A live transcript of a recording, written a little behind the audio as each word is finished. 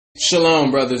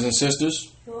Shalom, brothers and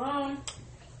sisters. Shalom.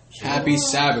 Happy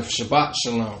Sabbath. Shabbat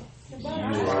Shalom.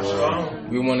 Shalom.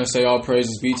 We want to say all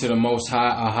praises be to the Most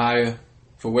High, Ahaya,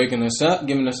 for waking us up,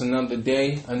 giving us another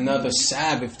day, another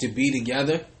Sabbath to be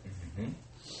together.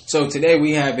 So today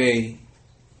we have a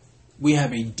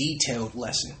detailed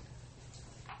lesson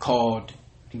called,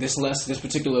 this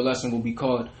particular lesson will be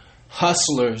called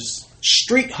Hustlers,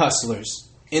 Street Hustlers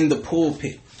in the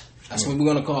Pulpit. That's what we're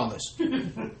going to call this.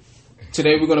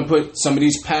 Today we're going to put some of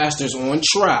these pastors on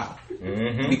trial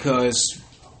because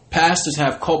pastors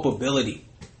have culpability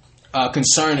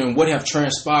concerning what have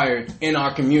transpired in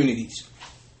our communities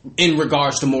in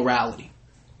regards to morality.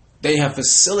 They have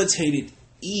facilitated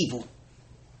evil.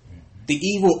 The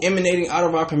evil emanating out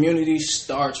of our community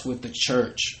starts with the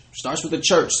church.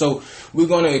 So we're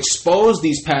going to expose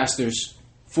these pastors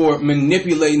for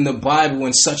manipulating the Bible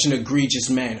in such an egregious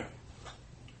manner.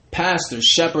 Pastors,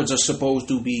 shepherds are supposed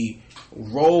to be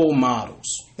role models.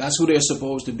 That's who they're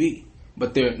supposed to be.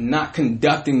 But they're not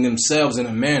conducting themselves in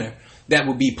a manner that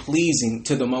would be pleasing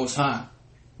to the Most High.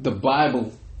 The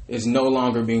Bible is no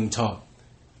longer being taught.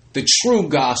 The true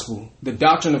gospel, the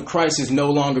doctrine of Christ, is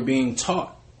no longer being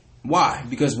taught. Why?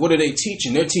 Because what are they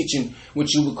teaching? They're teaching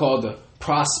what you would call the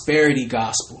prosperity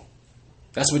gospel.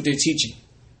 That's what they're teaching.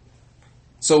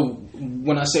 So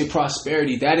when I say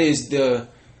prosperity, that is the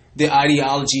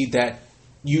ideology that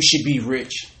you should be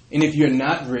rich. And if you're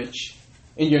not rich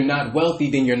and you're not wealthy,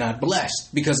 then you're not blessed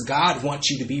because God wants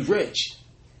you to be rich.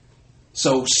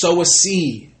 So sow a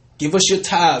seed. Give us your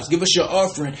tithes. Give us your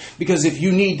offering. Because if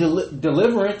you need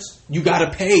deliverance, you got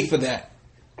to pay for that.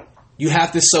 You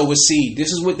have to sow a seed.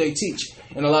 This is what they teach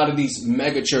in a lot of these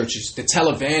mega churches. The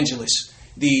televangelists,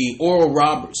 the Oral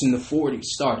Roberts in the 40s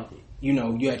started it. You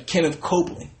know, you had Kenneth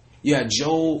Copeland. You had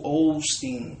Joel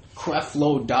Osteen,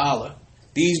 Creflo Dollar.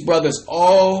 These brothers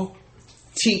all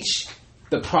teach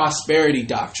the prosperity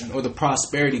doctrine or the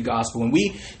prosperity gospel. And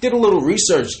we did a little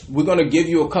research. We're going to give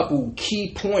you a couple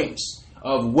key points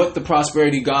of what the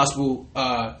prosperity gospel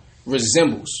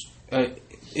resembles.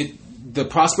 The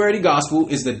prosperity gospel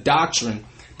is the doctrine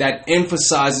that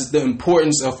emphasizes the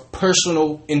importance of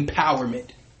personal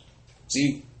empowerment.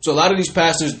 See, so a lot of these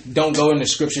pastors don't go into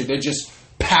scripture. They're just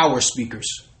power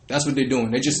speakers. That's what they're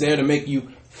doing. They're just there to make you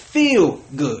feel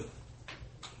good.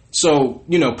 So,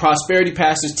 prosperity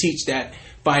pastors teach that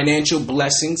financial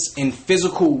blessings and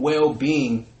physical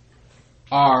well-being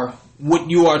are what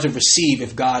you are to receive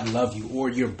if God loves you or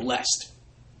you're blessed.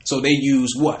 So they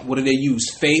use what? What do they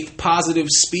use? Faith, positive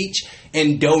speech,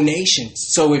 and donations.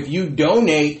 So if you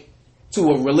donate to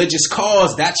a religious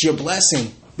cause, that's your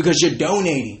blessing because you're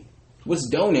donating. What's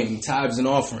donating? Tithes and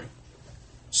offering.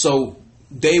 So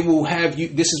they will have you.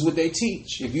 This is what they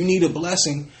teach. If you need a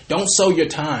blessing, don't sow your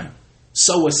time.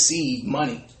 Sow a seed,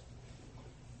 money.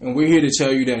 And we're here to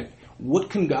tell you that what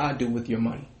can God do with your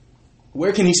money?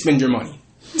 Where can he spend your money?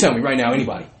 Tell me right now,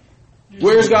 anybody.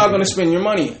 Where is God going to spend your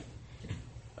money?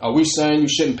 Are we saying you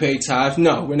shouldn't pay tithes?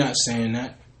 No, we're not saying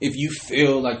that. If you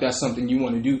feel like that's something you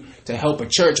want to do to help a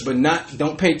church, but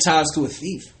don't pay tithes to a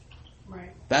thief.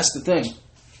 Right. That's the thing.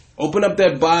 Open up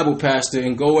that Bible, Pastor,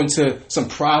 and go into some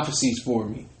prophecies for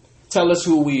me. Tell us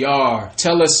who we are.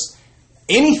 Tell us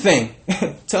anything.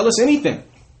 Tell us anything.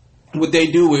 What they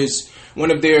do is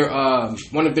one of their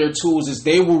tools is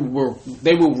they will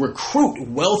recruit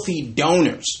wealthy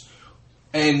donors,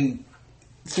 and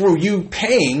through you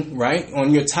paying right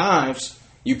on your tithes,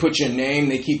 you put your name.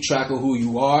 They keep track of who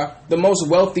you are. The most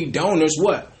wealthy donors,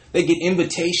 what? They get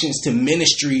invitations to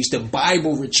ministries, to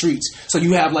Bible retreats. So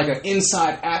you have like an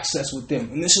inside access with them.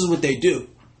 And this is what they do.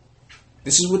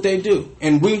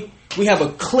 And we have a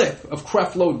clip of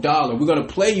Creflo Dollar. We're going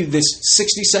to play you this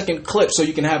 60-second clip so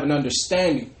you can have an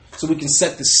understanding. So we can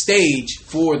set the stage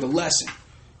for the lesson.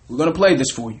 We're going to play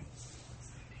this for you.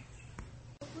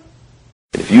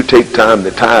 If you take time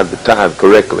to tithe the tithe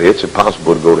correctly, it's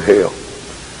impossible to go to hell.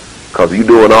 Because you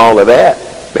doing all of that,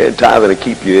 man, tithing will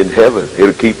keep you in heaven.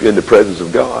 It'll keep you in the presence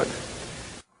of God.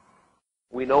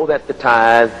 We know that the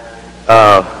tithe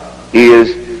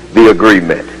is the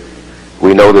agreement.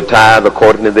 We know the tithe,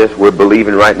 according to this, we're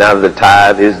believing right now that the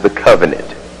tithe is the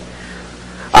covenant.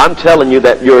 I'm telling you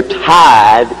that your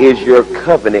tithe is your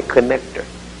covenant connector.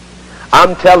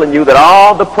 I'm telling you that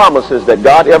all the promises that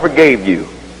God ever gave you,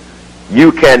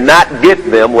 you cannot get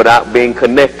them without being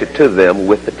connected to them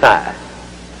with the tithe.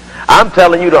 I'm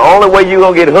telling you the only way you're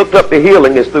going to get hooked up to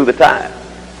healing is through the tithe.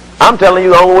 I'm telling you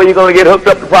the only way you're going to get hooked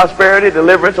up to prosperity,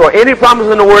 deliverance, or any promise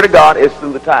in the Word of God is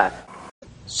through the tithe.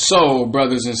 So,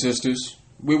 brothers and sisters,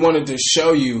 we wanted to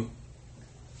show you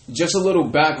just a little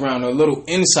background, a little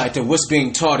insight to what's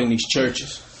being taught in these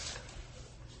churches.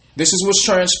 This is what's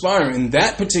transpiring. And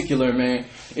that particular man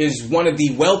is one of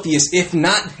the wealthiest, if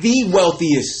not the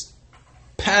wealthiest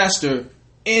pastor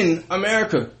in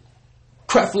America.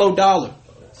 Creflo Dollar.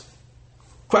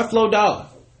 Creflo Dollar.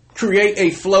 Create a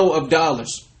flow of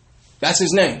dollars. That's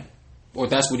his name. Or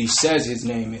that's what he says his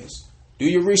name is. Do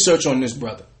your research on this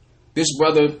brother. This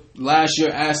brother last year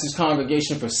asked his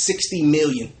congregation for $60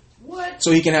 million. What?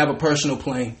 So he can have a personal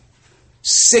plane.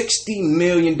 $60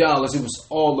 million. It was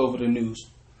all over the news.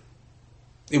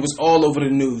 It was all over the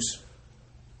news.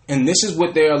 And this is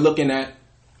what they are looking at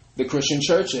the Christian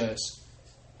church as.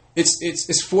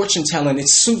 It's fortune telling.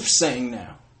 It's soothsaying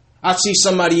now. I see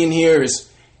somebody in here is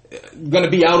going to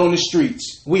be out on the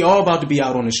streets. We all about to be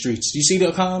out on the streets. Do you see the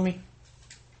economy?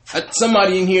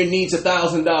 Somebody in here needs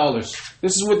 $1,000.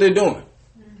 This is what they're doing.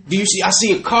 Do you see? I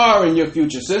see a car in your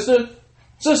future, sister.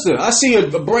 Sister, I see a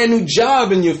brand new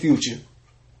job in your future.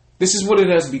 This is what it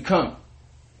has become.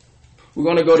 We're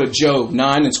going to go to Job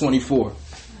 9 and 24.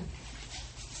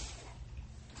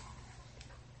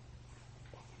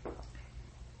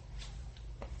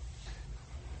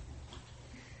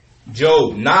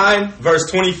 Job 9 verse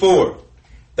 24.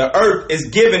 The earth is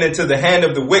given into the hand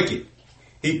of the wicked.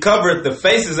 He covereth the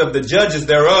faces of the judges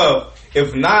thereof.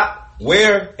 If not,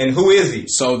 where and who is he?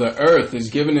 So the earth is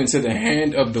given into the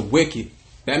hand of the wicked.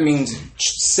 That means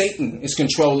Satan is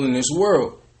controlling this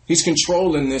world. He's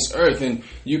controlling this earth, and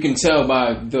you can tell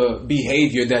by the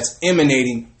behavior that's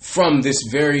emanating from this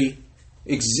very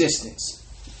existence.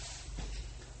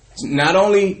 Not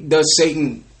only does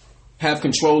Satan have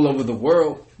control over the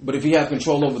world, but if he has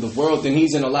control over the world, then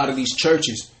he's in a lot of these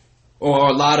churches or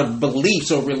a lot of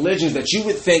beliefs or religions that you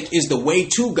would think is the way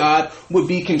to God would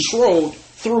be controlled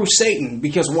through Satan.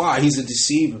 Because why? He's a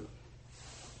deceiver.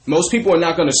 Most people are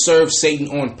not going to serve Satan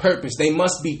on purpose. They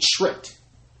must be tricked.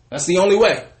 That's the only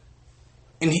way.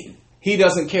 And he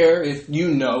doesn't care if you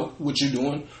know what you're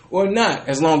doing or not,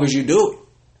 as long as you do it.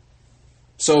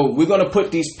 So we're going to put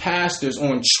these pastors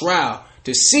on trial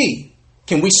to see,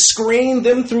 can we screen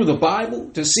them through the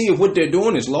Bible to see if what they're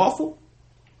doing is lawful?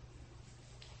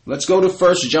 Let's go to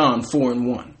 1 John 4 and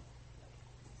 1.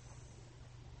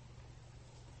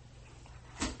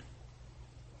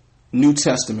 New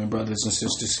Testament, brothers and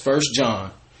sisters. 1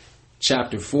 John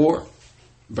chapter 4,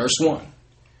 verse 1.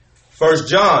 1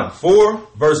 John 4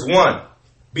 verse 1.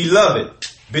 Beloved,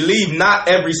 believe not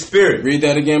every spirit. Read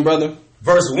that again, brother.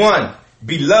 Verse 1.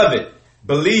 Beloved,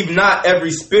 believe not every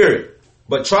spirit,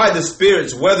 but try the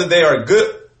spirits whether they are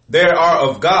good, they are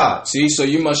of God. See, so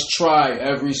you must try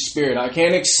every spirit. I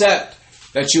can't accept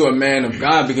that you're a man of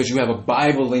God because you have a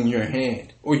Bible in your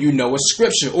hand, or you know a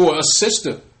scripture, or a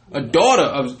sister, a daughter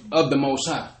of the Most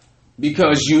High,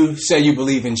 because you say you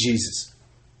believe in Jesus.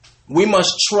 We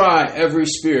must try every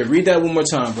spirit. Read that one more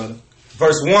time, brother.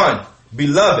 Verse 1.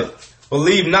 Beloved,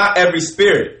 believe not every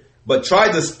spirit, but try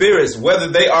the spirits whether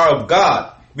they are of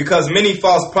God, because many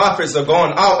false prophets are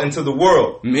going out into the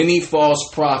world. Many false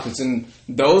prophets, and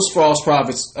those false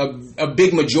prophets, a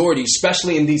big majority,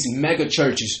 especially in these mega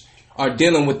churches, are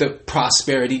dealing with the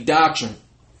prosperity doctrine,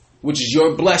 which is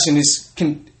your blessing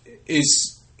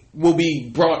will be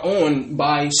brought on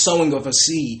by sowing of a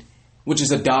seed, which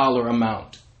is $1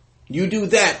 amount. You do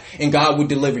that, and God will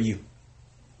deliver you.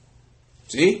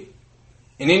 See?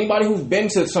 And anybody who's been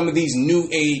to some of these new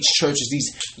age churches,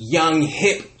 these young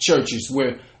hip churches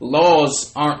where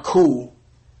laws aren't cool,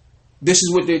 this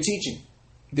is what they're teaching.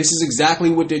 This is exactly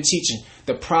what they're teaching.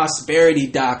 The prosperity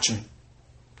doctrine.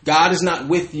 God is not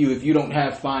with you if you don't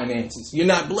have finances. You're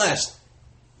not blessed.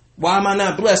 Why am I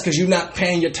not blessed? Because you're not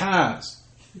paying your tithes.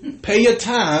 Pay your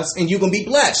tithes and you're going to be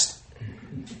blessed.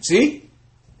 See?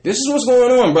 This is what's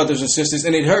going on, brothers and sisters,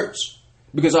 and it hurts.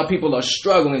 Because our people are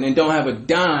struggling and don't have a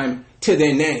dime to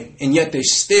their name. And yet they're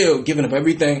still giving up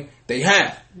everything they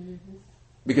have.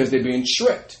 Because they're being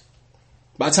tricked.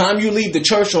 By the time you leave the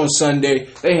church on Sunday,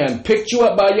 they have picked you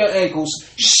up by your ankles,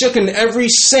 shooken every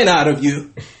cent out of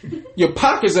you. Your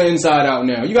pockets are inside out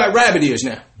now. You got rabbit ears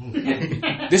now.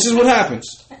 This is what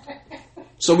happens.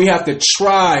 So we have to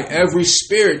try every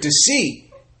spirit to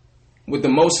see what the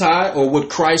Most High or what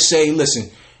Christ say, listen,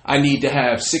 I need to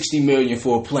have 60 million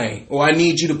for a plane, or I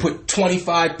need you to put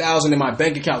 25,000 in my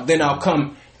bank account. Then I'll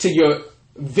come to your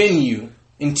venue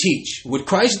and teach. Would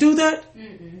Christ do that?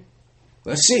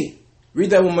 Let's see. Read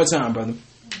that one more time, brother.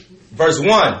 Verse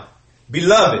 1.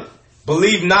 Beloved,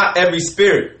 believe not every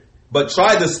spirit, but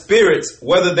try the spirits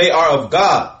whether they are of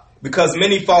God, because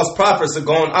many false prophets are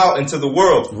going out into the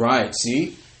world. Right,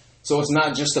 see? So it's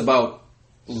not just about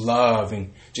love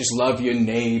and just love your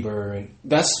neighbor, and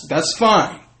that's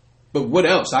fine. But what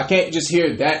else? I can't just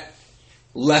hear that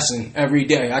lesson every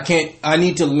day. I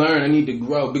need to learn, I need to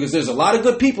grow, because there's a lot of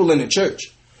good people in the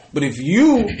church. But if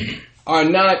you are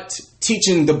not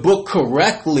teaching the book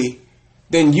correctly,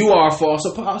 then you are a false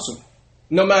apostle.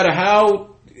 No matter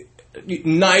how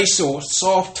nice or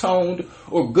soft-toned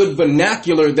or good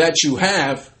vernacular that you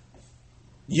have,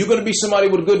 you're going to be somebody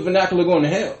with a good vernacular going to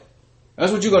hell.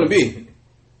 That's what you're going to be.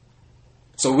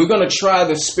 So we're going to try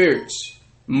the spirits.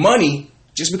 Money,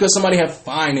 just because somebody have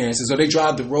finances or they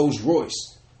drive the Rolls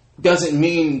Royce, doesn't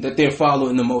mean that they're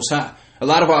following the Most High. A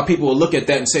lot of our people will look at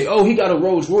that and say, oh, he got a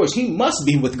Rolls Royce, he must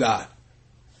be with God.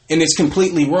 And it's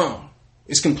completely wrong.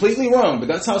 It's completely wrong, but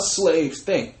that's how slaves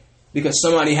think. Because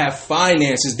somebody have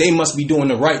finances, they must be doing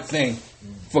the right thing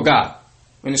for God.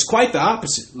 And it's quite the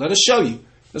opposite. Let us show you.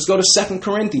 Let's go to 2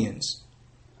 Corinthians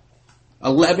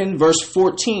 11, verse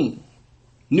 14.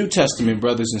 New Testament,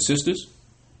 brothers and sisters.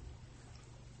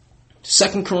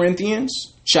 2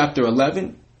 Corinthians chapter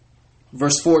 11,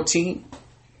 verse 14.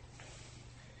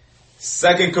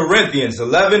 2 Corinthians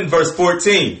 11, verse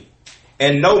 14.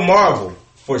 And no marvel,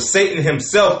 for Satan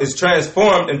himself is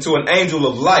transformed into an angel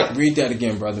of light. Read that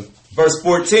again, brother. Verse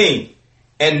 14.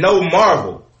 And no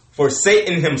marvel, for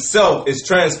Satan himself is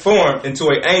transformed into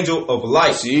an angel of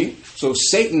light. See? So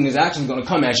Satan is actually going to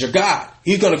come as your God.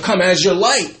 He's going to come as your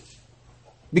light.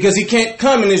 Because he can't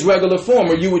come in his regular form,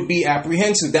 or you would be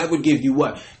apprehensive. That would give you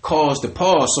what? Cause to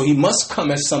pause. So he must come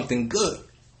as something good.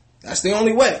 That's the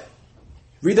only way.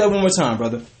 Read that one more time,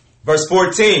 brother. Verse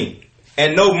 14.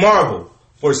 And no marvel,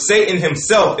 for Satan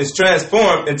himself is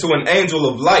transformed into an angel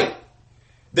of light.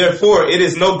 Therefore, it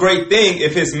is no great thing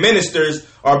if his ministers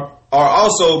are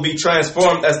also be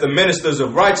transformed as the ministers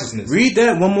of righteousness. Read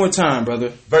that one more time, brother.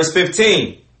 Verse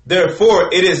 15.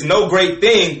 Therefore, it is no great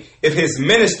thing if his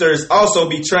ministers also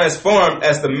be transformed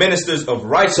as the ministers of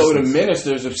righteousness. So the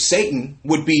ministers of Satan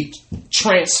would be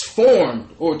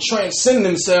transformed or transcend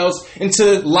themselves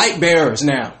into light bearers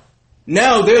now.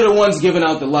 Now they're the ones giving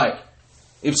out the light.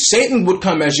 If Satan would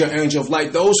come as your angel of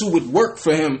light, those who would work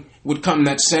for him would come in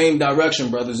that same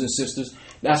direction, brothers and sisters.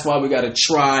 That's why we got to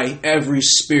try every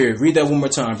spirit. Read that one more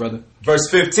time, brother. Verse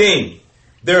 15.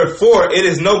 Therefore, it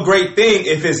is no great thing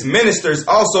if his ministers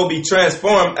also be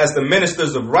transformed as the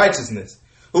ministers of righteousness,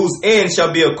 whose end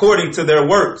shall be according to their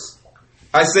works.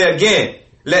 I say again,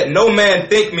 let no man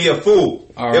think me a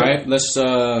fool. All right, let's,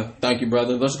 thank you,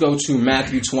 brother. Let's go to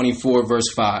Matthew 24,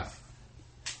 verse 5.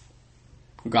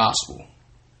 Gospel.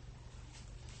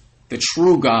 The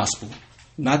true gospel.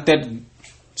 Not that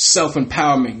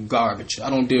self-empowerment garbage. I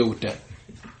don't deal with that.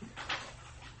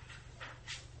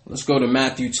 Let's go to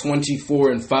Matthew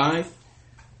 24 and 5.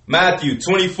 Matthew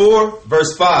 24,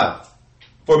 verse 5.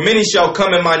 For many shall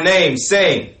come in my name,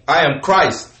 saying, I am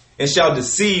Christ, and shall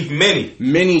deceive many.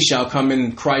 Many shall come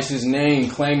in Christ's name,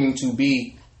 claiming to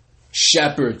be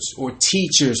shepherds or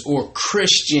teachers or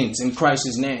Christians in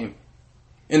Christ's name.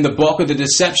 And the bulk of the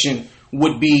deception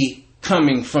would be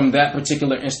coming from that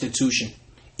particular institution.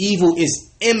 Evil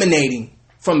is emanating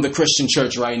from the Christian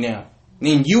church right now. I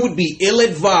mean, you would be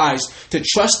ill-advised to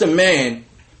trust a man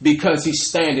because he's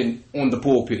standing on the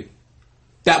pulpit.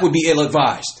 That would be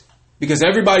ill-advised. Because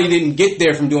everybody didn't get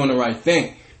there from doing the right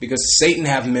thing. Because Satan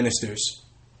have ministers.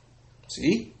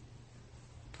 See?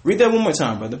 Read that one more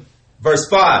time, brother. Verse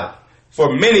 5.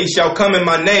 For many shall come in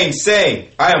my name, saying,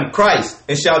 I am Christ,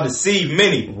 and shall deceive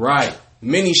many. Right.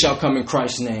 Many shall come in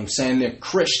Christ's name, saying they're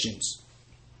Christians.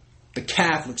 The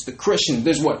Catholics, the Christians.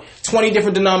 There's what? 20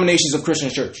 different denominations of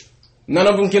Christian church. None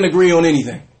of them can agree on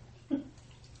anything.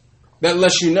 That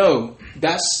lets you know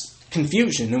that's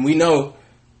confusion. And we know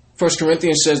 1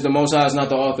 Corinthians says the Most High is not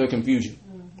the author of confusion.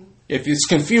 Mm-hmm. If it's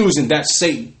confusing, that's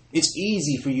Satan. It's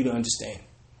easy for you to understand.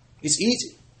 It's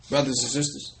easy, brothers and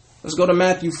sisters. Let's go to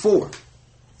Matthew 4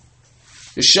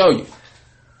 to show you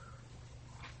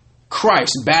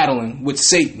Christ battling with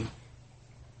Satan.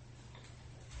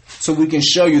 So we can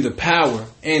show you the power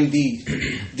and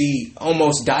the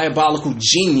almost diabolical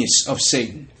genius of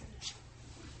Satan.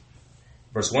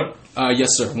 Verse 1?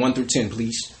 Yes, sir. 1 through 10,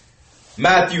 please.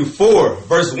 Matthew 4,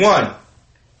 verse 1.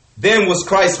 Then was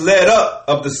Christ led up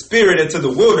of the Spirit into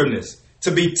the wilderness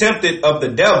to be tempted of the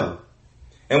devil.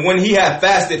 And when he had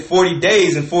fasted 40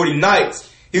 days and 40 nights,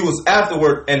 he was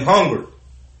afterward and hungered.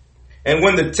 And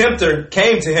when the tempter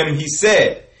came to him, he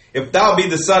said, If thou be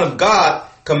the Son of God,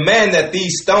 command that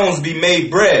these stones be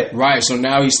made bread. Right, so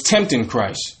now he's tempting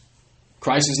Christ.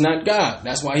 Christ is not God.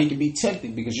 That's why he can be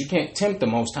tempted, because you can't tempt the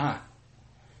Most High.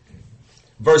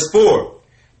 Verse 4.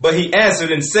 But he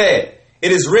answered and said,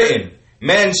 It is written,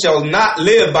 Man shall not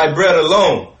live by bread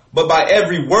alone, but by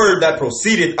every word that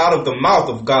proceedeth out of the mouth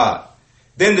of God.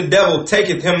 Then the devil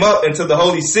taketh him up into the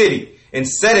holy city, and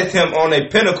setteth him on a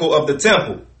pinnacle of the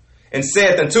temple, and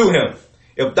saith unto him,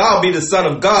 If thou be the Son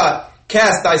of God,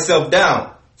 cast thyself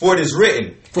down, for it is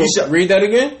written. Read that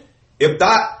again. If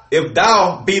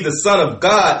thou be the Son of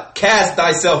God, cast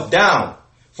thyself down,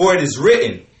 for it is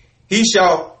written, He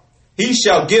shall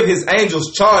give his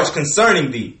angels charge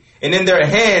concerning thee, and in their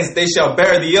hands they shall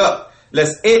bear thee up,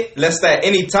 lest at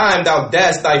any time thou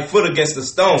dash thy foot against a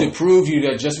stone. To prove you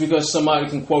that just because somebody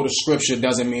can quote a scripture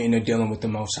doesn't mean they're dealing with the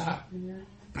Most High.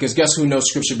 Because guess who knows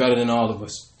scripture better than all of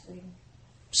us?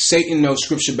 Satan knows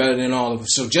scripture better than all of us.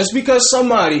 So just because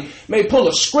somebody may pull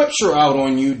a scripture out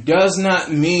on you does not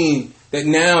mean that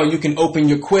now you can open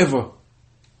your quiver,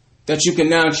 that you can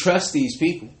now trust these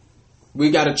people.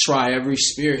 We got to try every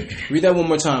spirit. Read that one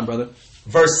more time, brother.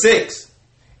 Verse 6,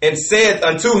 and saith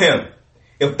unto him,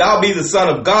 If thou be the Son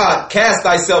of God, cast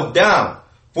thyself down,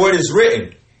 for it is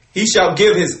written, He shall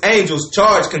give his angels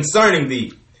charge concerning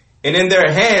thee, and in their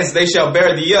hands they shall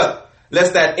bear thee up,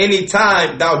 lest at any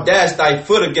time thou dash thy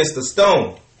foot against a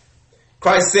stone.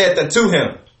 Christ saith unto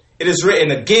him, It is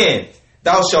written again,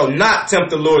 Thou shalt not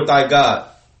tempt the Lord thy God.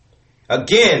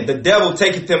 Again, the devil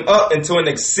taketh him up into an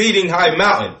exceeding high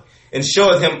mountain, and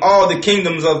showeth him all the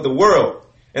kingdoms of the world,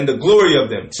 and the glory of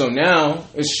them. So now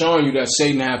it's showing you that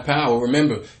Satan have power.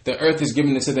 Remember, the earth is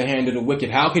given into the hand of the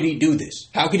wicked. How could he do this?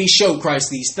 How could he show Christ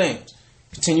these things?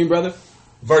 Continue, brother.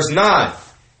 Verse 9,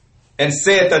 and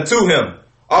saith unto him,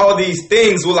 All these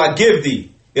things will I give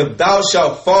thee, if thou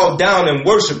shalt fall down and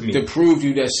worship me. To prove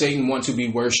you that Satan wants to be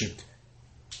worshipped.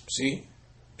 See?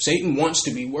 Satan wants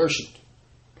to be worshipped.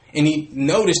 And he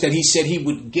noticed that he said he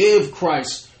would give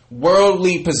Christ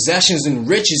worldly possessions and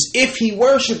riches if he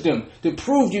worshipped him. To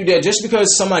prove you that just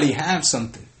because somebody has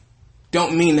something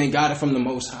don't mean they got it from the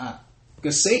Most High.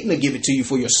 Because Satan will give it to you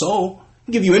for your soul.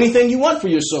 He'll give you anything you want for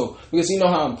your soul. Because he know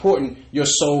how important your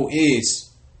soul is.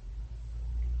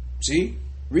 See?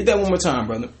 Read that one more time,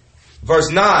 brother. Verse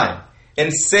 9,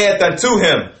 and saith unto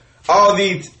him, All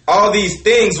these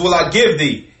things will I give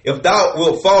thee, if thou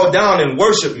wilt fall down and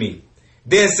worship me.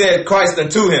 Then said Christ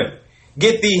unto him,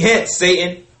 Get thee hence,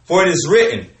 Satan, for it is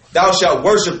written, Thou shalt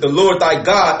worship the Lord thy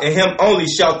God, and him only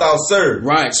shalt thou serve.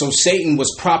 Right, so Satan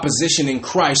was propositioning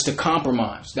Christ to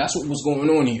compromise. That's what was going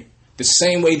on here. The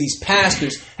same way these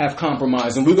pastors have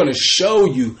compromised. And we're going to show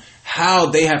you how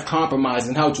they have compromised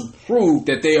and how to prove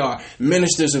that they are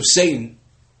ministers of Satan.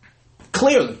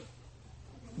 Clearly.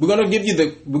 We're going to give you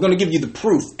the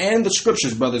proof and the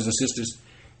scriptures, brothers and sisters.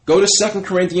 Go to 2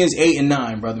 Corinthians 8 and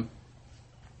 9, brother.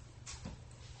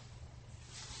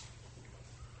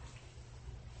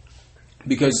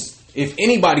 Because if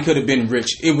anybody could have been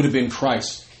rich, it would have been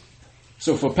Christ.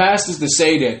 So for pastors to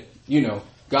say that,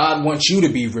 God wants you to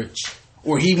be rich,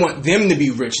 or he wants them to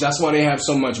be rich, that's why they have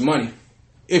so much money.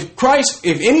 If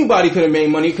anybody could have made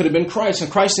money, it could have been Christ,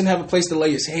 and Christ didn't have a place to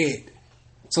lay his head.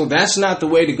 So that's not the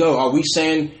way to go. Are we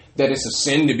saying that it's a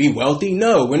sin to be wealthy?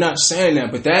 No, we're not saying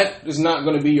that, but that is not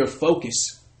going to be your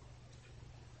focus.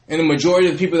 And the majority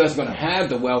of the people that's going to have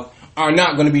the wealth are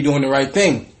not going to be doing the right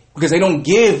thing, because they don't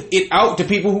give it out to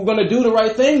people who are going to do the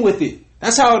right thing with it.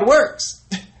 That's how it works.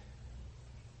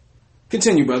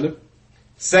 Continue, brother.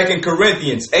 2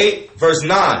 Corinthians 8, verse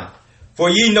 9. For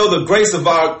ye know the grace of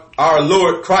our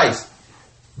Lord Christ,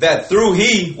 that though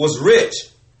he was rich,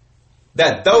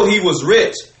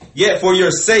 yet for your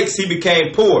sakes he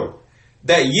became poor,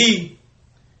 that ye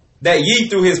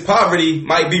through his poverty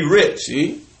might be rich.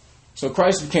 See? So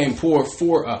Christ became poor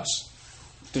for us,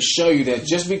 to show you that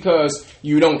just because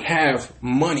you don't have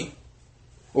money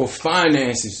or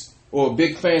finances or a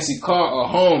big fancy car or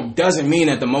home doesn't mean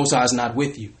that the Most High is not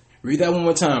with you. Read that one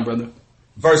more time, brother.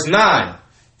 Verse 9.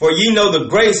 For ye know the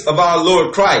grace of our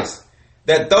Lord Christ,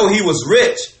 that though he was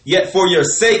rich, yet for your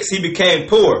sakes he became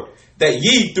poor, that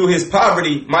ye through his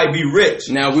poverty might be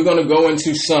rich. Now we're going to go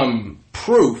into some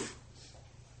proof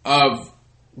of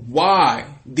why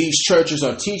these churches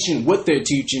are teaching what they're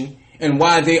teaching and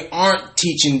why they aren't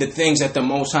teaching the things that the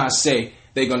Most High say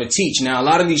they're going to teach. Now, a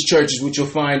lot of these churches, which you'll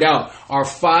find out, are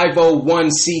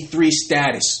 501c3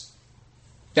 status.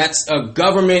 That's a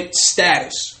government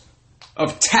status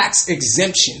of tax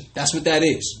exemption. That's what that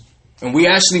is. And we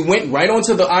actually went right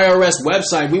onto the IRS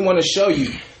website. We want to show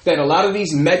you that a lot of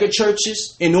these mega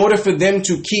churches, in order for them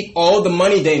to keep all the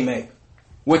money they make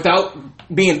without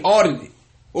being audited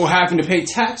or having to pay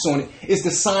tax on it, is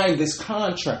to sign this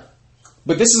contract.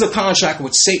 But this is a contract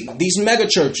with Satan. These mega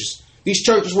churches, these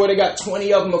churches where they got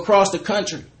 20 of them across the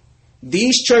country,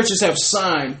 these churches have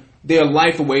signed their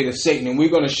life away to Satan. And we're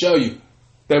going to show you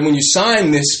that when you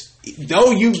sign this,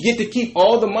 though you get to keep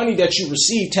all the money that you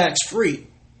receive tax-free,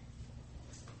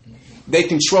 they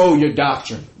control your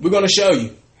doctrine. We're going to show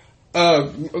you.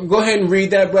 Go ahead and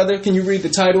read that, brother. Can you read the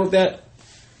title of that?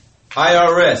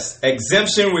 IRS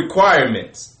Exemption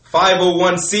Requirements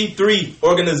 501c3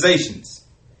 Organizations.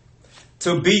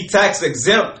 To be tax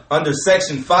exempt under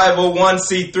Section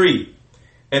 501c3,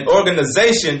 an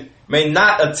organization may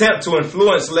not attempt to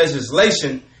influence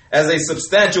legislation as a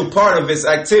substantial part of its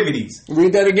activities.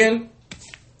 Read that again.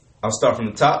 I'll start from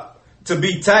the top. To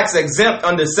be tax exempt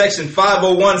under Section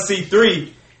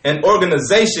 501c3, an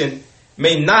organization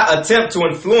may not attempt to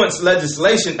influence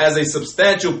legislation as a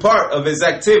substantial part of its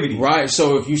activity. Right.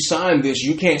 So if you sign this,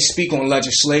 you can't speak on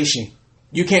legislation.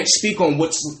 You can't speak on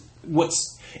what's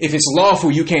if it's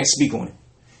lawful, you can't speak on it.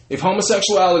 If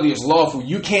homosexuality is lawful,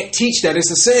 you can't teach that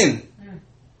it's a sin.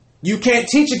 You can't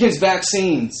teach against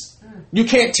vaccines. You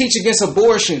can't teach against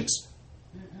abortions.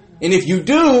 And if you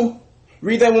do,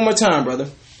 read that one more time, brother.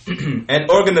 An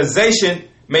organization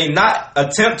may not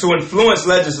attempt to influence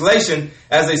legislation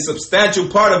as a substantial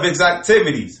part of its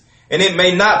activities, and it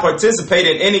may not participate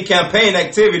in any campaign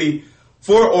activity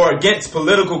for or against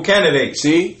political candidates.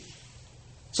 See?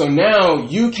 So now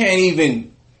you can't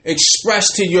even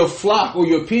express to your flock or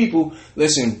your people,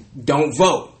 listen, don't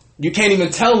vote. You can't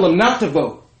even tell them not to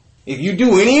vote. If you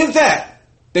do any of that,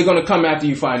 they're going to come after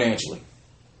you financially.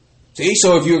 See?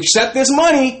 So if you accept this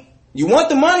money, you want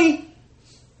the money,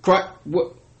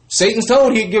 Satan's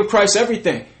told he'll give Christ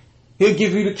everything. He'll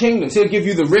give you the kingdoms. He'll give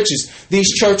you the riches.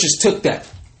 These churches took that.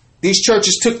 These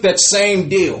churches took that same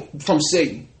deal from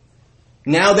Satan.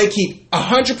 Now they keep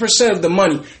 100% of the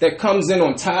money that comes in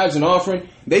on tithes and offering.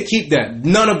 They keep that.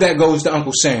 None of that goes to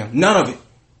Uncle Sam. None of it.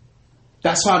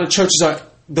 That's why the churches are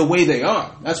the way they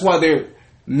are. That's why they're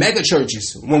mega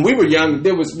churches. When we were young,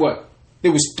 there was what?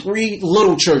 There was 3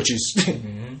 little churches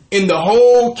in the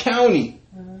whole county.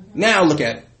 Now look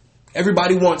at it.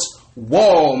 Everybody wants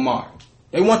Walmart.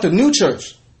 They want the new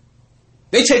church.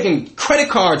 They taking credit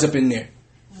cards up in there.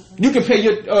 You can pay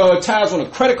your tithes on a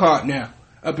credit card now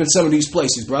up in some of these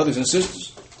places, brothers and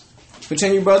sisters.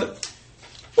 Continue, brother.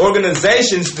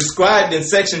 Organizations described in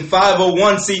Section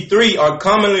 501c3 are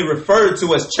commonly referred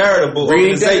to as charitable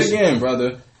organizations. Read that again,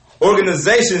 brother.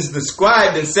 Organizations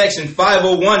described in Section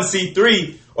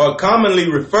 501c3 are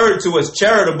commonly referred to as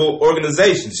charitable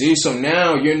organizations. See, so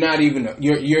now you're not even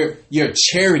you're a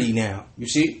charity now. You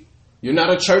see, you're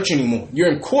not a church anymore.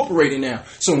 You're incorporated now.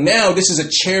 So now this is a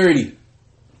charity,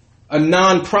 a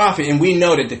non-profit, and we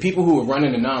know that the people who are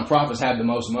running the non-profits have the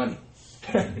most money.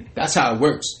 That's how it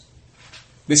works.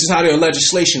 This is how their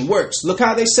legislation works. Look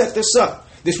how they set this up.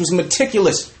 This was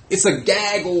meticulous. It's a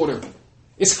gag order.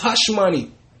 It's hush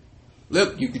money.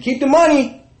 Look, you can keep the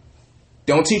money.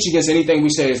 Don't teach against anything we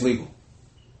say is legal.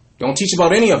 Don't teach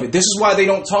about any of it. This is why they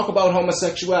don't talk about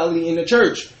homosexuality in the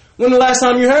church. When the last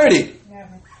time you heard it?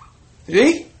 Never.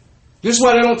 See? This is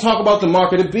why they don't talk about the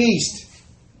mark of the beast.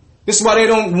 This is why they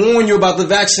don't warn you about the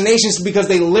vaccinations, because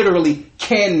they literally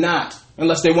cannot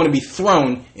unless they want to be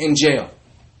thrown in jail.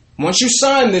 Once you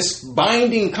sign this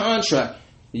binding contract,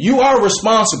 you are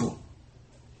responsible.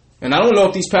 And I don't know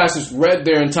if these pastors read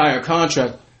their entire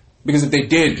contract, because if they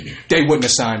did, they wouldn't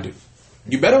have signed it.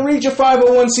 You better read your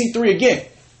 501c3 again.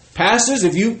 Pastors,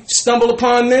 if you stumble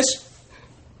upon this,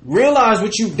 realize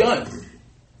what you've done.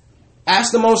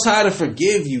 Ask the Most High to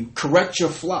forgive you. Correct your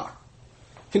flock.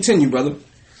 Continue, brother.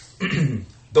 The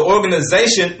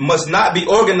organization must not be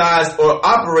organized or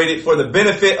operated for the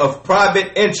benefit of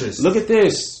private interests. Look at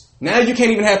this. Now you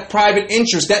can't even have private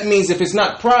interests. That means if it's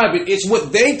not private, it's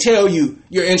what they tell you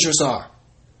your interests are.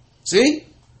 See?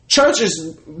 Church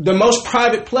is the most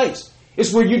private place.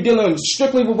 It's where you're dealing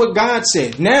strictly with what God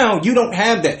said. Now you don't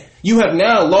have that. You have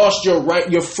now lost your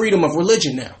right, your freedom of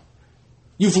religion now.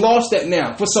 You've lost that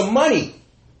now for some money.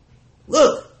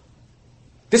 Look,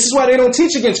 this is why they don't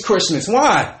teach against Christmas.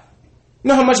 Why? You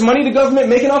know how much money the government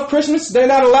making off Christmas? They're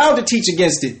not allowed to teach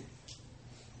against it.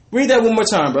 Read that one more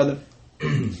time, brother.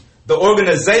 The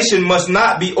organization must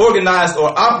not be organized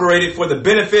or operated for the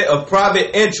benefit of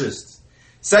private interests.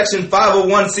 Section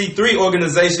 501c3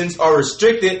 organizations are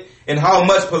restricted in how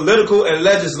much political and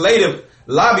legislative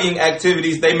lobbying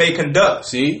activities they may conduct.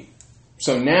 See?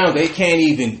 So now they can't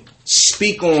even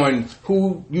speak on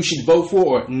who you should vote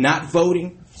for or not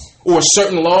voting, or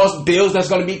certain laws, bills that's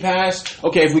going to be passed.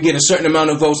 Okay, if we get a certain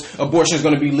amount of votes, abortion is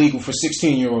going to be legal for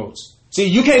 16-year-olds. See,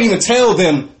 you can't even tell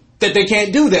them that they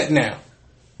can't do that now.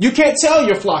 You can't tell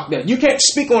your flock that. You can't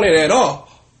speak on it at all.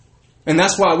 And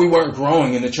that's why we weren't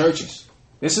growing in the churches.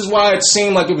 This is why it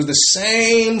seemed like it was the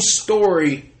same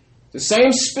story, the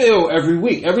same spill every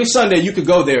week. Every Sunday you could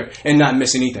go there and not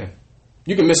miss anything.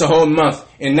 You can miss a whole month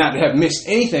and not have missed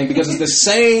anything because it's the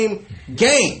same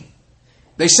game.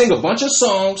 They sing a bunch of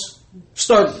songs,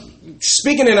 start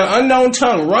speaking in an unknown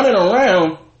tongue, running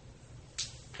around.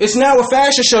 It's now a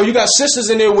fashion show. You got sisters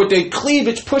in there with their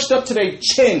cleavage pushed up to their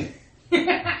chin.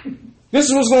 This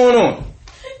is what's going on.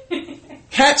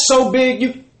 Hats so big,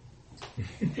 you.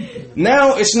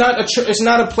 Now it's not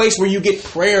a place where you get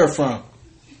prayer from.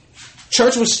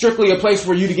 Church was strictly a place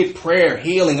for you to get prayer,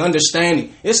 healing,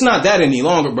 understanding. It's not that any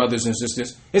longer, brothers and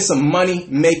sisters. It's a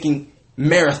money-making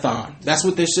marathon. That's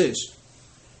what this is.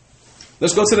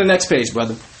 Let's go to the next page,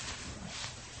 brother.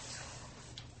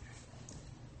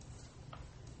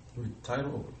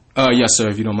 Title? Yes, sir,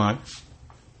 if you don't mind.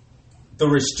 The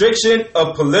restriction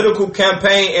of political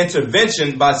campaign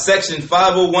intervention by Section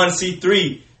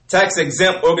 501c3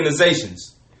 tax-exempt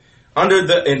organizations. Under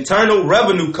the Internal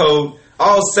Revenue Code,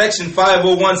 all Section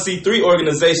 501c3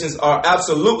 organizations are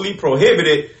absolutely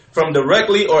prohibited from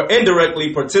directly or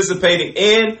indirectly participating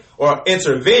in or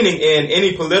intervening in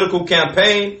any political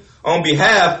campaign on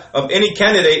behalf of any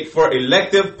candidate for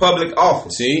elective public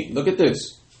office. See, look at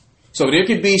this. So there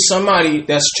could be somebody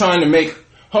that's trying to make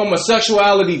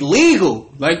homosexuality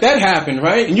legal, like that happened,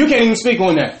 right? And you can't even speak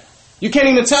on that. You can't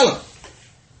even tell them.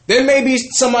 There may be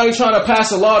somebody trying to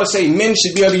pass a law to say men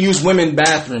should be able to use women's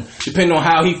bathroom, depending on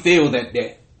how he feels that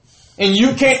day. And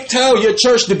you can't tell your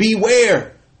church to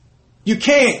beware. You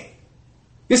can't.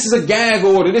 This is a gag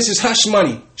order. This is hush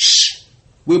money. Shh.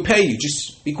 We'll pay you.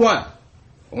 Just be quiet.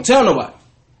 Don't tell nobody.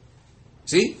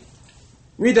 See?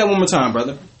 Read that one more time,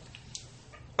 brother.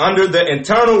 Under the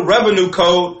Internal Revenue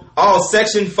Code, all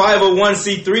Section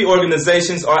 501c3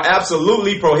 organizations are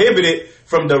absolutely prohibited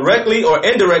from directly or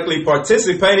indirectly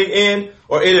participating in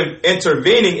or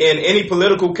intervening in any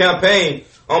political campaign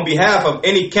on behalf of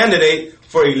any candidate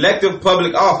for elective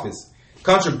public office.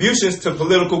 Contributions to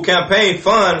political campaign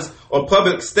funds or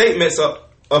public statements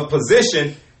of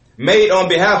position made on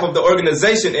behalf of the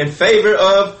organization in favor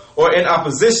of or in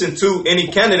opposition to any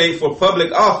candidate for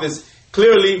public office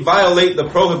clearly violate the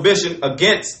prohibition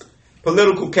against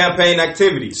political campaign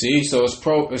activities. See, so it's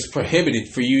prohibited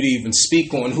for you to even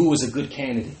speak on who is a good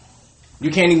candidate.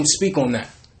 You can't even speak on that.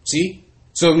 See?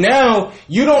 So now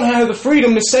you don't have the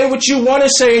freedom to say what you want to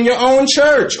say in your own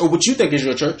church or what you think is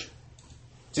your church.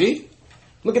 See?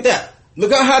 Look at that.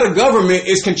 Look at how the government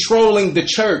is controlling the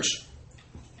church.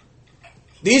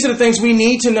 These are the things we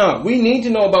need to know. We need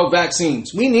to know about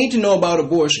vaccines. We need to know about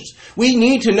abortions. We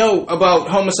need to know about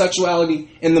homosexuality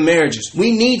in the marriages.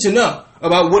 We need to know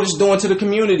about what it's doing to the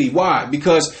community. Why?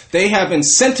 Because they have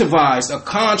incentivized a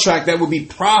contract that would be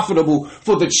profitable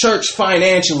for the church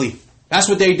financially. That's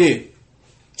what they did.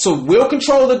 So we'll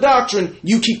control the doctrine,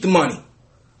 you keep the money.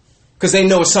 Because they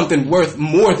know it's something worth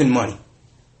more than money.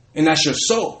 And that's your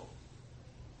soul.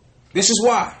 This is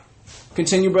why.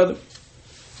 Continue, brother.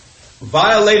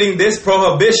 Violating this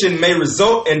prohibition may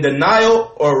result in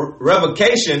denial or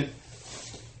revocation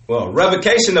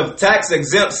of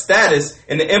tax-exempt status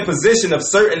and the imposition of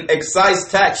certain excise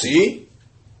taxes. See?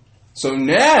 So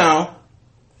now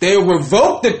they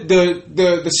revoke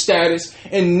the status,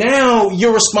 and now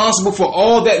you're responsible for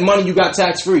all that money you got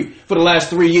tax-free for the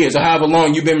last 3 years or however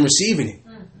long you've been receiving it.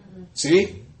 Mm-hmm.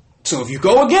 See? So if you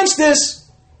go against this,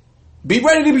 be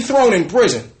ready to be thrown in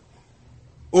prison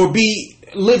or be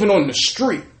living on the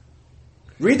street.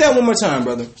 Read that one more time,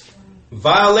 brother.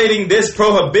 Violating this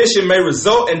prohibition may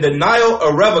result in denial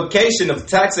or revocation of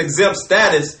tax-exempt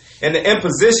status and the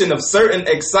imposition of certain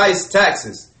excise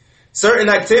taxes. Certain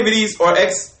activities or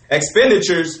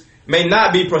expenditures may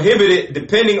not be prohibited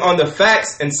depending on the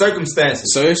facts and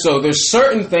circumstances. So there's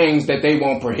certain things that they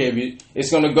won't prohibit.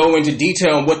 It's going to go into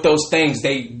detail on what those things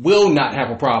they will not have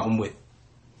a problem with.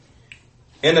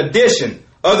 In addition,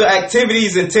 other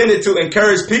activities intended to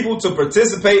encourage people to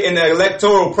participate in the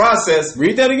electoral process.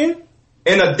 Read that again.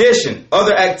 In addition,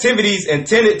 other activities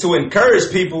intended to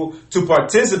encourage people to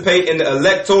participate in the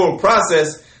electoral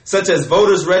process, such as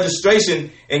voters'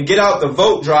 registration and get out the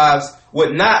vote drives,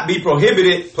 would not be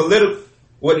prohibited political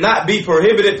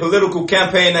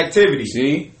campaign activities.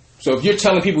 See? So if you're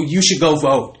telling people you should go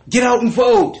vote, get out and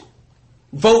vote.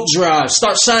 Vote drives,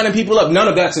 start signing people up. None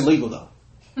of that's illegal though.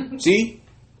 See?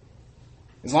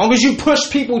 As long as you push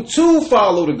people to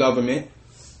follow the government,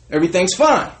 everything's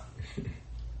fine.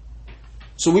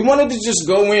 So we wanted to just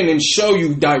go in and show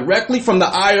you directly from the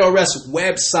IRS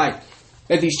website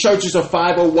that these churches are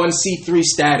 501c3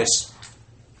 status.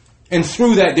 And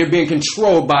through that, they're being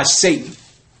controlled by Satan.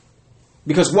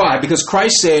 Because why? Because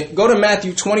Christ said, go to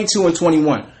Matthew 22 and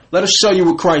 21. Let us show you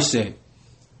what Christ said.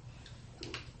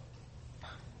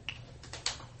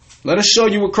 Let us show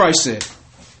you what Christ said.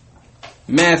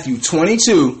 Matthew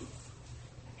 22,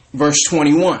 verse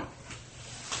 21.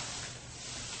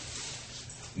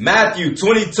 Matthew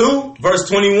 22, verse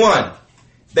 21.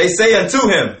 They say unto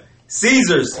him,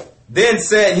 Caesar's. Then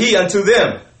said he unto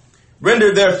them,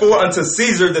 Render therefore unto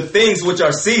Caesar the things which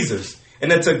are Caesar's,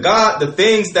 and unto God the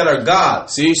things that are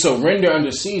God's. See, so render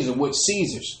unto Caesar what's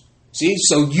Caesar's. See,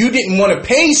 so you didn't want to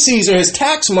pay Caesar his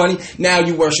tax money, now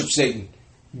you worship Satan.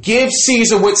 Give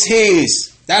Caesar what's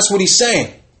his. That's what he's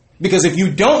saying. Because if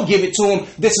you don't give it to him,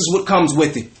 this is what comes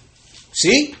with it.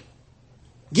 See?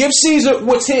 Give Caesar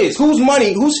what's his. Whose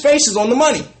money, whose face is on the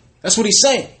money? That's what he's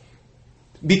saying.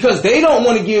 Because they don't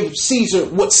want to give Caesar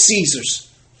what's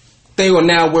Caesar's. They will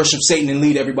now worship Satan and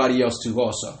lead everybody else to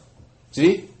also.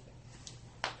 See?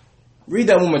 Read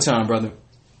that one more time, brother.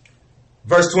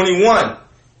 Verse 21.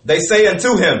 They say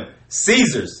unto him,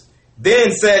 Caesar's.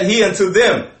 Then said he unto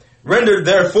them, Render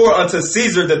therefore unto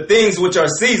Caesar the things which are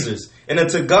Caesar's, and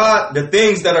unto God the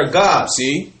things that are God's.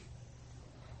 See?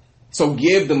 So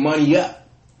give the money up.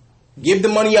 Give the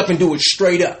money up and do it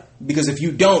straight up. Because if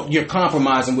you don't, you're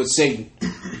compromising with Satan.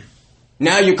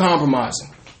 Now you're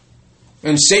compromising.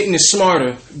 And Satan is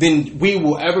smarter than we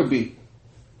will ever be.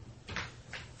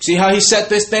 See how he set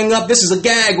this thing up? This is a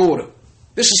gag order.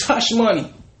 This is hush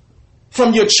money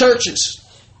from your churches.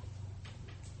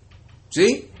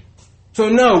 See? So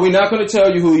no, we're not going to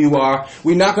tell you who you are.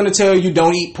 We're not going to tell you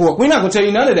don't eat pork. We're not going to tell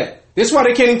you none of that. That's why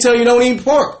they can't even tell you don't eat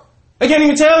pork. They can't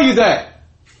even tell you that.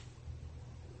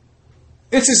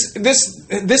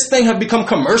 This thing have become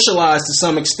commercialized to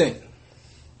some extent.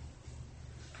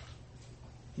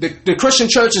 The Christian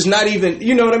church is not even,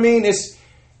 you know what I mean?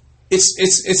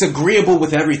 It's agreeable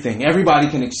with everything. Everybody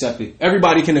can accept it.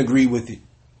 Everybody can agree with it.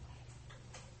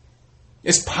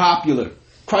 It's popular.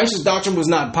 Christ's doctrine was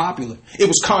not popular. It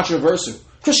was controversial.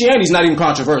 Christianity is not even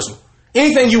controversial.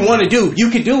 Anything you want to do,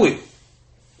 you can do it.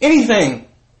 Anything.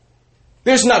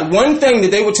 There's not one thing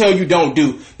that they would tell you don't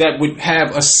do that would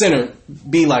have a sinner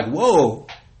be like, whoa,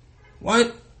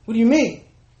 what? What do you mean?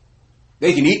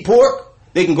 They can eat pork.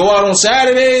 They can go out on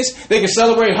Saturdays. They can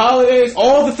celebrate holidays.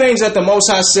 All the things that the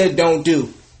Most High said don't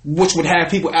do, which would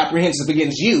have people apprehensive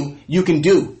against you, you can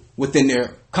do within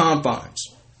their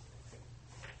confines.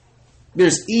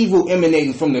 There's evil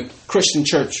emanating from the Christian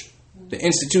church, the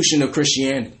institution of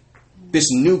Christianity, this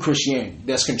new Christianity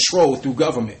that's controlled through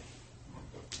government.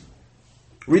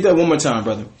 Read that one more time,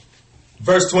 brother.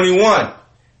 Verse 21.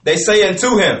 They say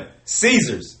unto him,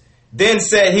 Caesar's. Then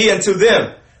said he unto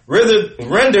them,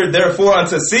 Render therefore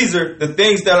unto Caesar the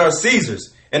things that are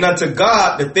Caesar's, and unto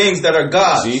God the things that are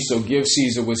God's. See, so give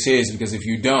Caesar what's his, because if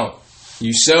you don't,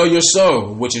 you sell your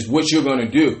soul, which is what you're going to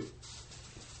do.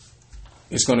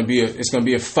 It's going to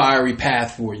be a fiery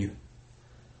path for you.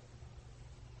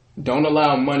 Don't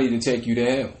allow money to take you to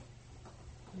hell.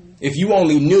 If you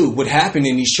only knew what happened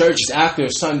in these churches after a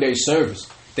Sunday service,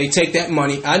 they take that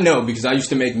money. I know because I used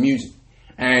to make music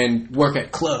and work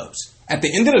at clubs. At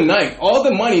the end of the night, all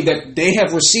the money that they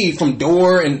have received from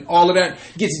door and all of that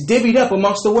gets divvied up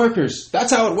amongst the workers.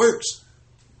 That's how it works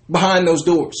behind those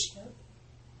doors.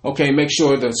 Okay, make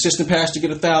sure the assistant pastor get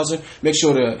 1,000. Make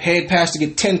sure the head pastor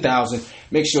get 10,000.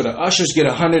 Make sure the ushers get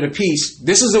 100 apiece.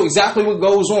 This is exactly what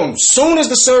goes on. Soon as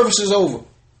the service is over,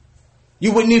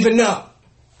 you wouldn't even know.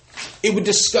 It would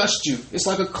disgust you. It's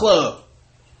like a club.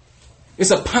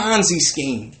 It's a Ponzi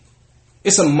scheme.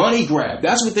 It's a money grab.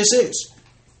 That's what this is.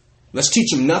 Let's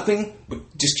teach them nothing,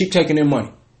 but just keep taking their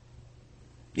money.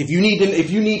 If you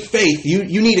need faith,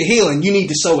 you need a healing, you need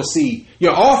to sow a seed.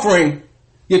 Your offering,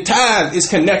 your tithe is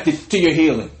connected to your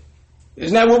healing.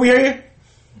 Isn't that what we hear?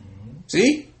 Mm-hmm.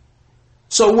 See?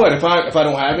 So what? If I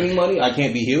don't have any money, I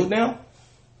can't be healed now?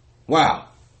 Wow.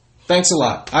 Thanks a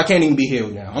lot. I can't even be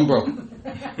healed now. I'm broken.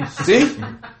 See?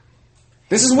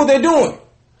 This is what they're doing.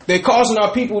 They're causing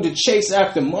our people to chase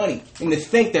after money and to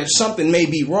think that something may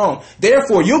be wrong.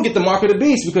 Therefore, you'll get the mark of the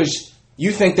beast because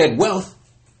you think that wealth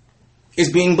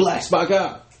is being blessed by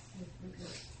God.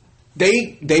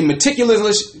 They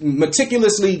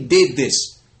meticulously did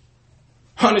this.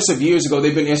 Hundreds of years ago,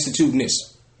 they've been instituting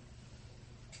this.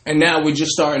 And now we're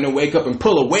just starting to wake up and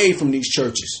pull away from these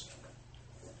churches.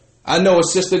 I know a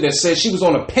sister that said she was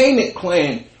on a payment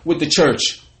plan with the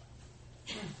church.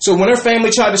 So when her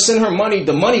family tried to send her money,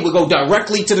 the money would go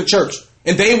directly to the church.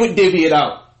 And they would divvy it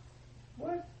out.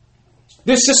 What?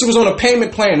 This sister was on a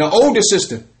payment plan, the older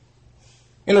sister.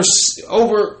 And her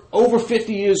over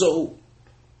 50 years old.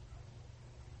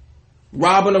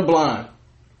 Robbing her blind.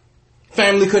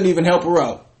 Family couldn't even help her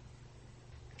out.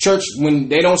 Church, when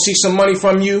they don't see some money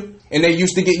from you, and they're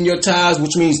used to getting your tithes,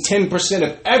 which means 10%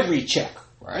 of every check,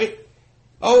 right?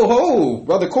 Oh,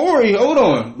 Brother Corey, hold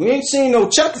on. We ain't seen no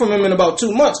check from him in about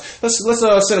 2 months.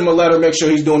 Let's send him a letter, make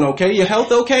sure he's doing okay. Your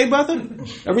health okay, brother?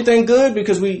 Everything good?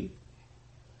 Because we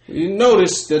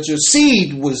noticed that your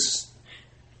seed was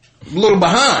a little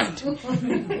behind.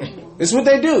 It's what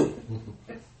they do.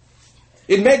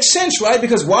 It makes sense, right?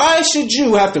 Because why should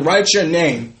you have to write your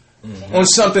name on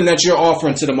something that you're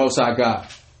offering to the Most High God?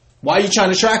 Why are you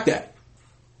trying to track that?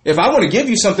 If I want to give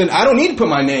you something, I don't need to put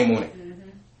my name on it.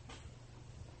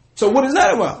 So what is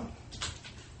that about?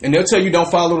 And they'll tell you don't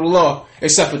follow the law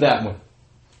except for that one.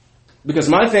 Because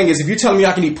my thing is, if you tell me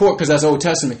I can eat pork because that's Old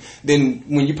Testament, then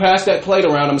when you pass that plate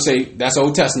around, I'm going to say, that's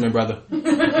Old Testament, brother.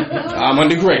 I'm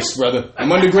under grace, brother.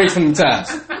 I'm under grace from the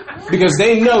tithes. Because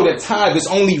they know that tithe is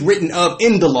only written of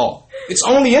in the law. It's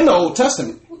only in the Old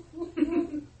Testament.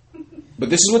 But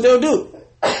this is what they'll do.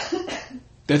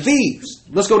 They're thieves.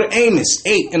 Let's go to Amos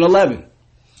 8 and 11.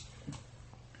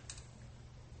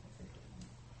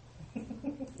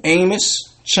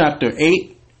 Amos chapter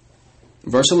 8,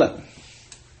 verse 11.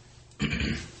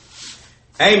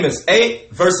 Amos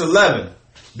 8, verse 11.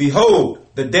 Behold,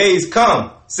 the days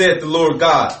come, saith the Lord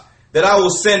God, that I will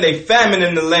send a famine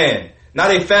in the land,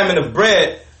 not a famine of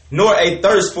bread, nor a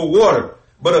thirst for water,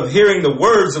 but of hearing the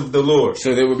words of the Lord.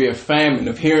 So there will be a famine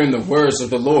of hearing the words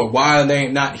of the Lord. Why are they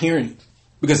not hearing it?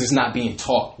 Because it's not being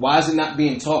taught. Why is it not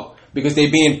being taught? Because they're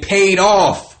being paid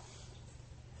off.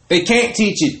 They can't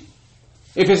teach it.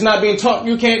 If it's not being taught,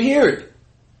 you can't hear it.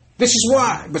 This is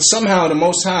why. But somehow the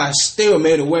Most High still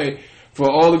made a way for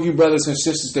all of you brothers and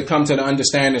sisters to come to the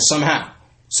understanding somehow.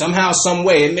 Somehow, some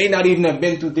way. It may not even have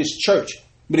been through this church.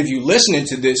 But if you're listening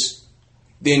to this,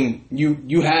 then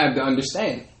you have the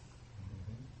understanding.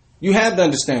 You have the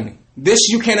understanding. This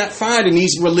you cannot find in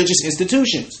these religious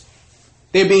institutions.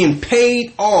 They're being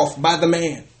paid off by the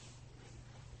man.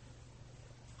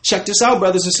 Check this out,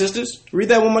 brothers and sisters. Read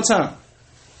that one more time.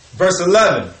 Verse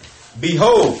 11.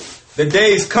 Behold, the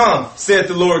days come, saith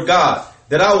the Lord God,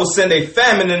 that I will send a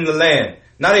famine in the land,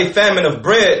 not a famine of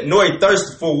bread, nor a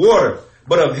thirst for water,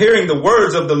 but of hearing the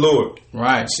words of the Lord.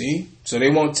 Right, see? So they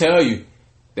won't tell you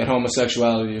that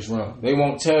homosexuality is wrong. They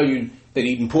won't tell you that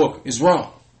eating pork is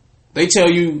wrong. They tell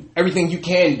you everything you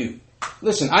can do.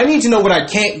 Listen, I need to know what I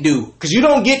can't do, because you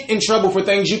don't get in trouble for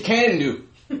things you can do.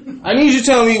 I need you to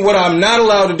tell me what I'm not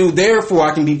allowed to do, therefore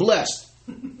I can be blessed.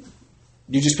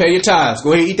 You just pay your tithes.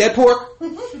 Go ahead and eat that pork.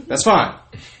 That's fine.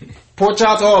 Pork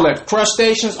chops, all that.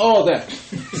 Crustaceans, all that.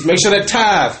 Just make sure that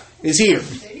tithe is here.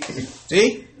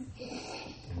 See?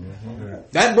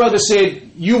 That brother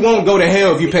said, you won't go to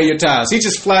hell if you pay your tithes. He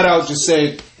just flat out just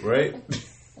said, right?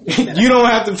 You don't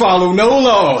have to follow no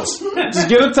laws. Just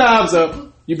get the tithes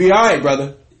up. You'll be all right,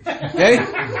 brother. Okay?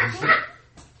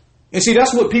 And see,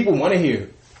 that's what people want to hear.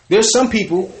 There's some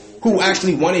people who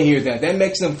actually want to hear that. That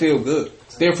makes them feel good.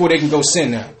 Therefore, they can go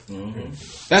sin now. Mm-hmm.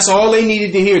 That's all they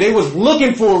needed to hear. They was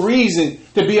looking for a reason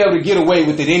to be able to get away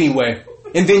with it anyway.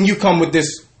 And then you come with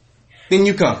this. Then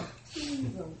you come.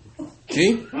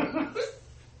 See?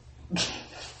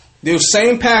 The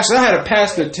same pastor. I had a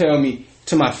pastor tell me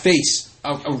to my face,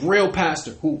 a real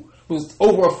pastor who was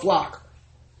over a flock,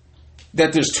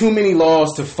 that there's too many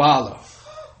laws to follow.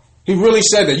 He really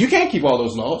said that. You can't keep all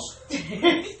those laws.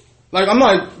 Like, I'm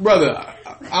like, brother,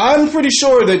 I'm pretty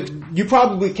sure that you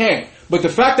probably can. But the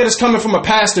fact that it's coming from a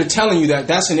pastor telling you that,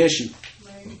 that's an issue.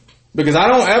 Right. Because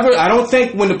I don't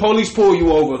think when the police pull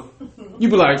you over, you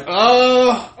be like,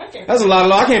 that's a lot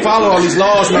of law. I can't follow all these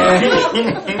laws, man.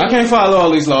 I can't follow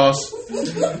all these laws.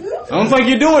 I don't think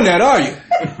you're doing that, are you?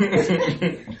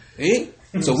 See?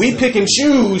 So we pick and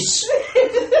choose.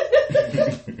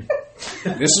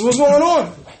 This is what's going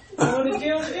on.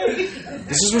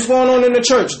 This is what's going on in the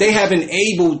church. They have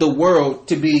enabled the world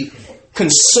to be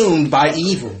consumed by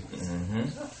evil. Mm-hmm.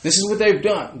 This is what they've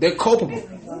done. They're culpable.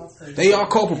 They are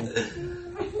culpable.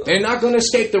 They're not going to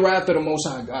escape the wrath of the Most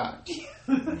High God.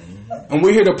 And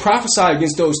we're here to prophesy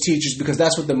against those teachers because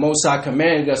that's what the Most High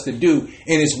commanded us to do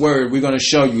in His Word. We're going to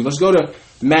show you. Let's go to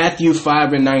Matthew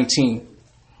 5 and 19.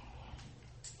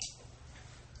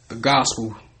 The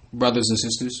gospel, brothers and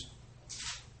sisters.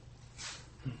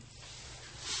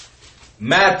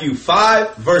 Matthew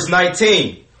 5, verse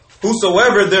 19.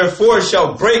 Whosoever therefore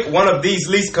shall break one of these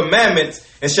least commandments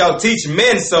and shall teach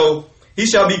men so, he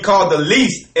shall be called the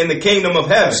least in the kingdom of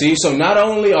heaven. See, so not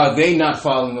only are they not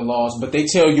following the laws, but they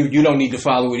tell you you don't need to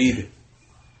follow it either.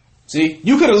 See,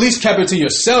 you could at least kept it to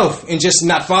yourself and just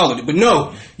not followed it. But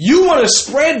no, you want to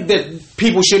spread that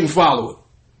people shouldn't follow it.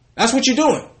 That's what you're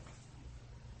doing.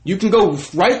 You can go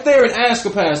right there and ask a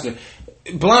pastor.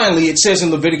 Blindly, it says in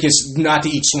Leviticus not to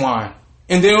eat swine.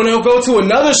 And then they'll go to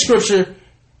another scripture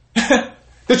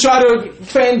to try to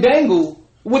fandangle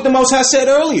what the Most High said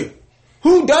earlier.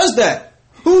 Who does that?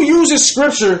 Who uses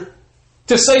scripture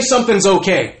to say something's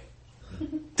okay?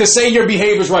 To say your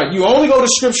behavior's right? You only go to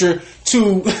scripture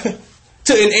to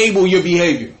enable your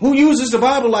behavior. Who uses the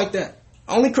Bible like that?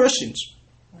 Only Christians.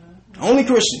 Only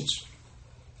Christians.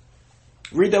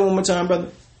 Read that one more time, brother.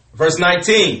 Verse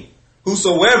 19.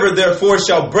 Whosoever therefore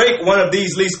shall break one of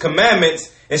these least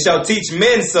commandments and shall teach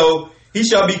men so, he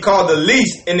shall be called the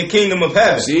least in the kingdom of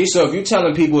heaven. See, so if you're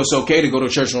telling people it's okay to go to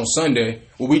church on Sunday,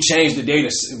 well, we changed the day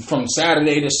from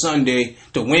Saturday to Sunday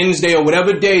to Wednesday or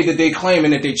whatever day that they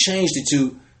claiming that they changed it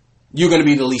to, you're going to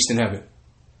be the least in heaven.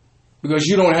 Because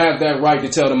you don't have that right to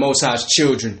tell the Most High's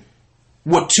children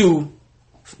what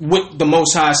the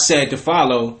Most High said to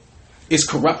follow is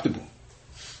corruptible.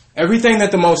 Everything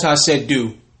that the Most High said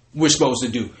do, we're supposed to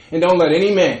do. And don't let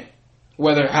any man,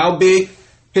 whether how big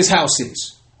his house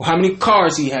is, or how many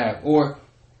cars he have, or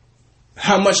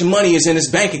how much money is in his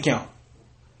bank account,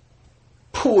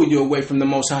 pull you away from the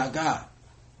Most High God.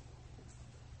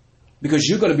 Because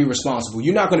you're going to be responsible.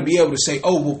 You're not going to be able to say,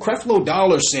 oh, well, Creflo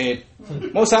Dollar said,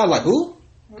 Most High, like, who?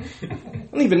 I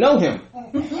don't even know him.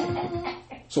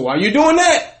 So why are you doing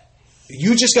that?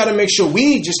 You just got to make sure,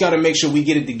 we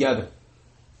get it together.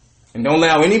 And don't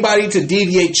allow anybody to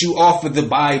deviate you off of the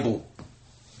Bible.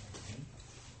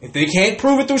 If they can't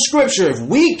prove it through Scripture, if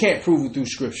we can't prove it through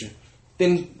Scripture,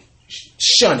 then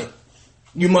shun it.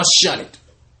 You must shun it.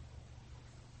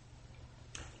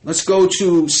 Let's go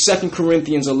to 2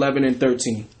 Corinthians 11 and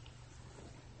 13.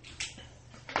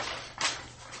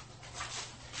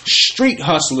 Street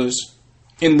hustlers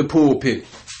in the pulpit.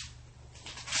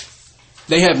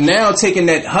 They have now taken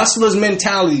that hustler's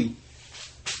mentality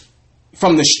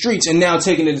from the streets and now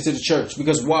taking it into the church.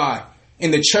 Because why?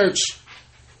 In the church,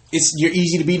 you're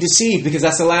easy to be deceived because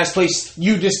that's the last place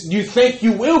you think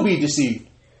you will be deceived.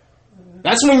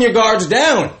 That's when your guard's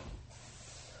down.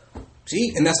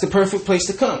 See? And that's the perfect place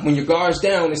to come. When your guard's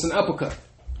down, it's an uppercut.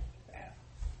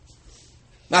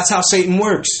 That's how Satan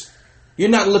works. You're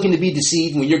not looking to be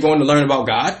deceived when you're going to learn about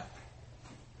God.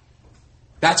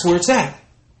 That's where it's at.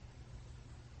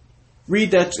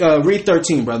 Read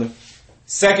 13, brother.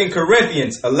 2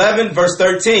 Corinthians 11 verse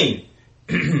 13.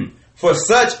 For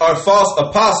such are false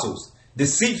apostles,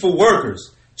 deceitful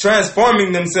workers,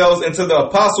 transforming themselves into the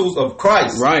apostles of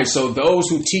Christ. Right, so those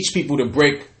who teach people to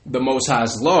break the Most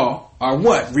High's law are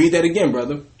what? Read that again,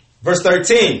 brother. Verse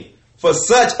 13. For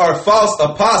such are false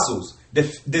apostles,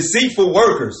 deceitful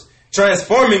workers,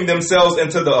 transforming themselves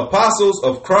into the apostles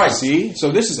of Christ. See,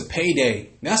 so this is a payday.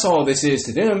 That's all this is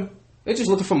to them. They're just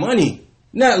looking for money.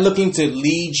 Not looking to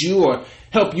lead you or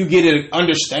help you get an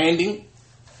understanding.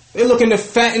 They're looking to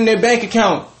fatten their bank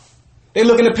account. They're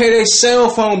looking to pay their cell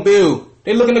phone bill.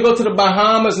 They're looking to go to the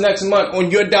Bahamas next month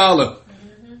on your dollar.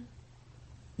 Mm-hmm.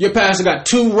 Your pastor got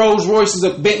 2 Rolls Royces,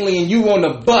 a Bentley, and you on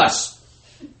the bus.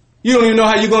 You don't even know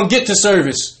how you're going to get to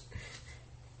service.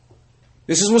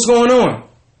 This is what's going on.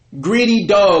 Greedy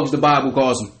dogs, the Bible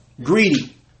calls them.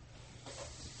 Greedy.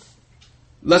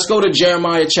 Let's go to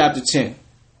Jeremiah chapter 10.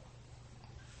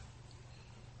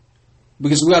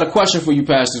 Because we got a question for you,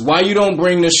 pastors. Why you don't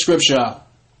bring this scripture out?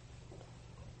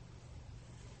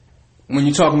 When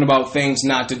you're talking about things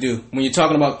not to do. When you're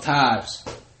talking about tithes.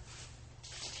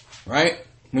 Right?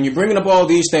 When you're bringing up all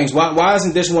these things, why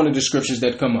isn't this one of the scriptures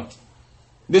that come up?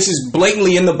 This is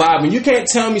blatantly in the Bible. You can't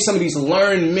tell me some of these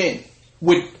learned men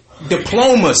with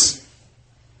diplomas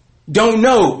don't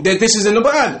know that this is in the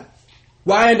Bible.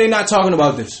 Why are they not talking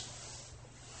about this?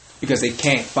 Because they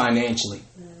can't financially.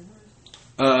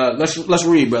 Let's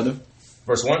read, brother.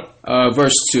 Verse 1?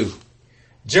 Verse 2.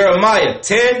 Jeremiah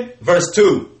 10, verse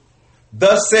 2.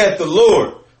 Thus saith the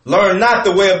Lord, learn not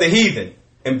the way of the heathen,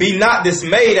 and be not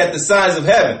dismayed at the signs of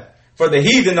heaven, for the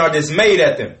heathen are dismayed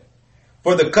at them.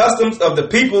 For the customs of the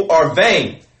people are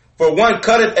vain. For one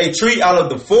cutteth a tree out of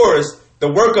the forest,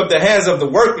 the work of the hands of the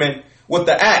workmen, with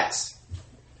the axe.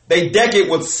 They deck it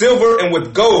with silver and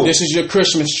with gold. This is your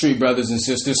Christmas tree, brothers and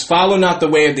sisters. Follow not the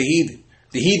way of the heathen.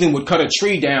 The heathen would cut a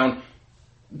tree down,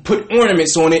 put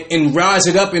ornaments on it, and rise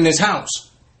it up in his house.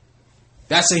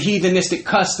 That's a heathenistic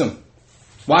custom.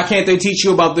 Why can't they teach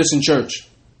you about this in church?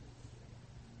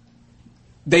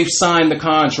 They've signed the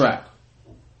contract.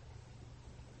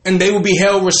 And they will be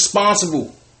held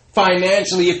responsible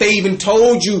financially if they even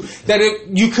told you that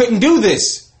you couldn't do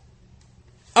this.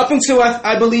 Up until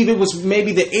I believe it was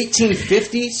maybe the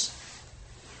 1850s,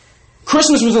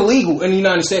 Christmas was illegal in the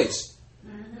United States.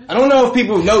 I don't know if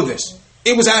people know this.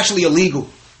 It was actually illegal.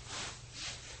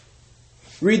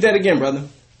 Read that again, brother.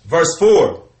 Verse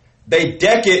 4. They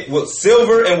deck it with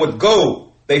silver and with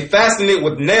gold. They fasten it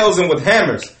with nails and with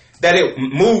hammers, that it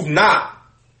move not.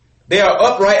 They are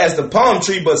upright as the palm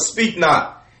tree, but speak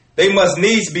not. They must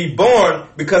needs be born,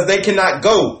 because they cannot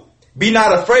go. Be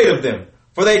not afraid of them,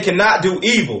 for they cannot do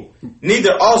evil.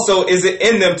 Neither also is it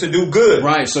in them to do good.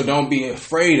 Right, so don't be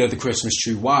afraid of the Christmas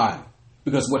tree. Why?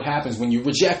 Because what happens when you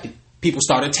reject it? People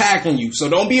start attacking you. So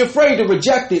don't be afraid to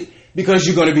reject it because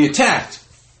you're going to be attacked.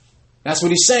 That's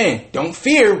what he's saying. Don't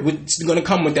fear what's going to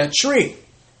come with that tree.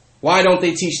 Why don't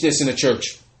they teach this in the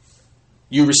church?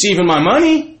 You're receiving my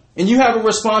money and you have a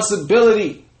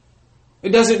responsibility.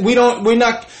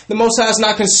 The Most High is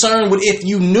not concerned with if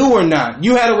you knew or not.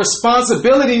 You had a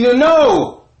responsibility to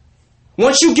know.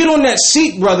 Once you get on that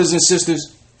seat, brothers and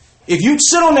sisters, if you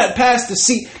sit on that pastor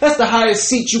seat, that's the highest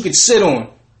seat you could sit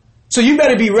on. So you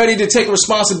better be ready to take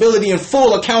responsibility and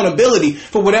full accountability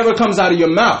for whatever comes out of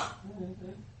your mouth.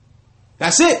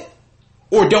 That's it.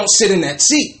 Or don't sit in that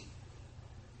seat.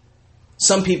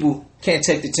 Some people can't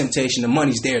take the temptation. The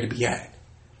money's there to be had.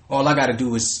 All I got to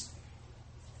do is,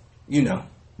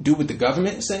 do what the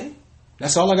government is saying.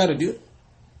 That's all I got to do.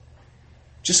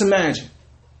 Just imagine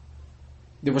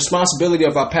the responsibility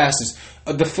of our pastors,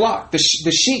 of the flock, the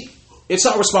sheep. It's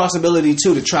our responsibility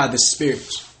too to try the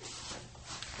spirits.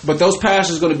 But those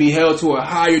pastors are going to be held to a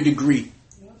higher degree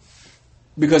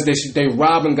because they're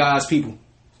robbing God's people.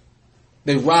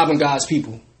 They're robbing God's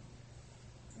people.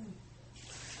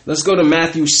 Let's go to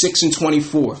Matthew 6 and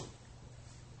 24.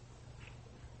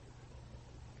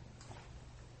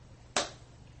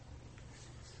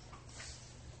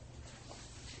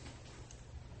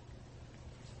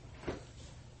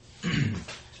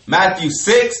 Matthew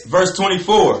 6, verse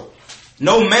 24.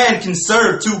 No man can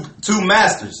serve two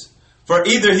masters, for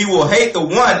either he will hate the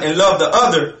one and love the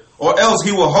other, or else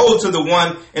he will hold to the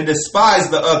one and despise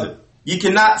the other. You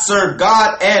cannot serve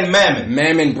God and mammon.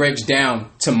 Mammon breaks down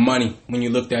to money when you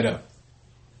look that up.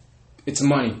 It's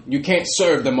money. You can't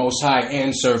serve the Most High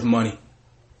and serve money.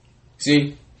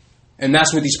 See? And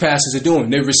that's what these pastors are doing.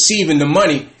 They're receiving the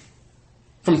money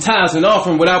from tithes and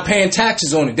offering without paying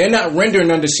taxes on it. They're not rendering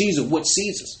unto Caesar what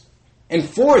Caesar's. And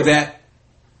for that,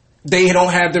 they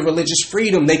don't have the religious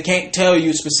freedom. They can't tell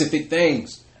you specific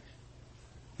things.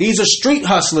 These are street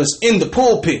hustlers in the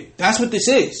pulpit. That's what this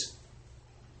is.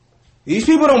 These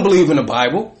people don't believe in the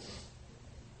Bible.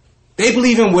 They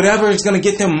believe in whatever is going to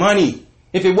get them money.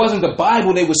 If it wasn't the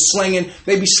Bible they'd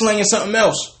be slinging something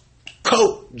else.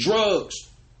 Coke, drugs,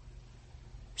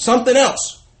 something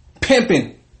else.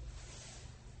 Pimping.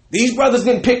 These brothers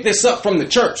didn't pick this up from the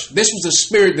church. This was a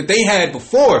spirit that they had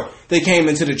before they came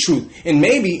into the truth. And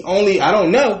maybe only, I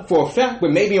don't know for a fact,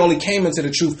 but maybe only came into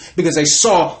the truth because they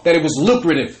saw that it was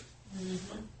lucrative.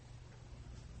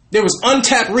 There was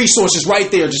untapped resources right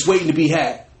there just waiting to be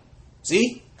had.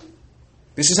 See?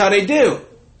 This is how they do.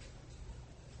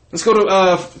 Let's go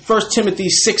to 1 Timothy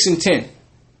 6 and 10.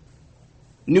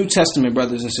 New Testament,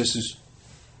 brothers and sisters.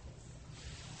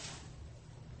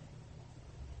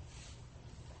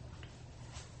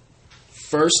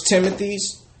 1 Timothy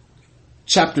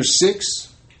chapter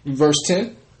 6, verse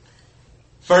 10.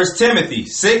 1 Timothy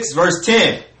 6, verse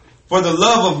 10. For the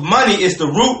love of money is the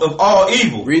root of all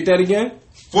evil. Read that again.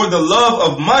 For the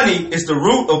love of money is the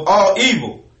root of all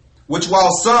evil, which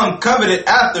while some coveted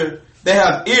after, they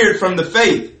have erred from the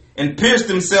faith, and pierced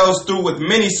themselves through with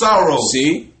many sorrows.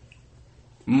 See?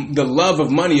 The love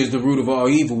of money is the root of all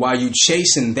evil. While you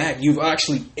chasing that, you've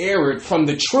actually erred from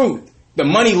the truth. The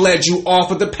money led you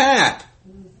off of the path.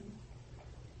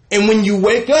 And when you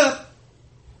wake up,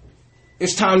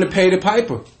 it's time to pay the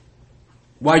piper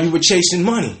while you were chasing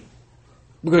money.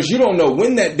 Because you don't know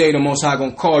when that day the Most High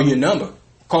going to call your number,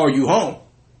 call you home.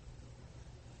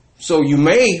 So you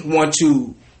may want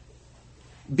to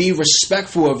be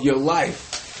respectful of your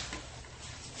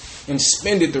life and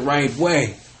spend it the right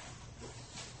way.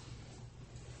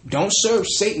 Don't serve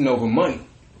Satan over money.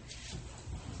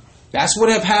 That's what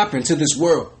have happened to this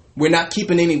world. We're not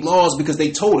keeping any laws because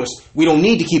they told us we don't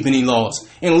need to keep any laws.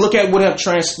 And look at what have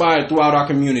transpired throughout our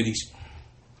communities.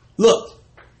 Look,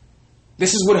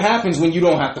 this is what happens when you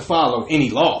don't have to follow any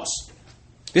laws.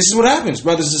 This is what happens,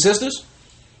 brothers and sisters.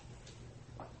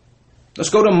 Let's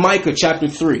go to Micah chapter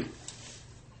 3.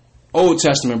 Old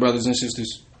Testament, brothers and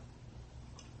sisters.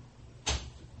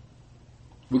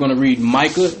 We're going to read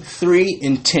Micah 3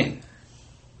 and 10.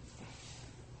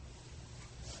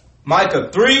 Micah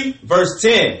 3, verse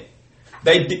 10.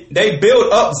 They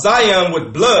build up Zion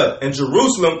with blood and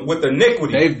Jerusalem with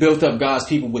iniquity. They've built up God's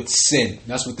people with sin.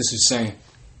 That's what this is saying.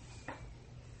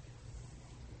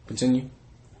 Continue.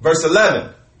 Verse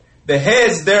 11. The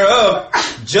heads thereof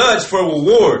judge for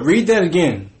reward. Read that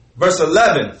again. Verse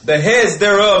 11. The heads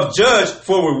thereof judge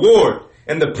for reward,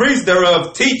 and the priests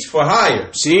thereof teach for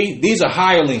hire. See, these are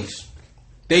hirelings.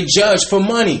 They judge for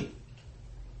money.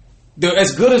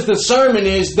 As good as the sermon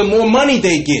is, the more money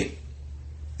they get.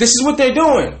 This is what they're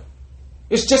doing.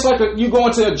 It's just like you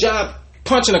going to a job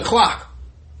punching a clock.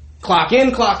 Clock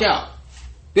in, clock out.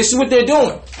 This is what they're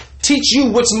doing. teach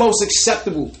you what's most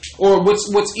acceptable or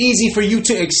what's easy for you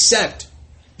to accept.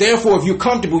 Therefore, if you're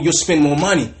comfortable, you'll spend more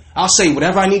money. I'll say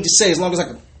whatever I need to say as long as I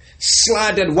can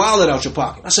slide that wallet out your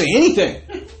pocket. I'll say anything.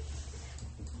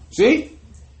 See?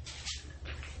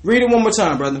 Read it one more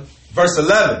time, brother. Verse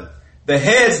 11. The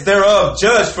heads thereof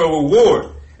judge for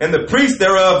reward, and the priests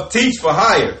thereof teach for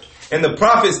hire, and the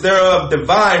prophets thereof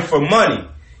divine for money.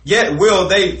 Yet will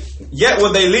they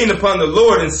lean upon the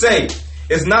Lord and say,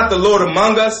 is not the Lord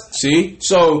among us? See?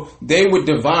 So they would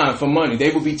divine for money.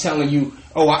 They would be telling you,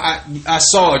 oh, I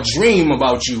saw a dream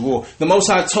about you. Or the Most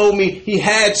High told me he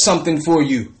had something for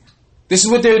you. This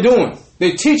is what they're doing.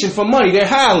 They're teaching for money. They're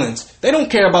hirelings. They don't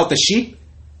care about the sheep.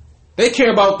 They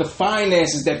care about the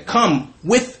finances that come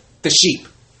with the sheep.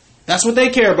 That's what they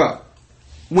care about.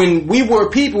 When we were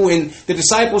people and the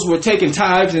disciples were taking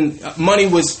tithes and money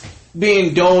was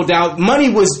being doled out, money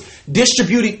was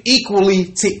distributed equally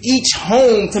to each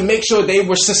home to make sure they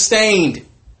were sustained.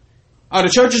 Are the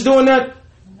churches doing that?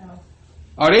 No.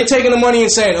 Are they taking the money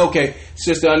and saying, okay,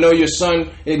 sister, I know your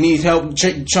son needs help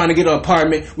trying to get an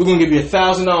apartment. We're going to give you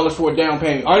 $1,000 for a down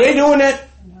payment. Are they doing that?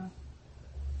 No.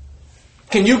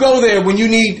 Can you go there when you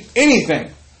need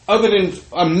anything other than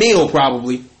a meal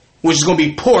probably, which is going to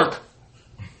be pork?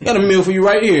 Got a meal for you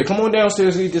right here. Come on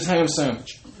downstairs and eat this ham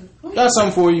sandwich. Got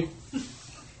something for you.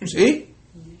 See?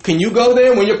 Can you go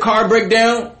there when your car breaks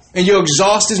down and your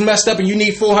exhaust is messed up and you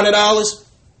need $400?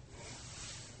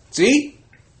 See?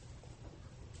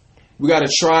 We got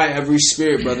to try every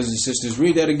spirit, brothers and sisters.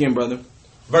 Read that again, brother.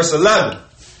 Verse 11.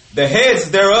 The heads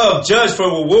thereof judge for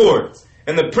reward,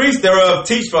 and the priests thereof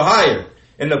teach for hire,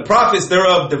 and the prophets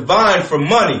thereof divine for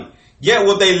money. Yet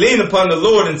will they lean upon the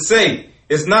Lord and say,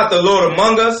 is not the Lord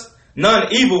among us? None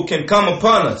evil can come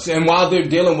upon us. And while they're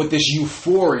dealing with this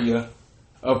euphoria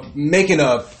of making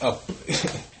a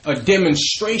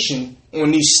demonstration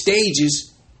on these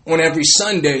stages on every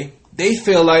Sunday, they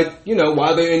feel like,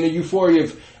 while they're in the euphoria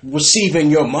of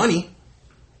receiving your money,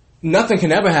 nothing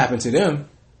can ever happen to them.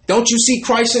 Don't you see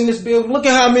Christ in this building? Look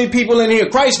at how many people in here.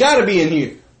 Christ got to be in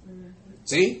here.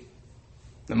 See?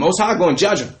 The Most High going to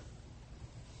judge them.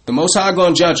 The Most High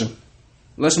going to judge them.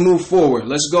 Let's move forward.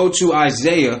 Let's go to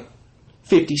Isaiah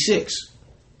 56.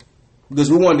 Because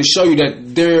we wanted to show you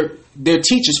that they're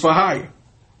teachers for hire.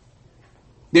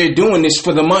 They're doing this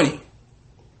for the money.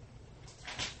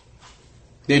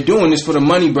 They're doing this for the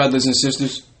money, brothers and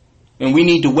sisters. And we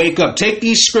need to wake up. Take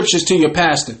these scriptures to your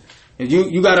pastor. If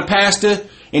you got a pastor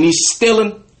and he's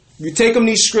stealing, you take him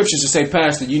these scriptures and say,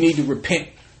 Pastor, you need to repent.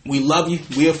 We love you.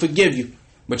 We'll forgive you.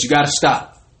 But you got to stop.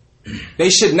 They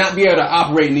should not be able to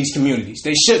operate in these communities.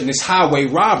 They shouldn't. It's highway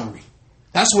robbery.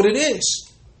 That's what it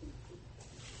is.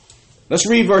 Let's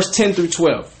read verse 10 through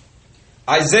 12.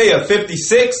 Isaiah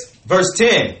 56, verse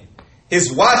 10.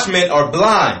 His watchmen are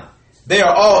blind. They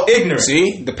are all ignorant.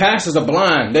 See, the pastors are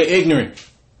blind. They're ignorant.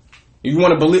 If you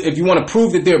want to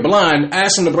prove that they're blind,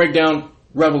 ask them to break down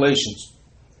Revelations,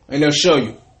 and they'll show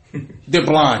you they're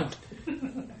blind.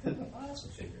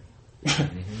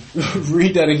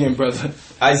 Read that again, brother.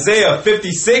 Isaiah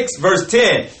 56, verse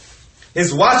 10.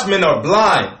 His watchmen are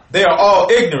blind. They are all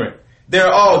ignorant. They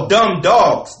are all dumb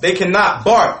dogs. They cannot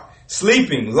bark.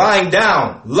 Sleeping, lying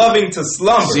down, loving to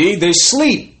slumber. See, they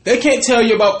sleep. They can't tell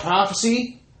you about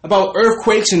prophecy, about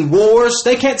earthquakes and wars.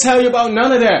 They can't tell you about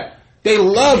none of that. They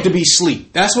love to be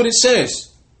asleep. That's what it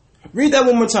says. Read that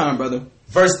one more time, brother.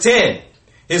 Verse 10.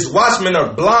 His watchmen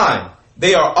are blind.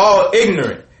 They are all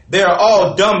ignorant. They are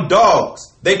all dumb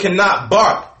dogs. They cannot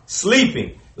bark.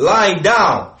 Sleeping, lying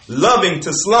down, loving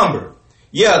to slumber.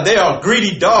 Yeah, they are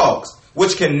greedy dogs,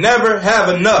 which can never have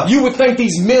enough. You would think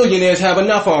these millionaires have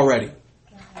enough already.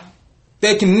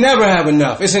 They can never have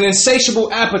enough. It's an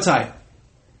insatiable appetite.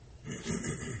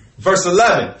 Verse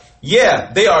 11.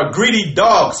 Yeah, they are greedy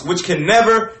dogs, which can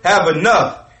never have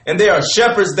enough. And they are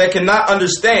shepherds that cannot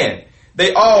understand.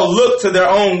 They all look to their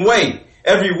own way,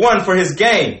 every one for his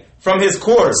gain, from his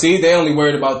quarter. See, they only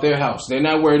worried about their house. They're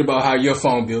not worried about how your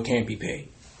phone bill can't be paid.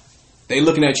 They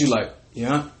looking at you like,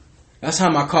 yeah, that's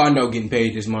how my car note getting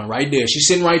paid this month. Right there. She's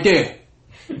sitting right there.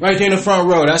 Right there in the front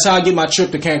row. That's how I get my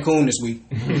trip to Cancun this week.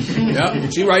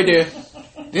 Yep, she right there.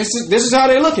 This is how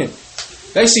they looking.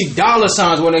 They see dollar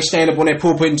signs when they stand up on that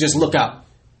pulpit and just look out.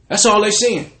 That's all they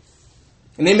seeing.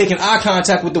 And they making eye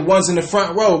contact with the ones in the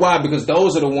front row. Why? Because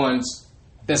those are the ones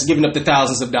that's giving up the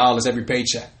thousands of dollars every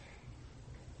paycheck.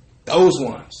 Those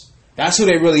ones. That's who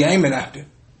they really aiming after.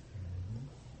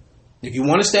 If you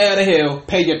want to stay out of hell,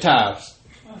 pay your tithes.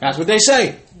 That's what they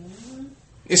say.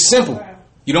 It's simple.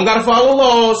 You don't got to follow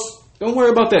laws. Don't worry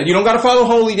about that. You don't got to follow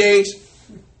holy days.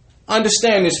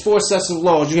 Understand there's 4 sets of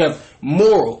laws. You have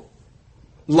moral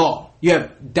law. You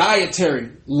have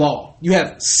dietary law. You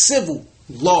have civil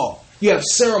law. You have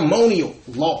ceremonial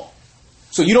law.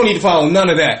 So you don't need to follow none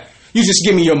of that. You just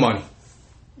give me your money.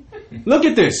 Look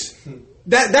at this.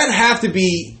 That have to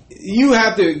be, you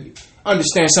have to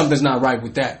understand something's not right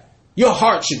with that. Your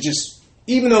heart should just,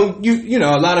 even though you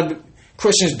know, a lot of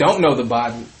Christians don't know the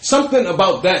Bible, something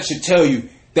about that should tell you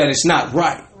that it's not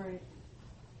right.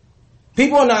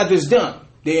 People are not just dumb.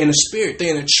 They're in a spirit.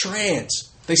 They're in a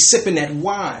trance. They sipping that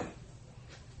wine.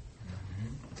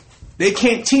 They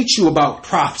can't teach you about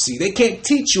prophecy. They can't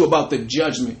teach you about the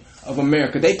judgment of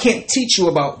America. They can't teach you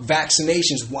about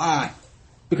vaccinations. Why?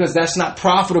 Because that's not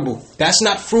profitable. That's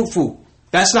not fruitful.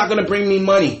 That's not going to bring me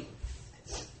money.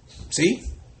 See?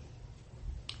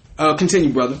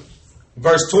 Continue, brother.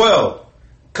 Verse 12.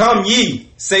 Come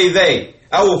ye, say they,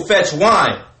 I will fetch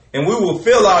wine, and we will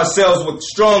fill ourselves with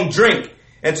strong drink,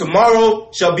 and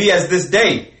tomorrow shall be as this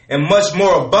day, and much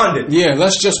more abundant. Yeah,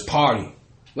 let's just party.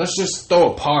 Let's just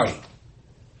throw a party.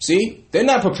 See? They're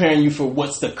not preparing you for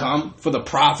what's to come, for the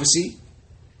prophecy,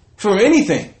 for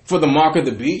anything, for the mark of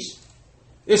the beast.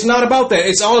 It's not about that.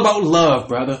 It's all about love,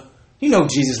 brother. You know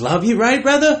Jesus loved you, right,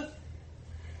 brother?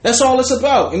 That's all it's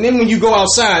about. And then when you go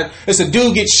outside, it's a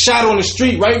dude gets shot on the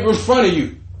street right in front of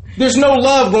you. There's no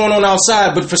love going on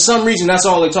outside, but for some reason, that's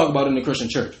all they talk about in the Christian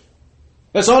church.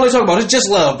 That's all they talk about. It's just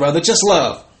love, brother. Just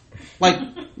love. Like,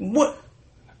 what?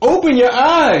 Open your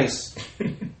eyes.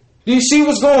 Do you see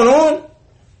what's going on?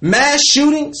 Mass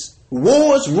shootings,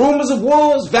 wars, rumors of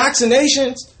wars,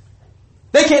 vaccinations.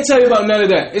 They can't tell you about none of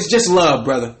that. It's just love,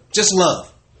 brother. Just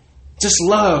love. Just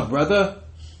love, brother.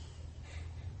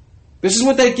 This is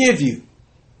what they give you.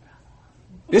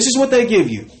 This is what they give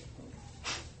you.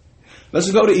 Let's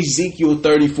go to Ezekiel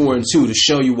 34:2 to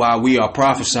show you why we are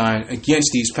prophesying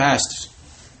against these pastors.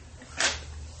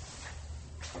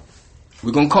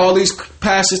 We're going to call these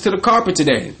pastors to the carpet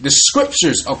today. The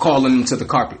scriptures are calling them to the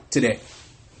carpet today.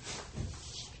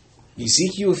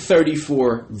 Ezekiel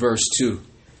 34, verse 2.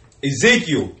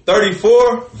 Ezekiel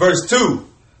 34, verse 2.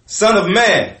 Son of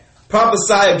man,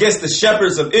 prophesy against the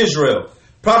shepherds of Israel.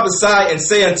 Prophesy and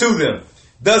say unto them,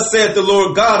 Thus saith the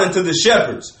Lord God unto the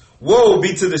shepherds, Woe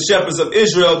be to the shepherds of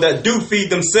Israel that do feed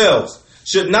themselves.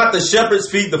 Should not the shepherds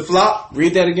feed the flock?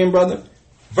 Read that again, brother.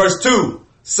 Verse 2.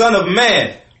 Son of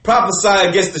man, prophesy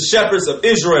against the shepherds of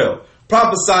Israel.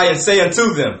 Prophesy and say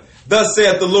unto them, Thus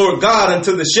saith the Lord God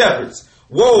unto the shepherds,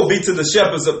 Woe be to the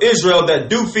shepherds of Israel that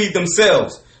do feed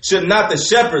themselves. Should not the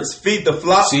shepherds feed the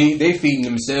flock? See, they feeding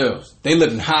themselves. They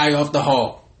living high off the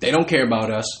hog. They don't care about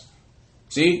us.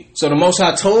 See? So the Most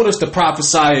High told us to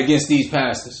prophesy against these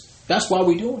pastors. That's why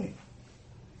we're doing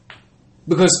it.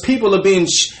 Because people are being,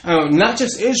 not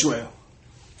just Israel,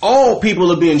 all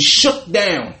people are being shook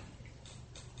down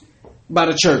by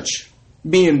the church.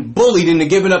 Being bullied into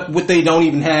giving up what they don't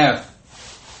even have.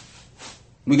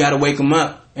 We got to wake them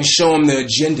up and show them the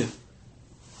agenda.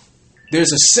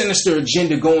 There's a sinister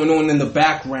agenda going on in the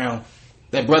background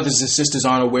that brothers and sisters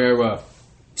aren't aware of.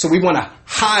 So we want to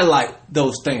highlight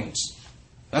those things.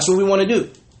 That's what we want to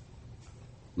do.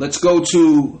 Let's go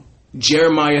to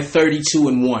Jeremiah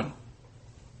 32:1.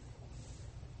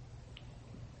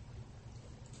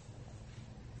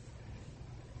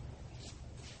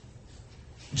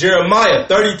 Jeremiah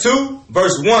 32,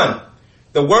 verse 1.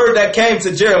 The word that came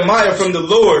to Jeremiah from the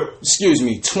Lord.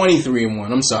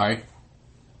 23:1. I'm sorry.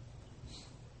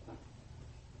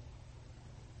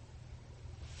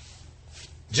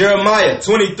 Jeremiah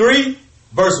 23,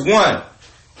 verse 1.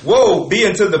 Woe be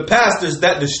unto the pastors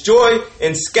that destroy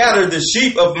and scatter the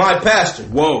sheep of my pasture.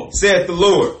 Woe, saith the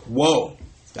Lord. Woe.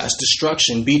 That's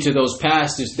destruction. Be to those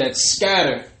pastors that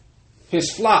scatter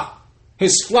his flock.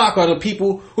 His flock are the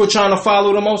people who are trying to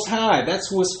follow the Most High. That's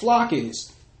who his flock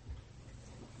is.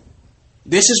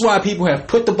 This is why people have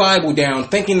put the Bible down,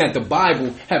 thinking that the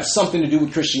Bible has something to do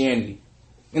with Christianity.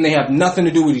 And they have nothing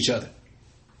to do with each other.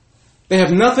 They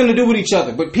have nothing to do with each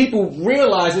other. But people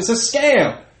realize it's a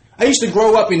scam. I used to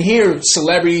grow up and hear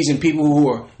celebrities and people who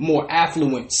are more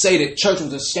affluent say that church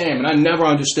was a scam, and I never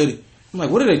understood it. I'm like,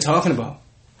 what are they talking about?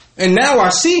 And now I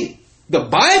see the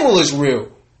Bible is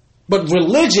real, but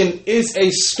religion is a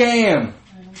scam.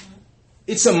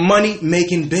 It's a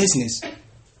money-making business.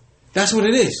 That's what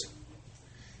it is.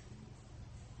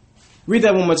 Read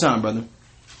that one more time, brother.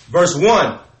 Verse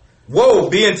 1. Woe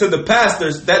be unto the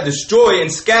pastors that destroy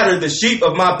and scatter the sheep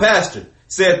of my pasture,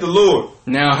 saith the Lord.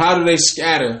 Now, how do they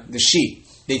scatter the sheep?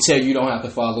 They tell you don't have to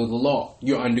follow the law.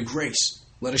 You're under grace.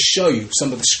 Let us show you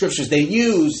some of the scriptures they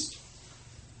use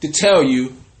to tell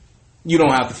you you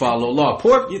don't have to follow the law.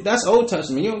 That's Old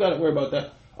Testament. You don't got to worry about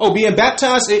that. Oh, being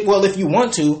baptized? Well, if you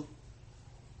want to.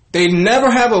 They never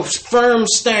have a firm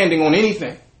standing on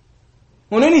anything.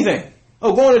 on anything.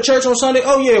 Oh, going to church on Sunday?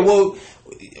 Oh, yeah, well,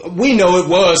 we know it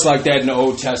was like that in the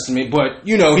Old Testament, but,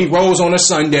 you know, he rose on a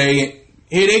Sunday, and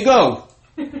here they go.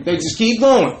 They just keep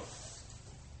going.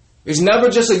 It's never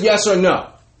just a yes or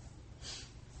no.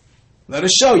 Let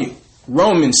us show you.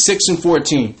 Romans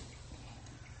 6:14.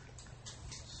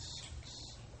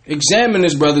 Examine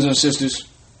this, brothers and sisters.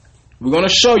 We're going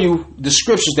to show you the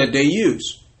scriptures that they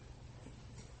use.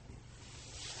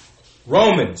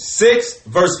 Romans 6,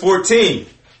 verse 14.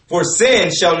 For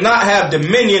sin shall not have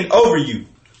dominion over you,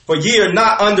 for ye are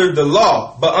not under the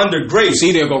law, but under grace.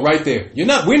 See, they'll go right there. We're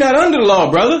not under the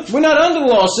law, brother. We're not under the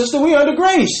law, sister. We're under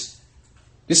grace.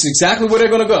 This is exactly where they're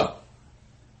going to go.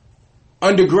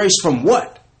 Under grace from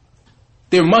what?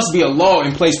 There must be a law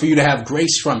in place for you to have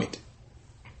grace from it.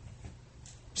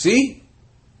 See?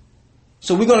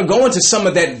 So we're going to go into some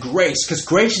of that grace, because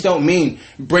grace don't mean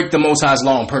break the Most High's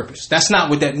law on purpose. That's not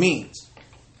what that means.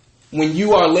 When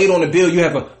you are late on a bill, you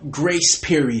have a grace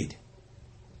period.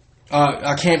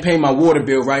 I can't pay my water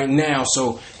bill right now,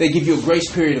 so they give you a grace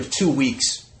period of 2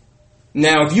 weeks.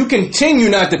 Now, if you continue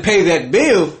not to pay that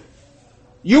bill,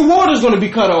 your water's going to be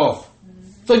cut off.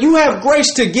 So you have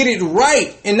grace to get it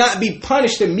right and not be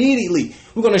punished immediately.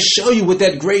 We're going to show you what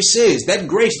that grace is. That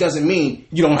grace doesn't mean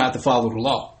you don't have to follow the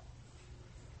law.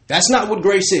 That's not what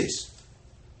grace is.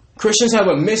 Christians have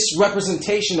a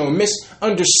misrepresentation or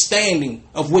misunderstanding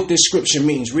of what this scripture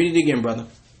means. Read it again, brother.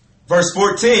 Verse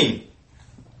 14.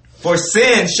 For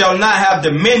sin shall not have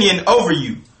dominion over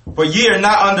you, for ye are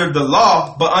not under the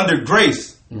law, but under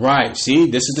grace. Right. See,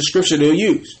 this is the scripture they'll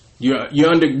use.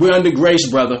 We're under grace,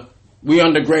 brother. We're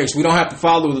under grace. We don't have to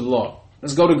follow the law.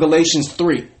 Let's go to Galatians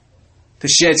 3 to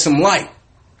shed some light.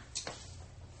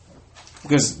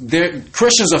 Because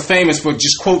Christians are famous for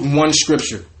just quoting one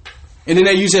scripture. And then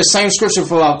they use that same scripture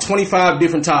for about 25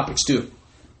 different topics too.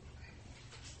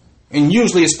 And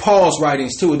usually it's Paul's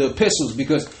writings too, the epistles,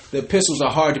 because the epistles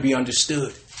are hard to be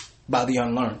understood by the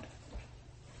unlearned.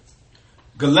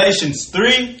 Galatians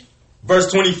 3,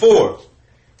 verse 24.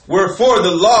 Wherefore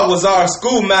the law was our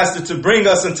schoolmaster to bring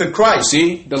us into Christ.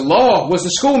 See, the law was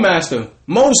the schoolmaster,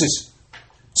 Moses.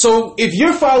 So if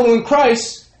you're following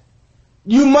Christ,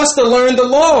 you must have learned the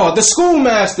law, the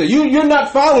schoolmaster. You're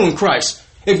not following Christ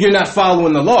if you're not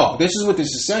following the law. This is what this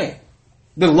is saying.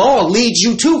 The law leads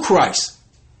you to Christ.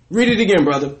 Read it again,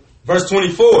 brother. Verse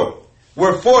 24.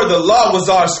 Wherefore the law was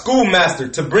our schoolmaster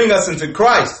to bring us into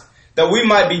Christ, that we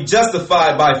might be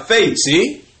justified by faith.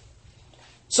 See?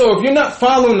 So if you're not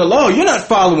following the law, you're not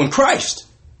following Christ.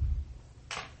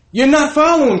 You're not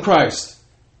following Christ.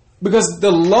 Because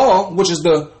the law, which is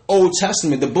the Old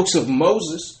Testament, the books of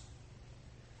Moses,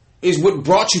 is what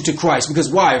brought you to Christ.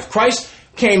 Because why? If Christ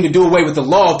came to do away with the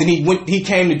law, then he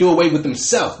came to do away with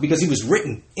himself, because he was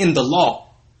written in the law.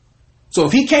 So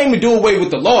if he came to do away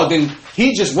with the law, then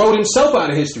he just wrote himself out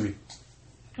of history.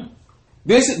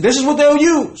 This is what they'll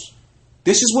use.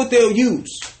 This is what they'll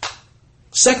use.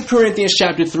 2 Corinthians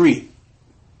chapter 3.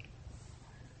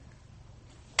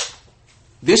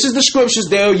 This is the scriptures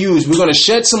they'll use. We're going to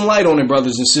shed some light on it,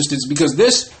 brothers and sisters, because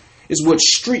this is what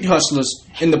street hustlers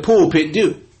in the pulpit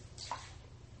do.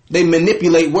 They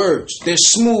manipulate words. They're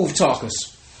smooth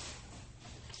talkers.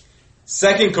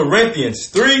 2 Corinthians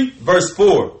 3, verse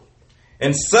 4.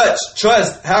 And such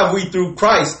trust have we through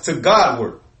Christ to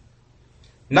Godward.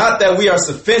 Not that we are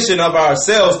sufficient of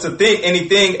ourselves to think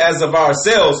anything as of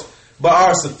ourselves, but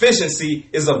our sufficiency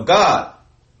is of God,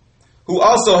 who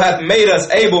also hath made us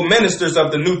able ministers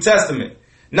of the New Testament,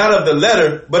 not of the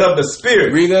letter, but of the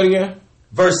Spirit. Read that again.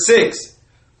 Verse 6.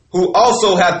 Who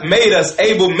also hath made us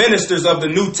able ministers of the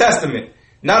New Testament,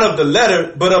 not of the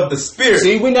letter, but of the Spirit.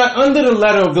 See, we're not under the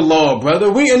letter of the law,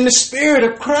 brother. We're in the Spirit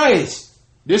of Christ.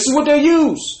 This is what they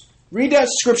use. Read that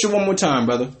scripture one more time,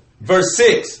 brother. Verse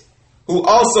 6. Who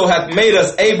also hath made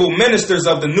us able ministers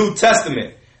of the New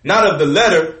Testament, not of the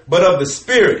letter, but of the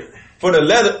Spirit. For the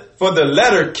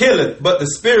letter killeth, but the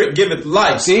Spirit giveth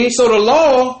life. See, so the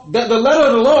letter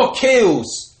of the law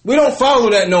kills. We don't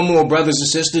follow that no more, brothers and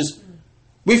sisters.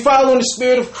 We follow in the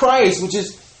Spirit of Christ, which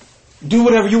is do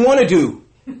whatever you want to do.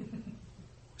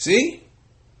 See?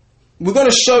 We're going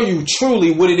to show you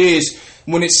truly what it is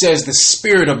when it says the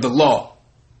spirit of the law.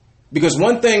 Because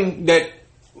one thing that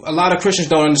a lot of Christians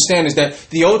don't understand is that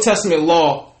the Old Testament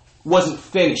law wasn't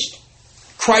finished.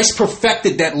 Christ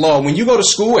perfected that law. When you go to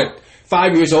school at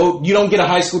 5 years old, you don't get a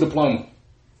high school diploma.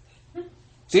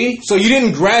 See? So you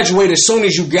didn't graduate as soon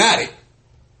as you got it.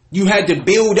 You had to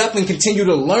build up and continue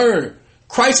to learn.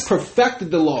 Christ perfected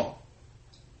the law.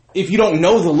 If you don't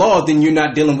know the law, then you're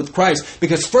not dealing with Christ.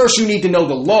 Because first you need to know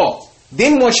the law.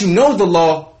 Then once you know the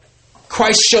law,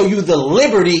 Christ show you the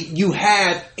liberty you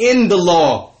have in the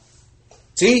law.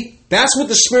 See, that's what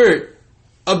the spirit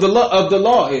of the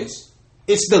law is.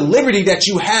 It's the liberty that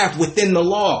you have within the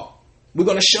law. We're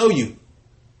going to show you.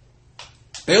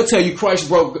 They'll tell you Christ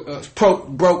broke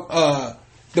the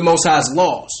Most High's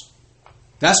laws.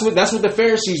 That's what the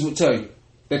Pharisees would tell you.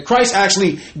 That Christ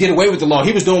actually did away with the law.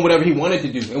 He was doing whatever he wanted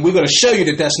to do. And we're going to show you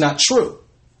that that's not true.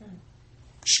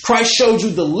 Christ showed you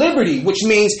the liberty, which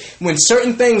means when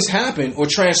certain things happened or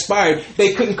transpired,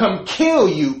 they couldn't come kill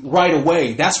you right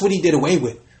away. That's what he did away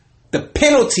with. The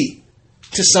penalty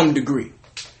to some degree.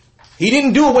 He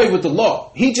didn't do away with the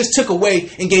law. He just took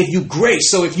away and gave you grace.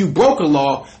 So if you broke a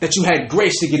law, that you had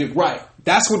grace to get it right.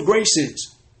 That's what grace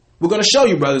is. We're going to show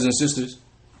you, brothers and sisters.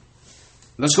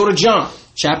 Let's go to John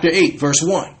chapter 8, verse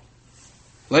 1.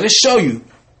 Let us show you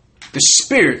the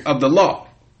spirit of the law.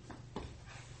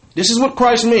 This is what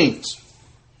Christ means.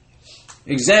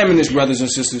 Examine this, brothers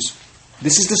and sisters.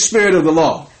 This is the spirit of the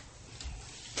law.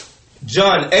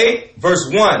 John 8, verse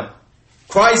 1.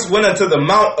 Christ went unto the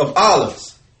Mount of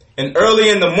Olives, and early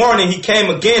in the morning he came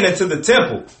again into the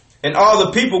temple, and all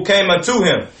the people came unto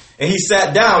him, and he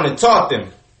sat down and taught them.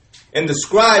 And the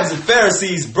scribes and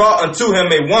Pharisees brought unto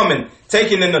him a woman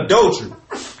taken in adultery.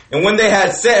 And when they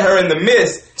had set her in the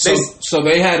midst, so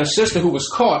they had a sister who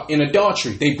was caught in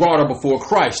adultery. They brought her before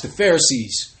Christ, the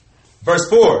Pharisees. Verse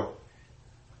 4.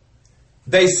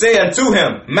 They say unto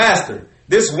him, Master,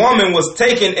 this woman was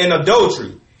taken in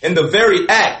adultery, in the very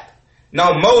act.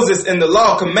 Now Moses in the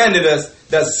law commanded us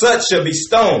that such should be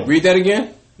stoned. Read that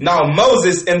again. Now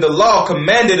Moses in the law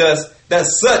commanded us that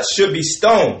such should be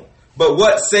stoned. But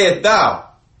what sayest thou?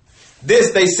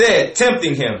 This they said,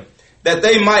 tempting him, that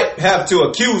they might have to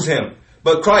accuse him.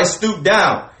 But Christ stooped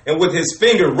down, and with his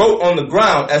finger wrote on the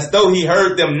ground, as though he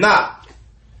heard them not.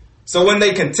 So when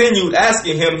they continued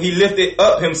asking him, he lifted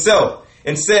up himself,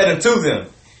 and said unto them,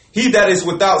 He that is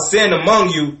without sin among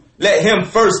you, let him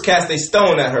first cast a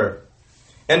stone at her.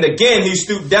 And again he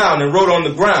stooped down, and wrote on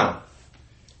the ground.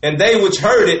 And they which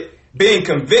heard it, being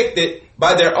convicted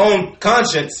by their own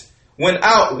conscience, went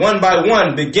out one by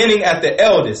one, beginning at the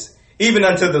eldest, even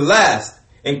unto the last.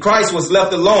 And Christ was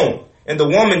left alone, and the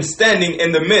woman standing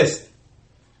in the midst.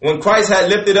 When Christ had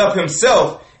lifted up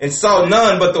himself, and saw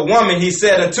none but the woman, he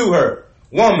said unto her,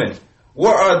 Woman,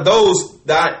 where are those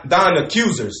thine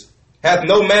accusers? Hath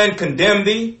no man condemned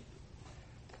thee?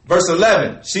 Verse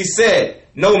 11, she said,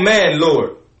 No man,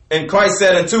 Lord. And Christ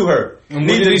said unto her, And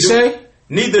what did he say?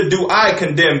 Neither do I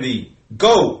condemn thee.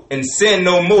 Go and sin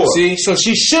no more. See, so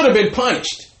she should have been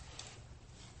punished.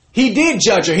 He did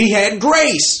judge her. He had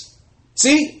grace.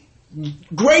 See,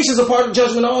 grace is a part of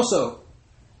judgment also.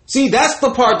 See, that's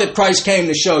the part that Christ came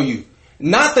to show you.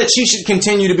 Not that she should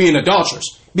continue to be an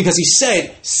adulteress, because he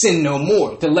said, sin no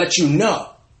more, to let you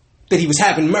know that he was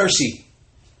having mercy.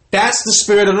 That's the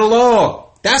spirit of the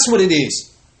law. That's what it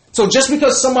is. So just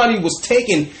because somebody was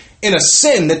taken in a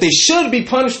sin that they should be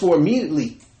punished for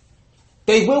immediately,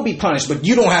 they will be punished, but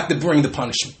you don't have to bring the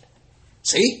punishment.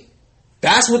 See?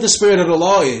 That's what the spirit of the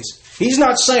law is. He's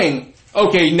not saying,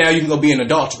 okay, now you can go be an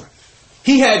adulterer.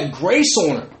 He had grace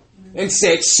on her and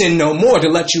said, sin no more, to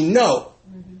let you know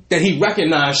that he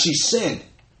recognized she sinned.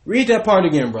 Read that part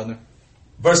again, brother.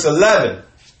 Verse 11,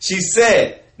 she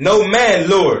said, No man,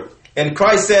 Lord. And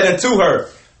Christ said unto her,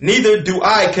 Neither do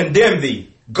I condemn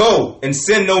thee. Go and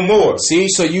sin no more. See,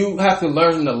 so you have to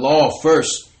learn the law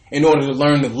first in order to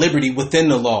learn the liberty within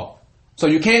the law. So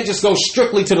you can't just go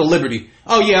strictly to the liberty.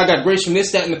 Oh yeah, I got grace from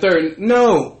this, that, and the third.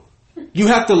 No. You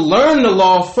have to learn the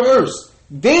law first.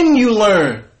 Then you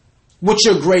learn what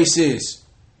your grace is.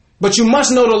 But you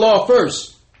must know the law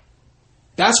first.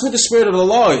 That's what the spirit of the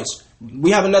law is.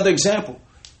 We have another example.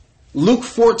 Luke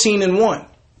 14:1.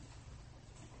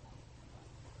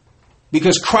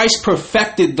 Because Christ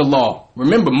perfected the law.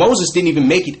 Remember, Moses didn't even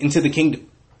make it into the kingdom.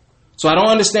 So I don't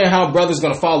understand how a brother's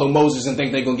going to follow Moses and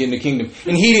think they're going to get in the kingdom.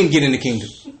 And he didn't get in the kingdom.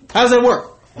 How does that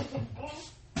work?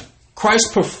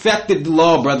 Christ perfected the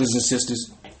law, brothers and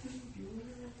sisters.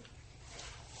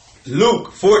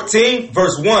 Luke 14,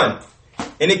 verse 1.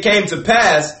 And it came to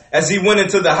pass, as he went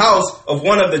into the house of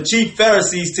one of the chief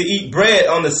Pharisees to eat bread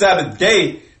on the Sabbath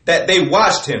day, that they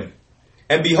watched him.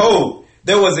 And behold,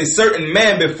 there was a certain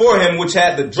man before him which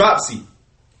had the dropsy.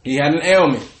 He had an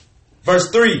ailment.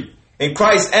 Verse 3. And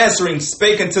Christ answering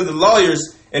spake unto the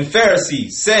lawyers and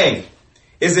Pharisees, saying,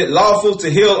 Is it lawful to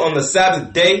heal on the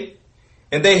Sabbath day?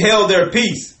 And they held their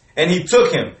peace. And he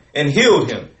took him and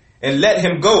healed him and let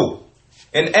him go.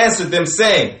 And answered them,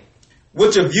 saying,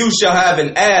 Which of you shall have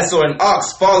an ass or an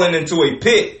ox fallen into a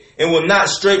pit, and will not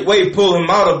straightway pull him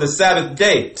out of the Sabbath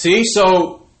day? See,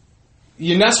 so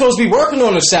you're not supposed to be working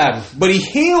on the Sabbath, but he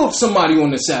healed somebody on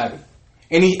the Sabbath.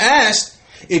 And he asked,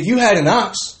 if you had an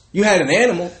ox You had an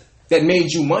animal that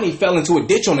made you money, fell into a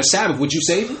ditch on the Sabbath. Would you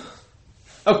save it?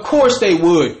 Of course they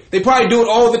would. They probably do it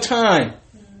all the time.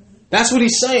 That's what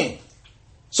he's saying.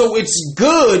 So it's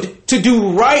good to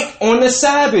do right on the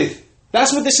Sabbath.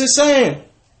 That's what this is saying.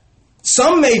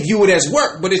 Some may view it as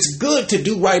work, but it's good to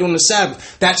do right on the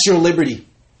Sabbath. That's your liberty.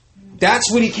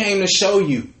 That's what he came to show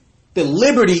you. The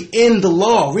liberty in the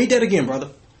law. Read that again, brother.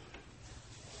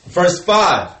 Verse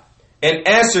 5. And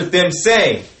answered them,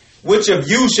 saying, which of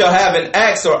you shall have an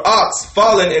axe or ox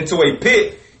fallen into a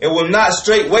pit, and will not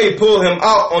straightway pull him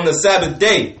out on the Sabbath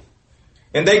day?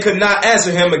 And they could not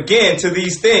answer him again to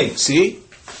these things. See?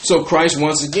 So Christ,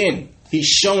 once again, he's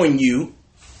showing you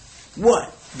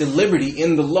what? The liberty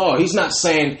in the law. He's not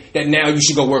saying that now you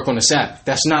should go work on the Sabbath.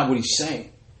 That's not what he's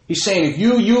saying. He's saying if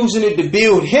you using it to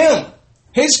build him,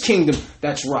 his kingdom,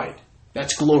 that's right.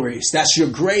 That's glorious. That's your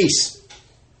grace.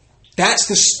 That's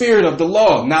the spirit of the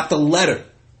law, not the letter.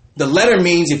 The letter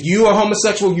means if you are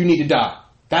homosexual, you need to die.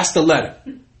 That's the letter.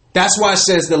 That's why it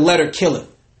says the letter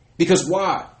killeth. Because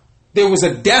why? There was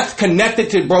a death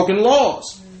connected to broken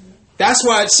laws. That's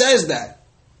why it says that.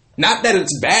 Not that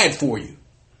it's bad for you.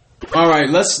 All right,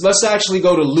 let's actually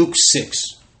go to Luke 6.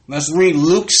 Let's read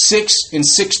Luke 6 and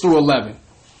 6 through 11.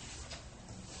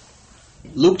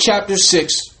 Luke chapter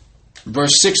 6,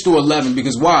 verse 6 through 11.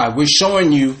 Because why? We're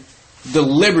showing you the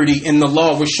liberty in the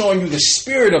law. We're showing you the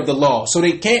spirit of the law. So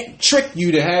they can't trick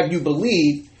you to have you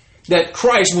believe that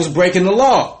Christ was breaking the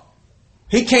law.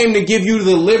 He came to give you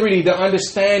the liberty, the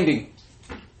understanding,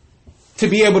 to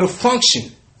be able to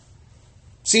function.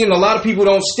 See, and a lot of people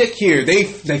don't stick here. They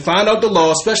find out the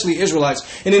law, especially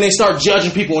Israelites, and then they start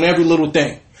judging people on every little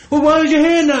thing. Well, why is your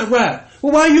hair not right?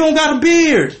 Well, why you don't got a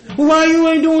beard? Well, why you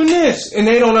ain't doing this? And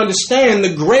they don't understand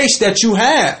the grace that you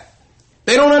have.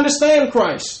 They don't understand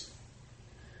Christ.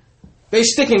 They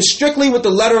sticking strictly with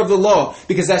the letter of the law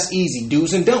because that's easy.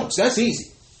 Do's and don'ts. That's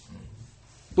easy.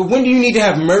 But when do you need to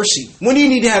have mercy? When do you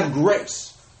need to have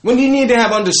grace? When do you need to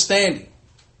have understanding?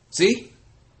 See?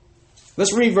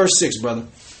 Let's read verse 6, brother.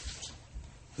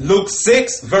 Luke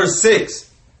 6, verse 6.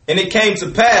 And it came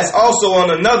to pass also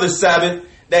on another Sabbath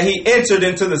that he entered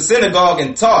into the synagogue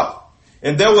and taught.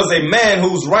 And there was a man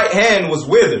whose right hand was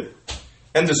withered.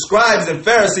 And the scribes and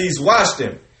Pharisees watched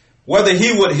him, whether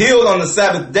he would heal on the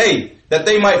Sabbath day, that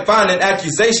they might find an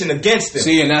accusation against him.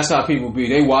 See, and that's how people be.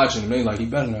 They watching him. They like, he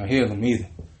better not heal him either.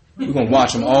 We're going to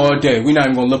watch him all day. We're not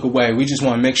even going to look away. We just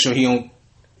want to make sure he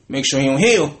don't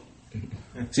heal.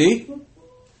 See?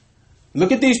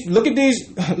 Look at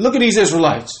these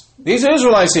Israelites. These are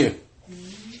Israelites here.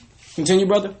 Continue,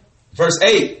 brother. Verse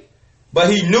 8. But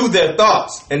he knew their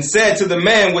thoughts, and said to the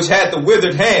man which had the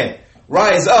withered hand,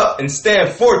 rise up and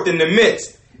stand forth in the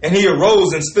midst. And he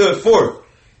arose and stood forth.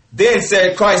 Then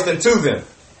said Christ unto them,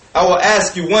 I will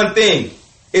ask you one thing.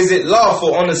 Is it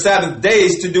lawful on the Sabbath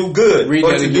days to do good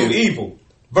or to do evil?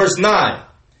 Verse 9.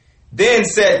 Then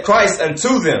said Christ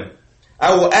unto them,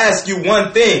 I will ask you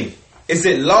one thing. Is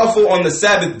it lawful on the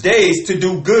Sabbath days to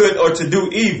do good or to do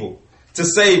evil? To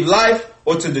save life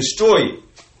or to destroy it?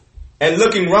 And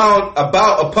looking round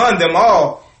about upon them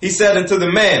all, he said unto the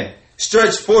man,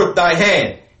 stretch forth thy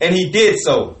hand. And he did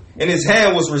so. And his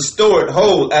hand was restored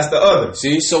whole as the other.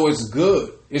 See, so it's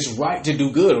good. It's right to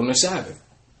do good on the Sabbath.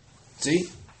 See?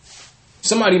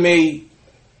 Somebody may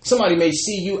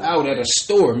see you out at a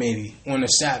store maybe on the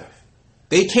Sabbath.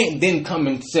 They can't then come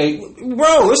and say,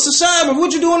 bro, it's the Sabbath.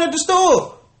 What you doing at the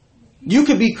store? You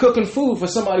could be cooking food for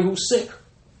somebody who's sick.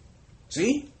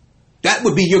 See? That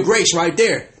would be your grace right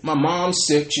there. My mom's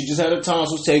sick. She just had her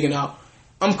tonsils taken out.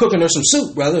 I'm cooking her some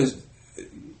soup, brother.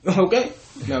 Okay?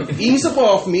 Now, ease up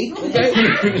off me, okay?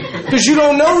 Because you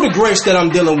don't know the grace that I'm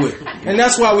dealing with. And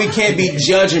that's why we can't be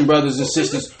judging brothers and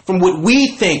sisters from what we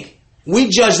think. We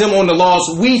judge them on the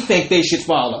laws we think they should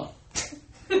follow.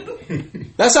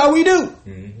 That's how we do.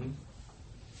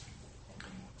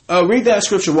 Read that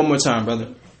scripture one more time,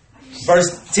 brother.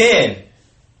 Verse 10.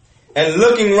 And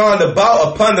looking round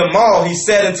about upon them all, he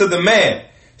said unto the man,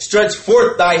 stretch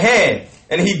forth thy hand.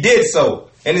 And he did so.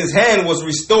 And his hand was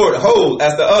restored whole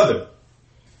as the other.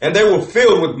 And they were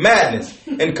filled with madness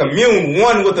and communed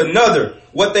one with another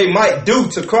what they might do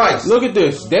to Christ. Look at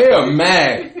this. They are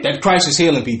mad that Christ is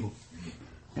healing people.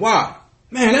 Why?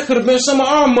 Man, that could have been some of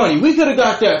our money. We could have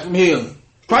got that from healing.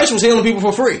 Christ was healing people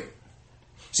for free.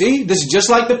 See? This is just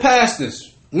like the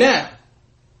pastors. Now.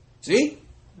 See?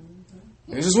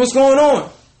 This is what's going on.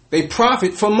 They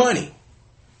profit for money.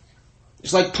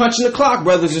 It's like punching the clock,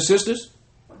 brothers and sisters.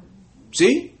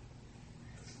 See?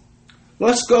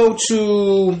 Let's go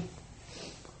to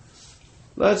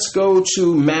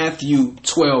Matthew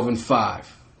 12 and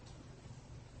 5.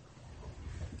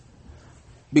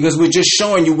 Because we're just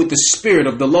showing you what the spirit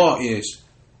of the law is.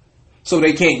 So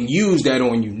they can't use that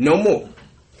on you no more.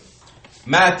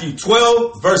 Matthew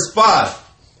 12, verse 5.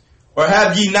 Or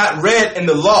have ye not read in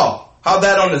the law how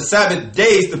that on the Sabbath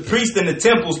days the priests in the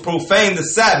temples profane the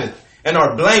Sabbath and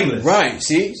are blameless? Right,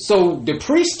 see? So the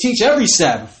priests teach every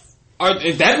Sabbath.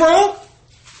 Is that wrong?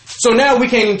 So now we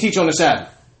can't even teach on the Sabbath.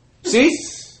 See?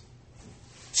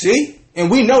 See?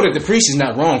 And we know that the priest is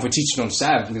not wrong for teaching on the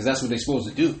Sabbath because that's what they're supposed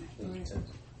to do.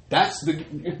 That's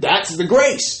the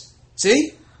grace.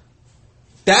 See?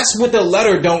 That's what the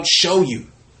letter don't show you.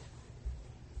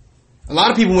 A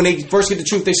lot of people, when they first get the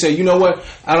truth, they say, you know what?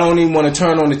 I don't even want to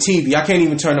turn on the TV. I can't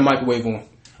even turn the microwave on.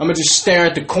 I'm going to just stare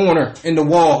at the corner in the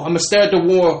wall. I'm going to stare at the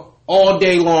wall all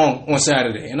day long on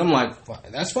Saturday. And I'm like,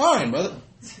 that's fine, brother.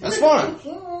 That's fine.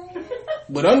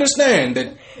 But understand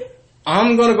that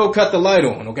I'm going to go cut the light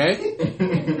on, okay?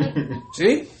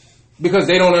 See? Because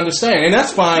they don't understand. And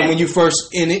that's fine when you first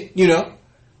in it, you know.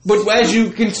 But as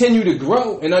you continue to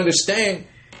grow and understand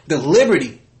the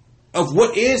liberty of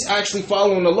what is actually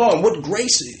following the law and what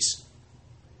grace is,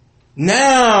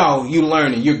 now you're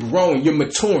learning, you're growing, you're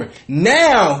maturing.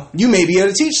 Now you may be able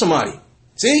to teach somebody.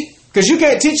 See? Because you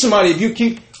can't teach somebody if you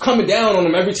keep coming down on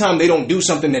them every time they don't do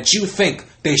something that you think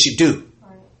they should do.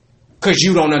 Because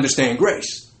you don't understand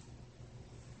grace.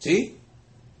 See?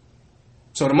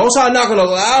 So the Most High not going to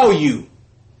allow you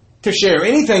to share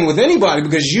anything with anybody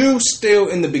because you still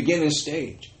in the beginning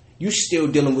stage. You still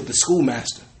dealing with the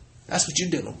schoolmaster. That's what you're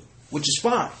dealing with, which is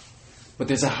fine. But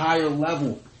there's a higher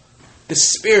level, the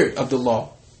spirit of the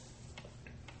law.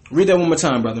 Read that one more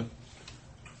time, brother.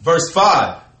 Verse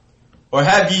 5. Or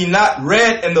have ye not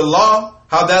read in the law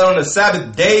how that on the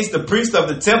Sabbath days the priests of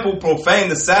the temple profane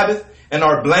the Sabbath and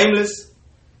are blameless?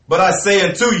 But I say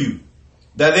unto you,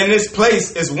 that in this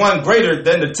place is one greater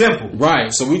than the temple.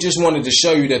 Right. So we just wanted to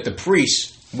show you that the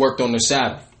priests worked on the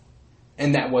Sabbath.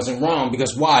 And that wasn't wrong.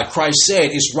 Because why? Christ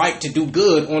said it's right to do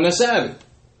good on the Sabbath.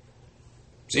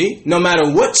 See? No matter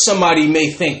what somebody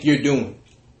may think you're doing.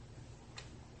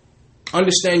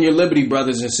 Understand your liberty,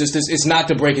 brothers and sisters. It's not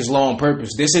to break his law on purpose.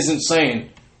 This isn't saying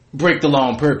break the law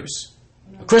on purpose.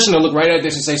 A Christian will look right at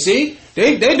this and say, see?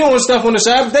 They doing stuff on the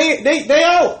Sabbath. They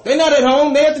out. They're not at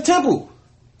home. They at the temple.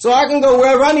 So I can go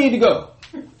wherever I need to go.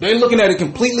 They're looking at it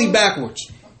completely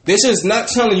backwards. This is not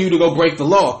telling you to go break the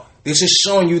law. This is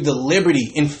showing you the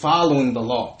liberty in following the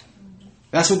law.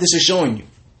 That's what this is showing you.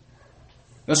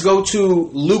 Let's go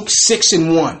to Luke 6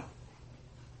 and 1.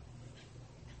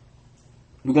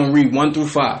 We're going to read 1 through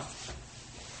 5.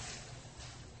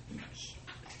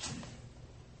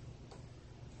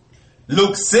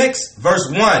 Luke 6, verse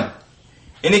 1.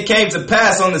 And it came to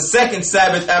pass on the second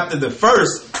Sabbath after the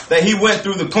first that he went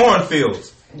through the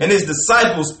cornfields, and his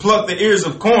disciples plucked the ears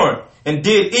of corn and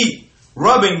did eat,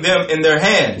 rubbing them in their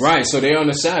hands. Right, so they're on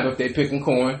the Sabbath, they're picking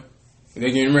corn, they're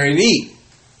getting ready to eat.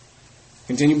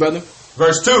 Continue, brother.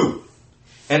 Verse 2.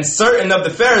 And certain of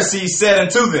the Pharisees said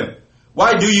unto them,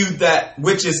 why do you that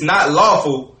which is not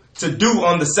lawful to do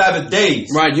on the Sabbath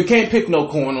days? Right, you can't pick no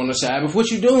corn on the Sabbath. What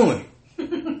you doing?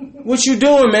 What you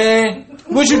doing, man?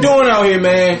 What you doing out here,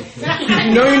 man?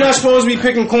 You know you're not supposed to be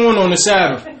picking corn on the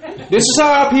Sabbath. This is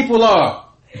how our people are.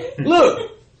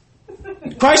 Look,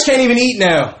 Christ can't even eat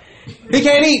now. They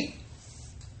can't eat.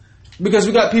 Because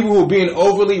we got people who are being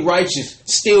overly righteous,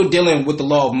 still dealing with the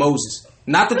law of Moses.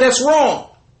 Not that that's wrong.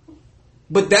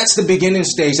 But that's the beginning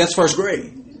stage. That's first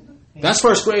grade. That's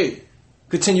first grade.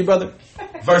 Continue, brother.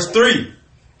 Verse 3.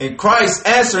 And Christ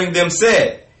answering them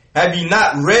said, have ye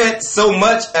not read so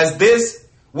much as this,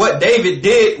 what David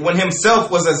did when himself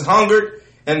was as hungered,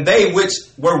 and they which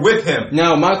were with him?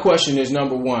 Now, my question is,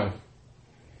 number one.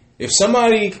 If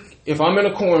I'm in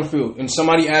a cornfield and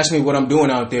somebody asks me what I'm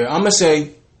doing out there, I'm going to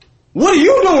say, what are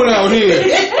you doing out here?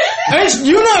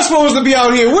 You're not supposed to be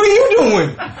out here. What are you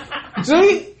doing?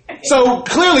 See? So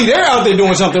clearly they're out there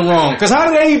doing something wrong. Because how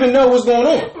do they even know what's going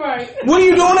on? Right. What are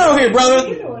you doing out here,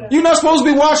 brother? You're not supposed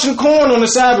to be watching corn on the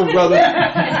Sabbath, brother.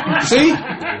 See?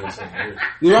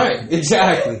 You're right.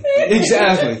 Exactly.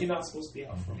 Exactly. You're not supposed to be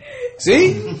out from.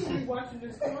 See?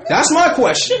 That's my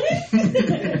question.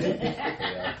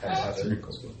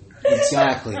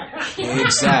 Exactly.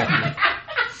 Exactly.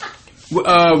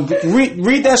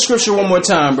 Read that scripture one more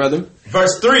time, brother.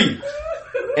 Verse 3.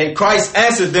 And Christ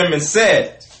answered them and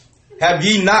said, have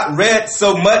ye not read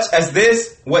so much as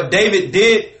this, what David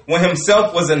did when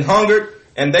himself was an hungered,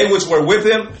 and they which were with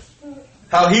him?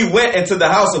 How he went into the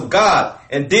house of God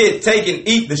and did take and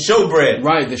eat the showbread.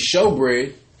 Right, the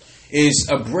showbread is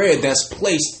a bread that's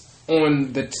placed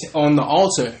on the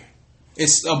altar.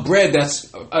 It's a bread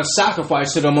that's a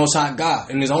sacrifice to the Most High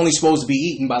God and is only supposed to be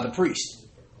eaten by the priest.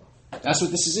 That's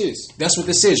what this is. That's what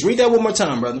this is. Read that one more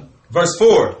time, brother. Verse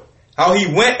 4. How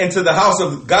he went into the house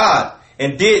of God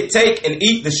and did take and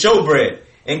eat the showbread,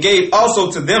 and gave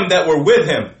also to them that were with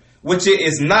him, which it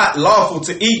is not lawful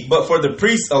to eat, but for the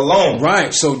priests alone.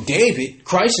 Right. So David,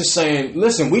 Christ is saying,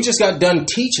 listen, we just got done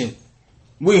teaching.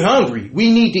 We're hungry.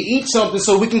 We need to eat something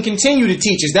so we can continue to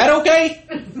teach. Is that okay?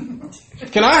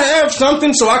 Can I have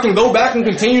something so I can go back and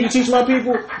continue to teach my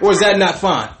people? Or is that not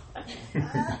fine?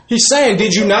 He's saying,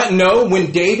 did you not know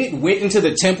when David went into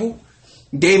the temple?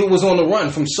 David was on the run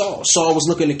from Saul. Saul was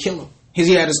looking to kill him.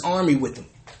 He had his army with him.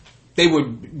 They were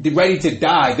ready to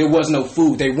die. There was no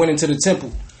food. They went into the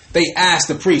temple. They asked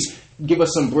the priest, give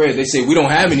us some bread. They said, we don't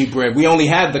have any bread. We only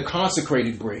have the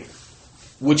consecrated bread,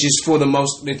 which is for the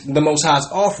Most High's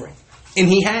offering. And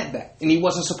he had that, and he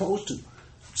wasn't supposed to.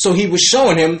 So he was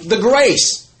showing him the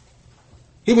grace.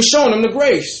 He was showing him the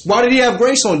grace. Why did he have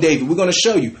grace on David? We're going to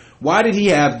show you. Why did he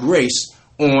have grace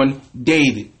on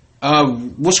David?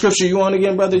 What scripture are you on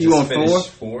again, brother? You on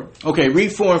 4? Okay,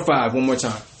 read 4 and 5 one more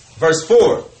time. Verse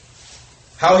 4.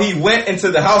 How he went into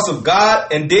the house of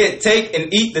God and did take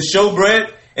and eat the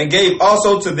showbread, and gave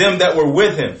also to them that were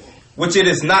with him, which it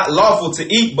is not lawful to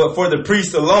eat, but for the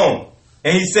priests alone.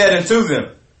 And he said unto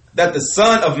them, that the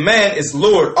Son of Man is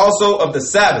Lord also of the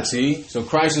Sabbath. See, so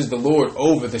Christ is the Lord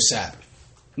over the Sabbath.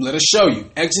 Let us show you.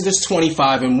 Exodus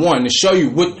 25 and 1 to show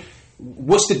you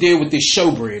what's the deal with this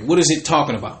showbread. What is it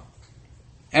talking about?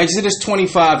 Exodus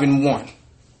 25 and 1.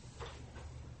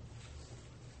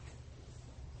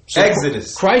 So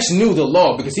Exodus. Christ knew the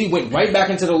law because he went right back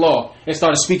into the law and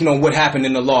started speaking on what happened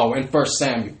in the law in 1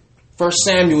 Samuel. 1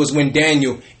 Samuel is when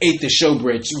Daniel ate the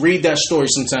showbread. Read that story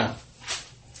sometime.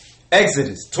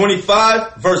 Exodus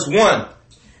 25 verse 1.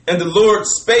 And the Lord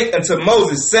spake unto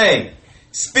Moses, saying,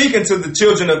 speak unto the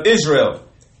children of Israel,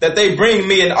 that they bring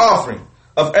me an offering.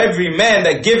 Of every man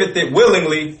that giveth it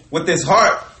willingly with his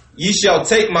heart, ye shall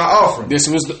take my offering. This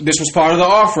was part of the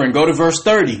offering. Go to verse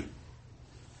 30.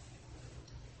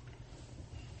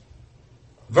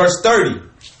 Verse 30.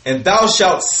 And thou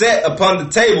shalt set upon the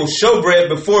table showbread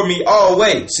before me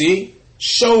always. See?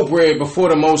 Showbread before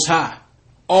the Most High.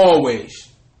 Always.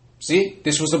 See?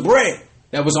 This was the bread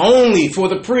that was only for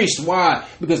the priest. Why?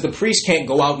 Because the priest can't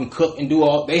go out and cook and do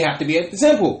all. They have to be at the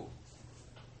temple.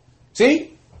 See?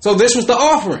 So this was the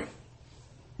offering.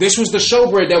 This was the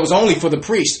showbread that was only for the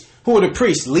priest. Who were the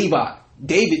priests? Levi.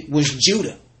 David was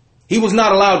Judah. He was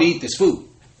not allowed to eat this food.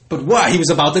 But why? He was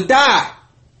about to die.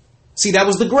 See, that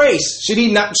was the grace. Should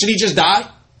he just die?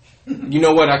 You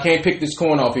know what? I can't pick this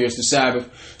corn off here. It's the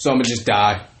Sabbath. So I'm going to just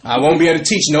die. I won't be able to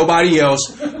teach nobody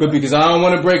else. But because I don't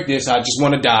want to break this, I just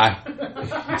want to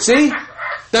die. See?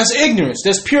 That's ignorance.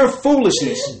 That's pure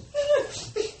foolishness.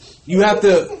 You have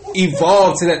to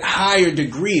evolve to that higher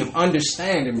degree of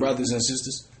understanding, brothers and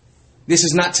sisters. This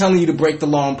is not telling you to break the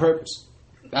law on purpose.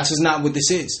 That's just not what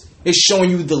this is. It's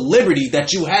showing you the liberty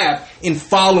that you have in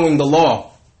following the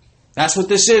law. That's what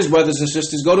this is, brothers and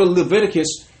sisters. Go to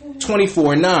Leviticus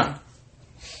 24 and 9.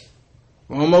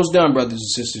 We're almost done, brothers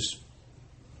and sisters.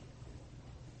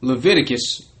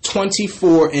 Leviticus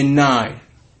 24 and 9.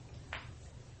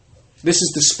 This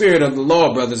is the spirit of the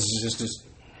law, brothers and sisters.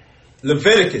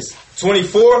 Leviticus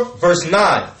 24 verse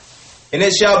 9. And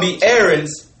it shall be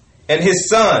Aaron's and his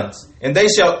sons, and they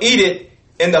shall eat it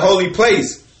in the holy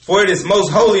place, for it is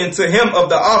most holy unto him of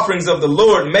the offerings of the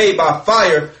Lord made by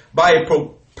fire by a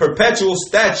perpetual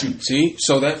statute. See,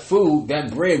 so that food,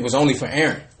 that bread was only for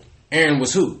Aaron. Aaron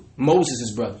was who?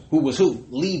 Moses' brother. Who was who?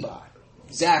 Levi.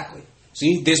 Exactly.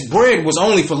 See, this bread was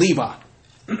only for Levi.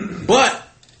 But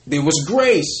there was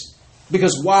grace.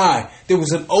 Because why? There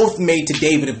was an oath made to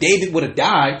David. If David would have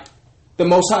died, the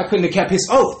Most High couldn't have kept his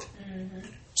oath. Mm-hmm.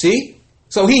 See?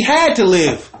 So he had to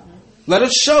live. Let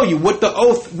us show you what the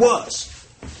oath was.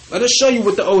 Let us show you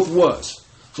what the oath was.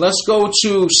 Let's go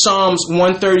to Psalms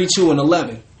 132 and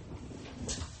 11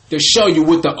 to show you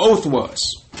what the oath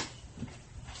was.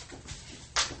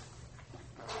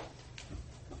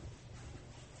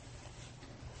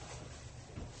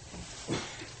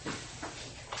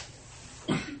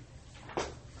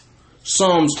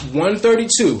 Psalms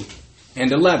 132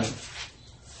 and 11.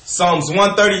 Psalms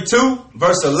 132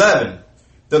 verse 11.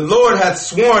 The Lord hath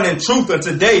sworn in truth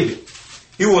unto David.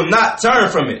 He will not turn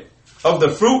from it. Of the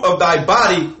fruit of thy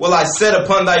body will I set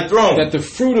upon thy throne. That the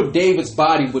fruit of David's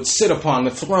body would sit upon the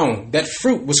throne. That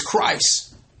fruit was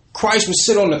Christ. Christ would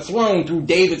sit on the throne through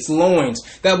David's loins.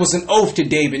 That was an oath to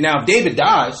David. Now, if David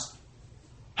dies,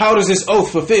 how does this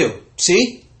oath fulfill?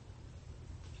 See?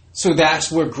 So that's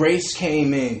where grace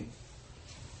came in.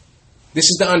 This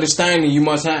is the understanding you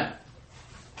must have.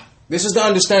 This is the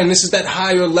understanding. This is that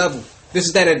higher level. This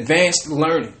is that advanced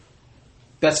learning.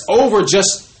 that's over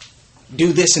just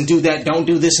do this and do that, don't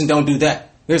do this and don't do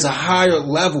that. There's a higher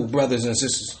level, brothers and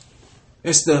sisters.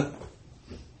 It's the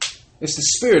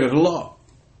spirit of the law.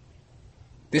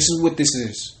 This is what this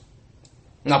is.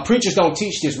 Now, preachers don't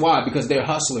teach this. Why? Because they're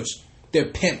hustlers. They're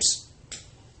pimps.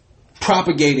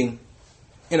 Propagating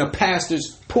in a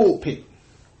pastor's pulpit.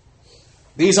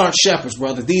 These aren't shepherds,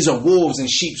 brother. These are wolves in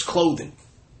sheep's clothing.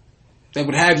 That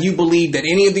would have you believe that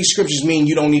any of these scriptures mean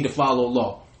you don't need to follow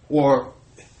law. Or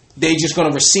they just going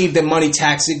to receive their money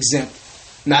tax exempt.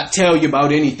 Not tell you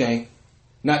about anything.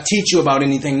 Not teach you about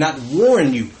anything. Not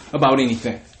warn you about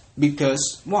anything.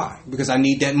 Because, why? Because I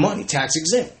need that money tax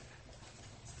exempt.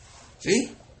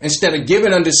 See? Instead of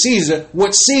giving unto Caesar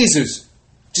what's Caesar's.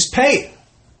 Just pay it.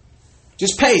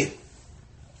 Just pay it.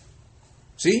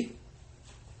 See?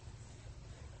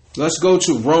 Let's go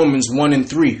to Romans 1 and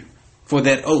 3 for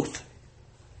that oath.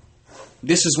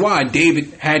 This is why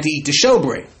David had to eat the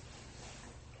showbread.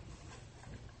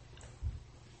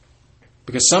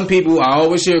 Because some people, I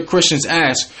always hear Christians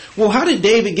ask, well, how did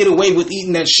David get away with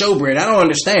eating that showbread? I don't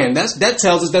understand. That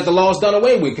tells us that the law's done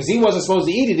away with because he wasn't supposed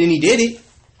to eat it and he did it.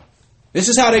 This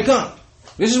is how they come.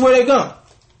 This is where they come.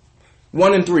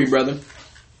 1 and 3, brother.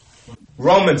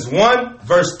 Romans 1,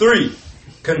 verse 3.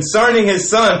 Concerning his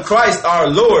son, Christ our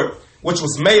Lord, which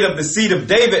was made of the seed of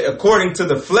David according to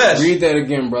the flesh. Read that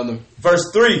again, brother.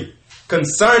 Verse 3.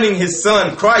 Concerning his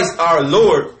son, Christ our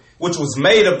Lord, which was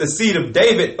made of the seed of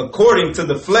David according to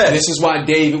the flesh. This is why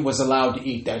David was allowed to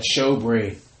eat that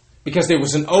showbread. Because there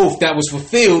was an oath that was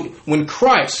fulfilled when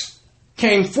Christ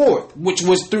came forth, which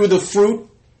was through the fruit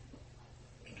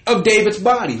of David's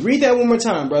body. Read that one more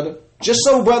time, brother. Just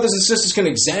so brothers and sisters can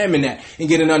examine that and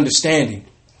get an understanding.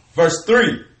 Verse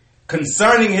 3.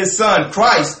 Concerning his son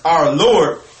Christ our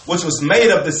Lord, which was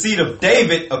made of the seed of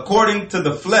David according to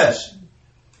the flesh.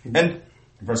 And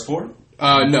verse 4?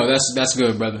 No, that's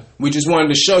good, brother. We just wanted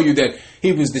to show you that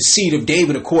he was the seed of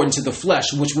David according to the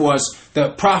flesh, which was the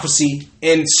prophecy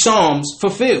in Psalms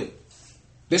fulfilled.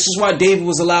 This is why David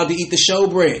was allowed to eat the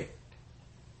showbread.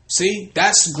 See,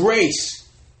 that's grace.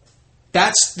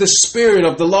 That's the spirit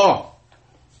of the law.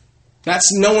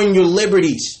 That's knowing your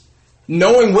liberties.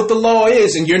 Knowing what the law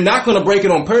is, and you're not going to break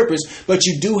it on purpose, but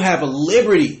you do have a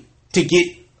liberty to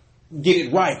get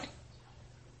it right.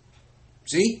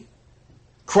 See?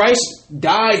 Christ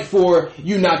died for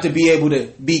you not to be able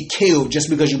to be killed just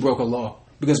because you broke a law.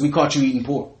 Because we caught you eating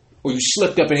pork. Or you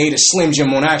slipped up and ate a Slim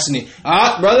Jim on accident.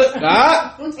 Brother.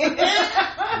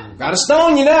 Gotta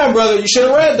stone you now, brother. You should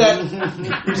have read that.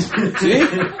 See?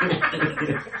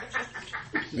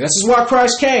 This is why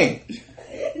Christ came.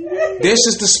 This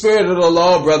is the spirit of the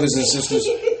law, brothers and sisters.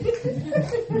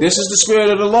 This is the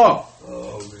spirit of the law.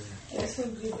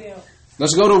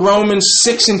 Let's go to Romans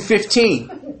 6 and 15.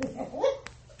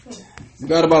 We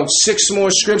got about 6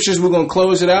 more scriptures. We're going to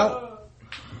close it out.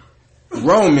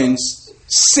 Romans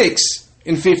 6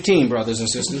 and 15, brothers and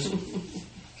sisters.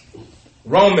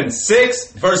 Romans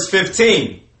 6, verse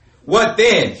 15. What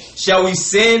then? Shall we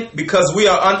sin because we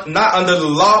are not under the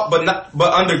law,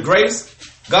 but under grace?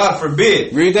 God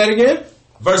forbid. Read that again.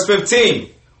 Verse 15.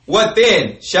 What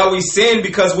then? Shall we sin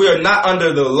because we are not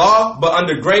under the law, but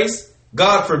under grace?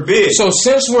 God forbid. So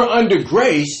since we're under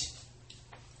grace,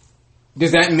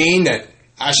 does that mean that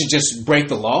I should just break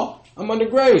the law? I'm under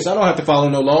grace. I don't have to follow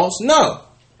no laws. No.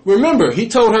 Remember, he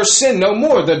told her sin no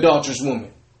more, the adulterous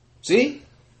woman. See?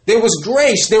 There was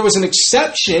grace. There was an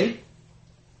exception.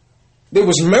 There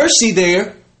was mercy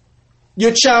there.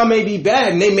 Your child may be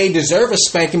bad and they may deserve a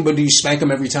spanking, but do you spank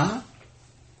them every time?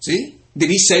 See? Did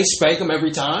he say spank them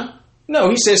every time? No,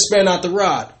 he said spare not the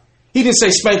rod. He didn't say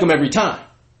spank them every time.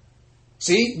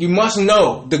 See? You must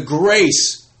know the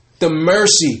grace, the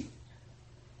mercy.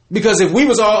 Because if we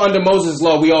was all under Moses'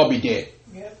 law, we all be dead.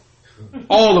 Yep.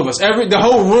 All of us. The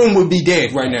whole room would be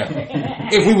dead right now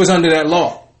if we was under that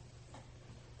law.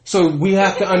 So we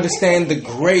have to understand the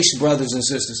grace, brothers and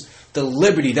sisters. The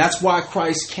liberty. That's why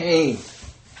Christ came.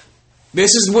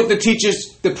 This is what the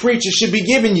teachers, the preachers should be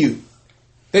giving you.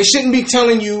 They shouldn't be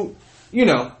telling you,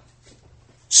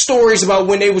 stories about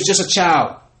when they was just a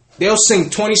child. They'll sing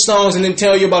 20 songs and then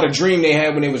tell you about a dream they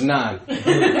had when they was 9.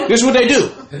 This is what they do.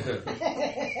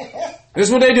 This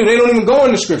is what they do. They don't even go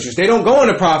into scriptures. They don't go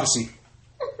into prophecy.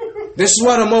 This is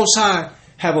why the Most High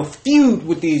have a feud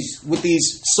with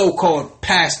these so-called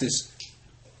pastors.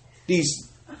 These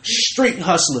street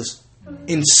hustlers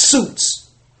in suits.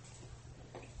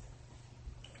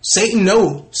 Satan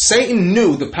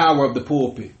knew the power of the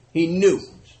pulpit. He knew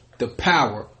the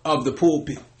power of the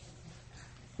pulpit.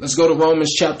 Let's go to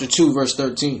Romans chapter 2, verse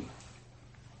 13.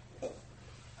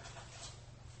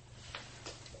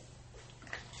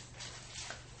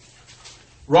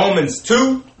 Romans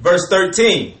 2, verse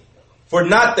 13. For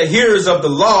not the hearers of the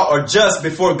law are just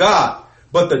before God,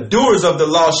 but the doers of the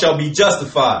law shall be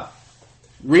justified.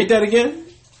 Read that again.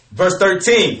 Verse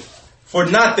 13. For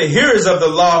not the hearers of the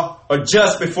law are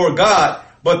just before God,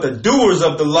 but the doers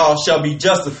of the law shall be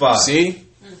justified. See?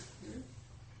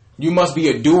 You must be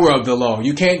a doer of the law.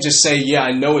 You can't just say, yeah,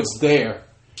 I know it's there,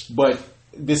 but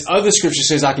this other scripture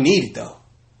says I can eat it, though.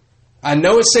 I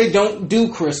know it say don't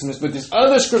do Christmas, but this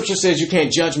other scripture says you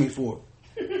can't judge me for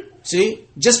it. See?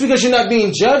 Just because you're not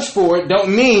being judged for it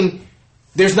don't mean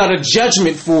there's not a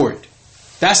judgment for it.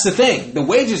 That's the thing. The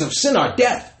wages of sin are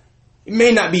death. It may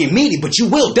not be immediate, but you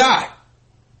will die.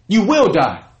 You will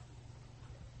die.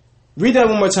 Read that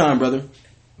one more time, brother.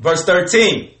 Verse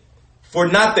 13. For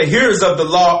not the hearers of the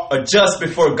law are just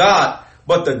before God,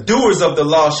 but the doers of the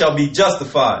law shall be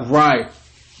justified. Right.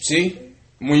 See?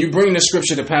 When you bring the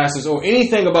scripture to pastors or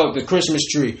anything about the Christmas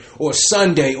tree or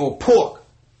Sunday or pork,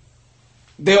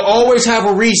 they'll always have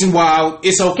a reason why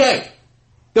it's okay.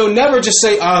 They'll never just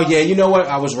say, oh yeah, you know what?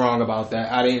 I was wrong about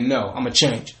that. I didn't know. I'm going to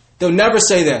change. They'll never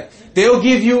say that. They'll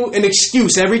give you an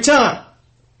excuse every time.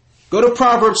 Go to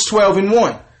Proverbs 12 and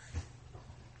 1.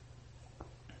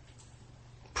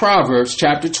 Proverbs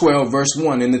chapter 12 verse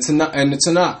 1 in the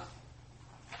Tanakh.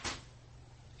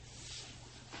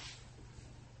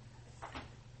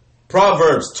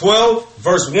 Proverbs 12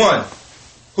 verse 1.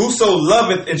 Whoso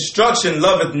loveth instruction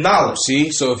loveth knowledge.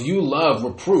 See, so if you love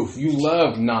reproof, you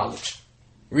love knowledge.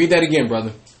 Read that again,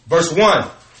 brother. Verse 1.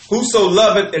 Whoso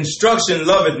loveth instruction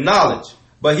loveth knowledge,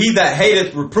 but he that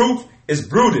hateth reproof is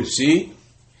brutish. See?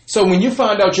 So when you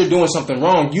find out you're doing something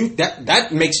wrong,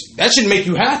 that should make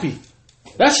you happy.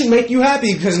 That should make you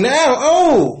happy because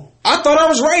now, I thought I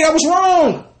was right, I was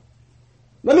wrong.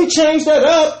 Let me change that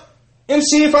up and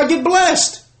see if I get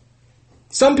blessed.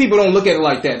 Some people don't look at it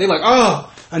like that. They're like,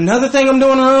 another thing I'm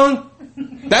doing wrong?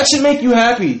 That should make you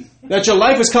happy. That your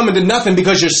life is coming to nothing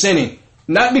because you're sinning.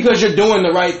 Not because you're doing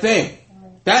the right thing.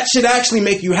 That should actually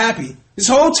make you happy. This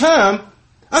whole time,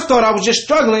 I thought I was just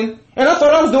struggling and I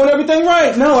thought I was doing everything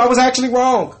right. No, I was actually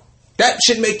wrong. That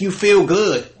should make you feel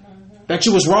good. That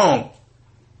you was wrong.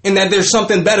 And that there's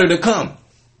something better to come.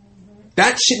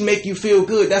 That should make you feel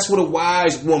good. That's what a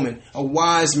wise woman, a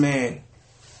wise man,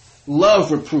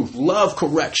 love reproof, love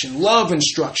correction, love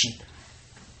instruction.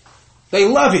 They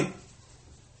love it.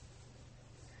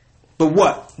 But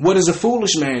what? What does a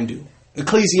foolish man do?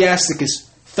 Ecclesiasticus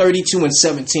 32 and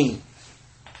 17.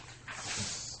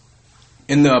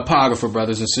 In the Apocrypha,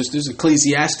 brothers and sisters,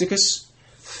 Ecclesiasticus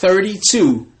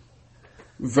 32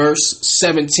 verse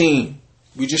 17.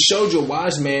 We just showed you a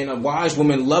wise man, a wise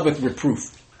woman loveth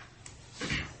reproof.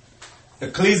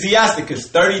 Ecclesiasticus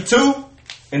 32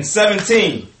 and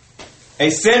 17. A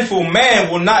sinful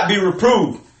man will not be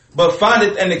reproved, but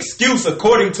findeth an excuse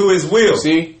according to his will.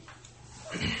 See?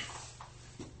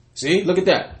 Look at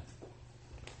that.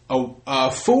 A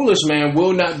foolish man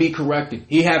will not be corrected.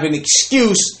 He have an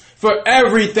excuse for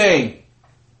everything.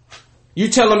 You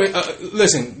tell him,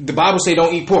 listen, the Bible say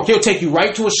don't eat pork. He'll take you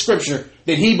right to a scripture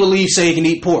that he believes say he can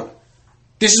eat pork.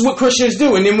 This is what Christians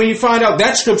do. And then when you find out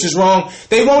that scripture's wrong,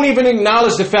 they won't even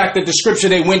acknowledge the fact that the scripture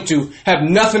they went to have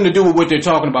nothing to do with what they're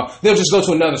talking about. They'll just go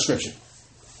to another scripture.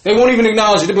 They won't even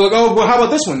acknowledge it. They'll be like, oh, well, how about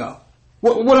this one, though?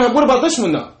 What about this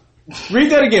one, though?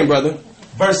 Read that again, brother.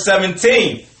 Verse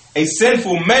 17. A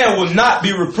sinful man will not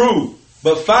be reproved,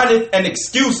 but findeth an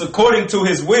excuse according to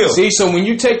his will. See, so when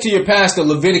you take to your pastor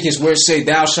Leviticus where it say,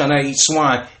 thou shalt not eat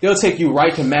swine, they'll take you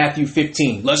right to Matthew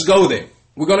 15. Let's go there.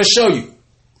 We're going to show you.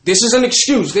 This is an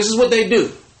excuse. This is what they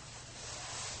do.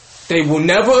 They will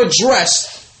never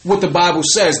address what the Bible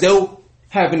says. They'll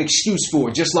have an excuse for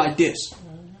it, just like this.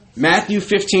 Matthew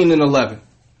 15 and 11.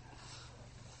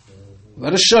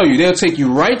 Let us show you. They'll take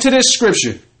you right to this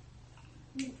scripture.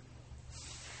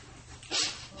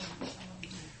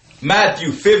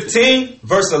 Matthew 15,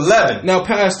 verse 11. Now,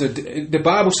 Pastor, the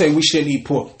Bible say we shouldn't eat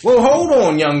pork. Well, hold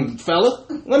on, young fella.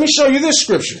 Let me show you this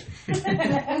scripture.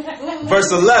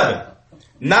 Verse 11.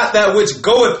 Not that which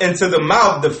goeth into the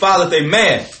mouth defileth a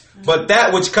man, but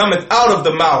that which cometh out of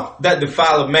the mouth that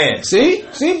defileth man. See,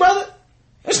 brother?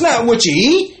 It's not what you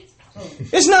eat.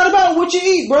 It's not about what you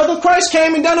eat, brother. Christ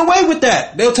came and done away with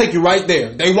that. They'll take you right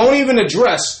there. They won't even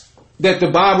address that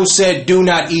the Bible said do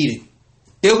not eat it.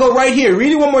 They'll go right here.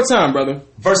 Read it one more time, brother.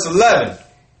 Verse 11.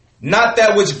 Not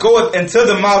that which goeth into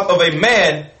the mouth of a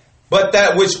man, but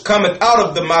that which cometh out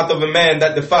of the mouth of a man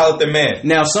that defileth a man.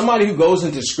 Now, somebody who goes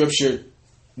into scripture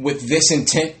with this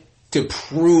intent to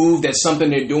prove that something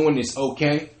they're doing is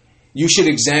okay, you should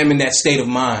examine that state of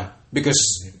mind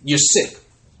because you're sick.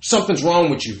 Something's wrong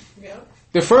with you. Yeah.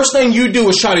 The first thing you do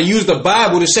is try to use the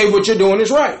Bible to say what you're doing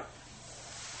is right.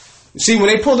 See, when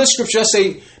they pull this scripture, I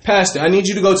say, Pastor, I need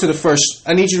you to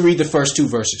read the first 2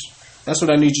 verses. That's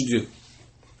what I need you to do.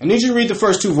 I need you to read the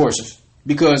first 2 verses.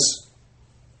 Because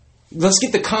let's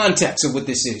get the context of what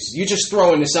this is. You're just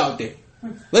throwing this out there.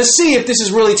 Let's see if this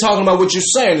is really talking about what you're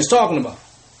saying it's talking about.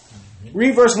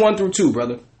 Read verse 1 through 2,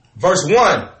 brother. Verse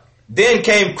 1. Then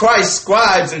came Christ's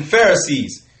scribes and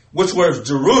Pharisees, which were of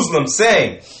Jerusalem,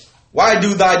 saying, Why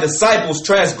do thy disciples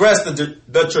transgress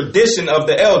the tradition of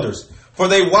the elders? For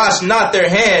they wash not their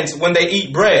hands when they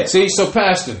eat bread. See, so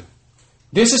Pastor,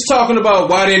 this is talking about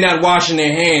why they're not washing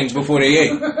their hands before they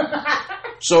ate.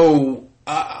 So,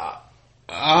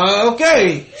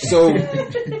 okay. So,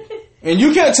 and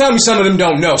you can't tell me some of them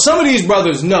don't know. Some of these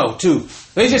brothers know, too.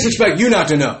 They just expect you not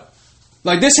to know.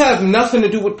 Like, this has nothing to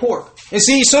do with pork. And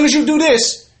see, as soon as you do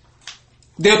this,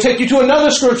 they'll take you to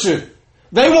another scripture.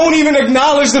 They won't even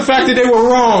acknowledge the fact that they were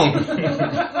wrong.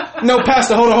 No,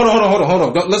 Pastor, hold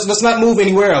on. Let's not move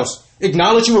anywhere else.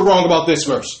 Acknowledge you were wrong about this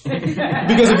verse.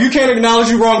 Because if you can't acknowledge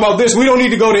you're wrong about this, we don't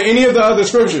need to go to any of the other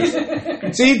scriptures.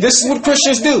 See, this is what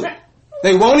Christians do.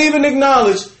 They won't even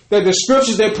acknowledge that the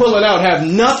scriptures they're pulling out have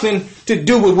nothing to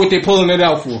do with what they're pulling it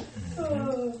out for.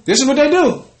 This is what they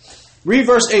do. Read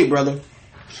verse 8, brother.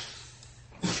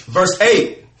 Verse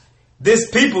 8. This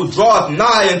people draweth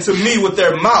nigh unto me with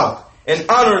their mouth, and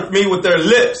honoreth me with their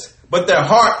lips, but their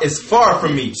heart is far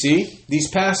from me. See, these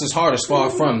pastors' heart is far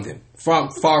from them, far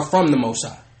from the Most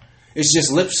High. It's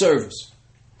just lip service.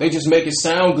 They just make it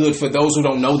sound good for those who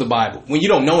don't know the Bible. When you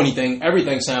don't know anything,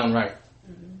 everything sounds right.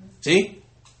 See?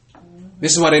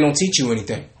 This is why they don't teach you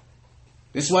anything.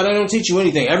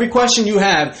 Every question you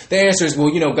have, the answer is,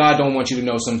 well, God don't want you to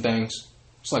know some things.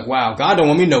 It's like, wow, God don't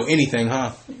want me to know anything,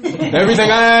 huh? Everything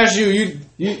I ask you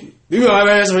don't have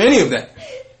an answer for any of that.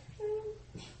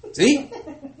 See?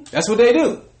 That's what they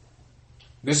do.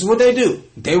 This is what they do.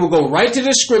 They will go right to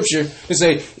the scripture and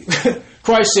say,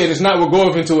 Christ said it's not what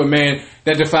goeth into a man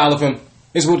that defileth him,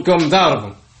 it's what comes out of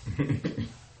him.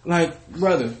 Like,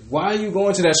 brother, why are you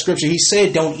going to that scripture? He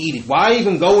said don't eat it. Why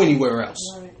even go anywhere else?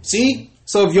 Right. See?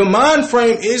 So if your mind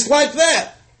frame is like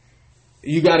that,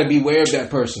 you got to beware of that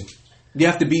person. You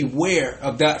have to beware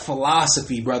of that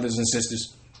philosophy, brothers and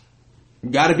sisters. You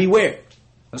got to beware.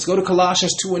 Let's go to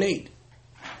Colossians 2 and 8.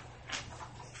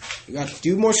 We got a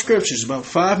few more scriptures, about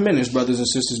 5 minutes, brothers and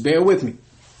sisters. Bear with me.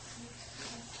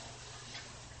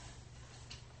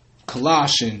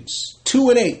 Colossians 2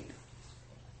 and 8.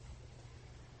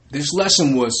 This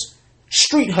lesson was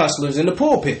street hustlers in the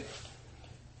pulpit.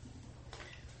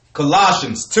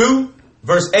 Colossians 2,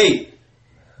 verse 8.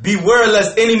 Beware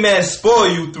lest any man spoil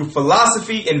you through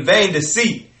philosophy and vain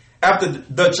deceit, after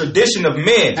the tradition of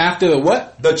men. After the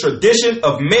what? The tradition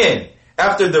of men.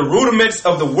 After the rudiments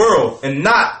of the world, and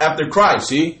not after Christ.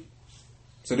 See?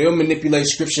 So they'll manipulate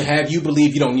scripture, have you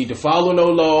believe you don't need to follow no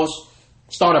laws,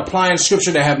 start applying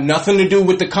scripture that have nothing to do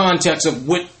with the context of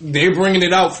what they're bringing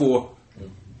it out for,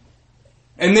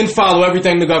 and then follow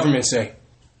everything the government say.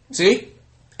 See?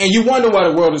 And you wonder why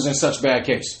the world is in such bad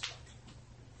case.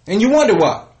 And you wonder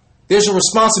why. There's a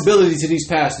responsibility to these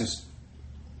pastors.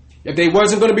 If they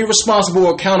wasn't going to be responsible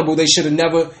or accountable, they should have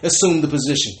never assumed the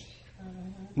position.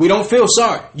 We don't feel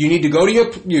sorry. You need to go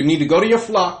to your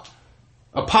flock,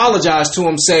 apologize to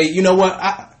them, say, you know what,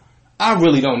 I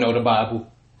really don't know the Bible.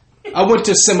 I went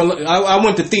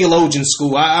to theologian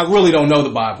school. I really don't know the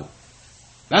Bible.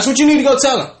 That's what you need to go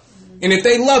tell them. And if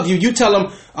they love you, you tell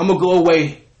them, I'm going to go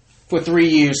away for 3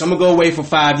 years. I'm going to go away for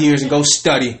 5 years and go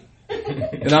study.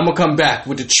 And I'm going to come back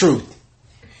with the truth.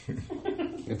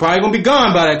 They're probably going to be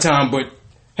gone by that time, but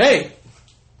hey,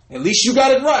 at least you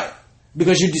got it right.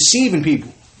 Because you're deceiving people.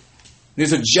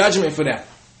 There's a judgment for that.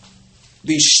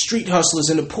 These street hustlers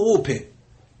in the pulpit.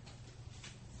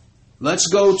 Let's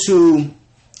go to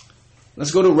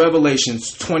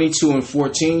Revelations 22 and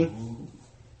 14.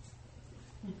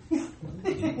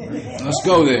 Let's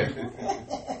go there.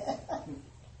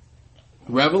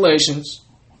 Revelations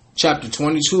chapter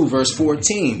 22 verse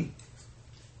 14.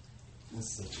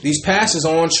 These pastors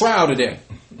are on trial today.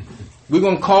 We're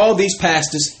going to call these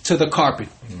pastors to the carpet.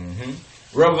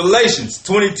 Revelations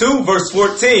 22 verse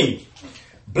 14.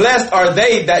 Blessed are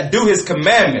they that do his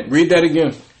commandments. Read that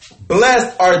again.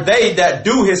 Blessed are they that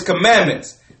do his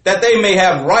commandments, that they may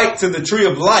have right to the tree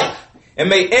of life, and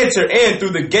may enter in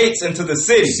through the gates into the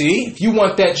city. See, if you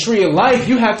want that tree of life,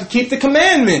 you have to keep the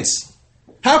commandments.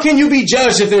 How can you be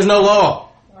judged if there's no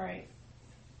law? Right.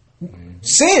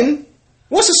 Sin?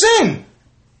 What's a sin?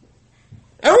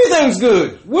 Everything's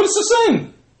good. What is a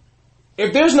sin?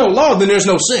 If there's no law, then there's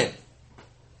no sin.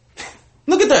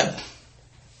 Look at that.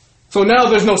 So now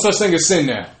there's no such thing as sin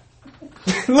now.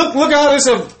 look how this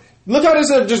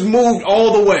have just moved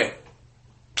all the way.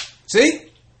 See?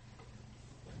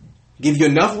 Give you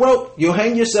enough rope, you'll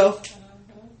hang yourself.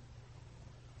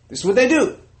 This is what they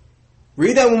do.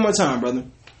 Read that one more time, brother.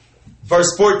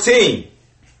 Verse 14.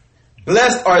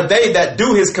 Blessed are they that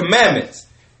do his commandments,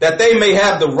 that they may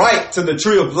have the right to the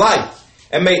tree of life,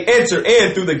 and may enter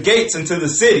in through the gates into the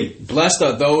city. Blessed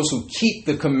are those who keep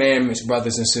the commandments,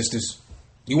 brothers and sisters.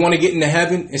 You want to get into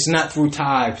heaven? It's not through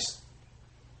tithes.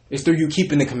 It's through you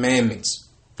keeping the commandments.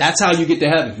 That's how you get to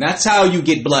heaven. That's how you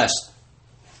get blessed.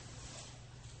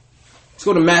 Let's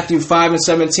go to Matthew 5 and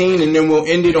 17, and then we'll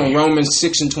end it on Romans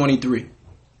 6 and 23.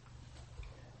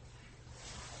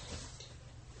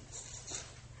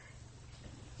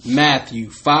 Matthew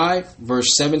 5,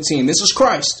 verse 17. This is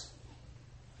Christ.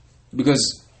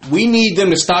 Because we need them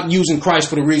to stop using Christ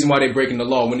for the reason why they're breaking the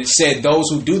law. When it said those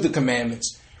who do the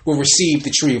commandments will receive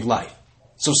the tree of life.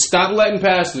 So stop letting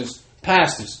pastors,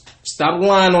 stop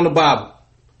lying on the Bible.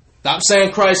 Stop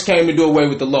saying Christ came to do away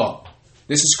with the law.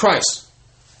 This is Christ.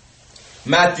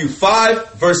 Matthew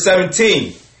 5, verse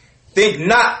 17. Think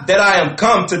not that I am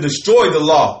come to destroy the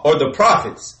law or the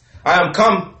prophets. I am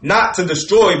come not to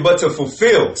destroy, but to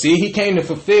fulfill. See, he came to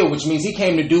fulfill, which means he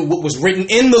came to do what was written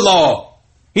in the law.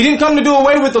 He didn't come to do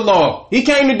away with the law. He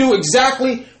came to do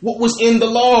exactly what was in the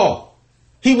law.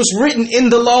 He was written in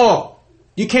the law.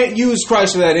 You can't use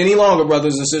Christ for that any longer,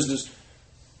 brothers and sisters.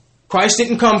 Christ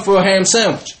didn't come for a ham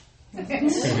sandwich.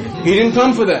 He didn't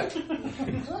come for that.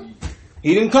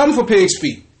 He didn't come for pig's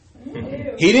feet.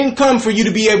 He didn't come for you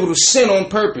to be able to sin on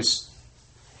purpose.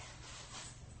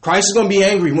 Christ is going to be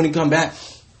angry when he comes back.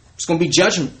 It's going to be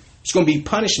judgment. It's going to be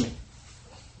punishment.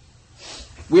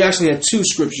 We actually have two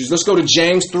scriptures. Let's go to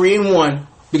James 3 and 1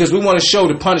 because we want to show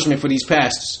the punishment for these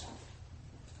pastors.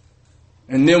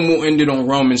 And then we'll end it on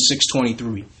Romans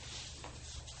 6:23.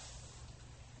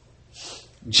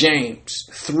 James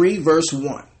 3 verse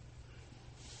 1.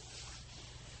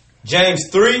 James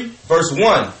 3, verse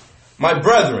 1. My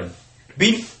brethren,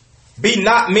 be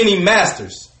not many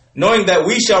masters, knowing that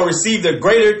we shall receive the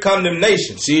greater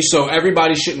condemnation. See, so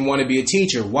everybody shouldn't want to be a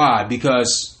teacher. Why?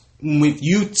 Because if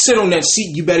you sit on that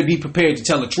seat, you better be prepared to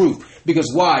tell the truth.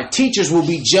 Because why? Teachers will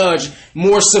be judged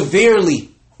more severely,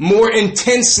 more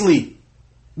intensely,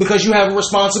 because you have a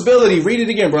responsibility. Read it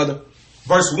again, brother.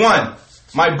 Verse 1.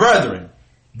 My brethren,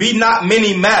 be not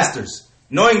many masters,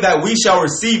 knowing that we shall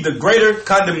receive the greater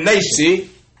condemnation. See?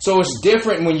 So it's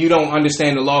different when you don't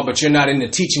understand the law, but you're not in the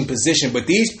teaching position. But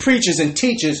these preachers and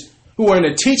teachers who are in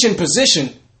a teaching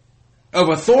position of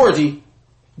authority,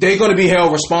 they're going to be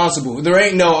held responsible. There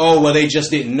ain't no, oh, well, they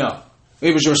just didn't know.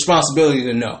 It was your responsibility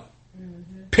to know.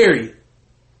 Period.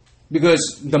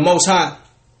 Because the Most High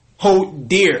hold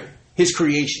dear his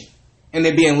creation, and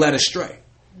they're being led astray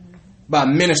by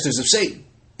ministers of Satan.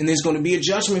 And there's going to be a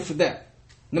judgment for that,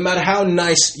 no matter how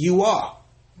nice you are.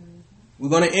 We're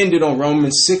going to end it on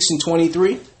Romans 6 and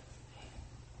 23.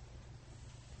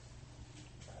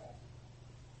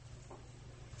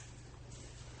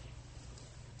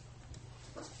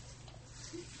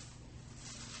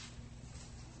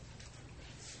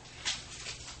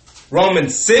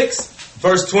 Romans 6,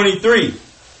 verse 23.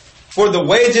 For the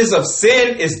wages of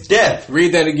sin is death.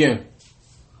 Read that again.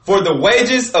 For the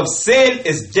wages of sin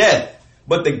is death,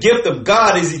 but the gift of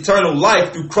God is eternal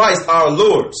life through Christ our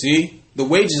Lord. See? The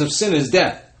wages of sin is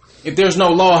death. If there's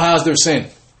no law, how's there sin?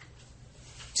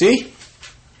 See?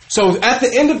 So at the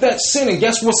end of that sinning,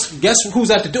 guess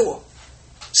who's at the door?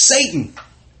 Satan.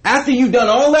 After you've done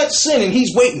all that sinning,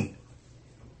 he's waiting.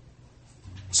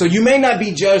 So you may not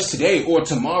be judged today or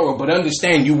tomorrow, but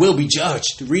understand you will be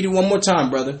judged. Read it one more time,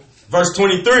 brother. Verse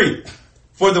 23.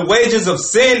 For the wages of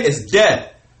sin is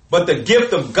death, but the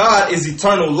gift of God is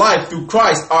eternal life through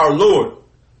Christ our Lord.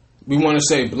 We want to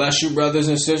say, bless you, brothers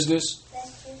and sisters.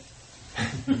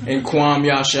 And Kwam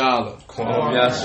Yashala. Kwam Yashala.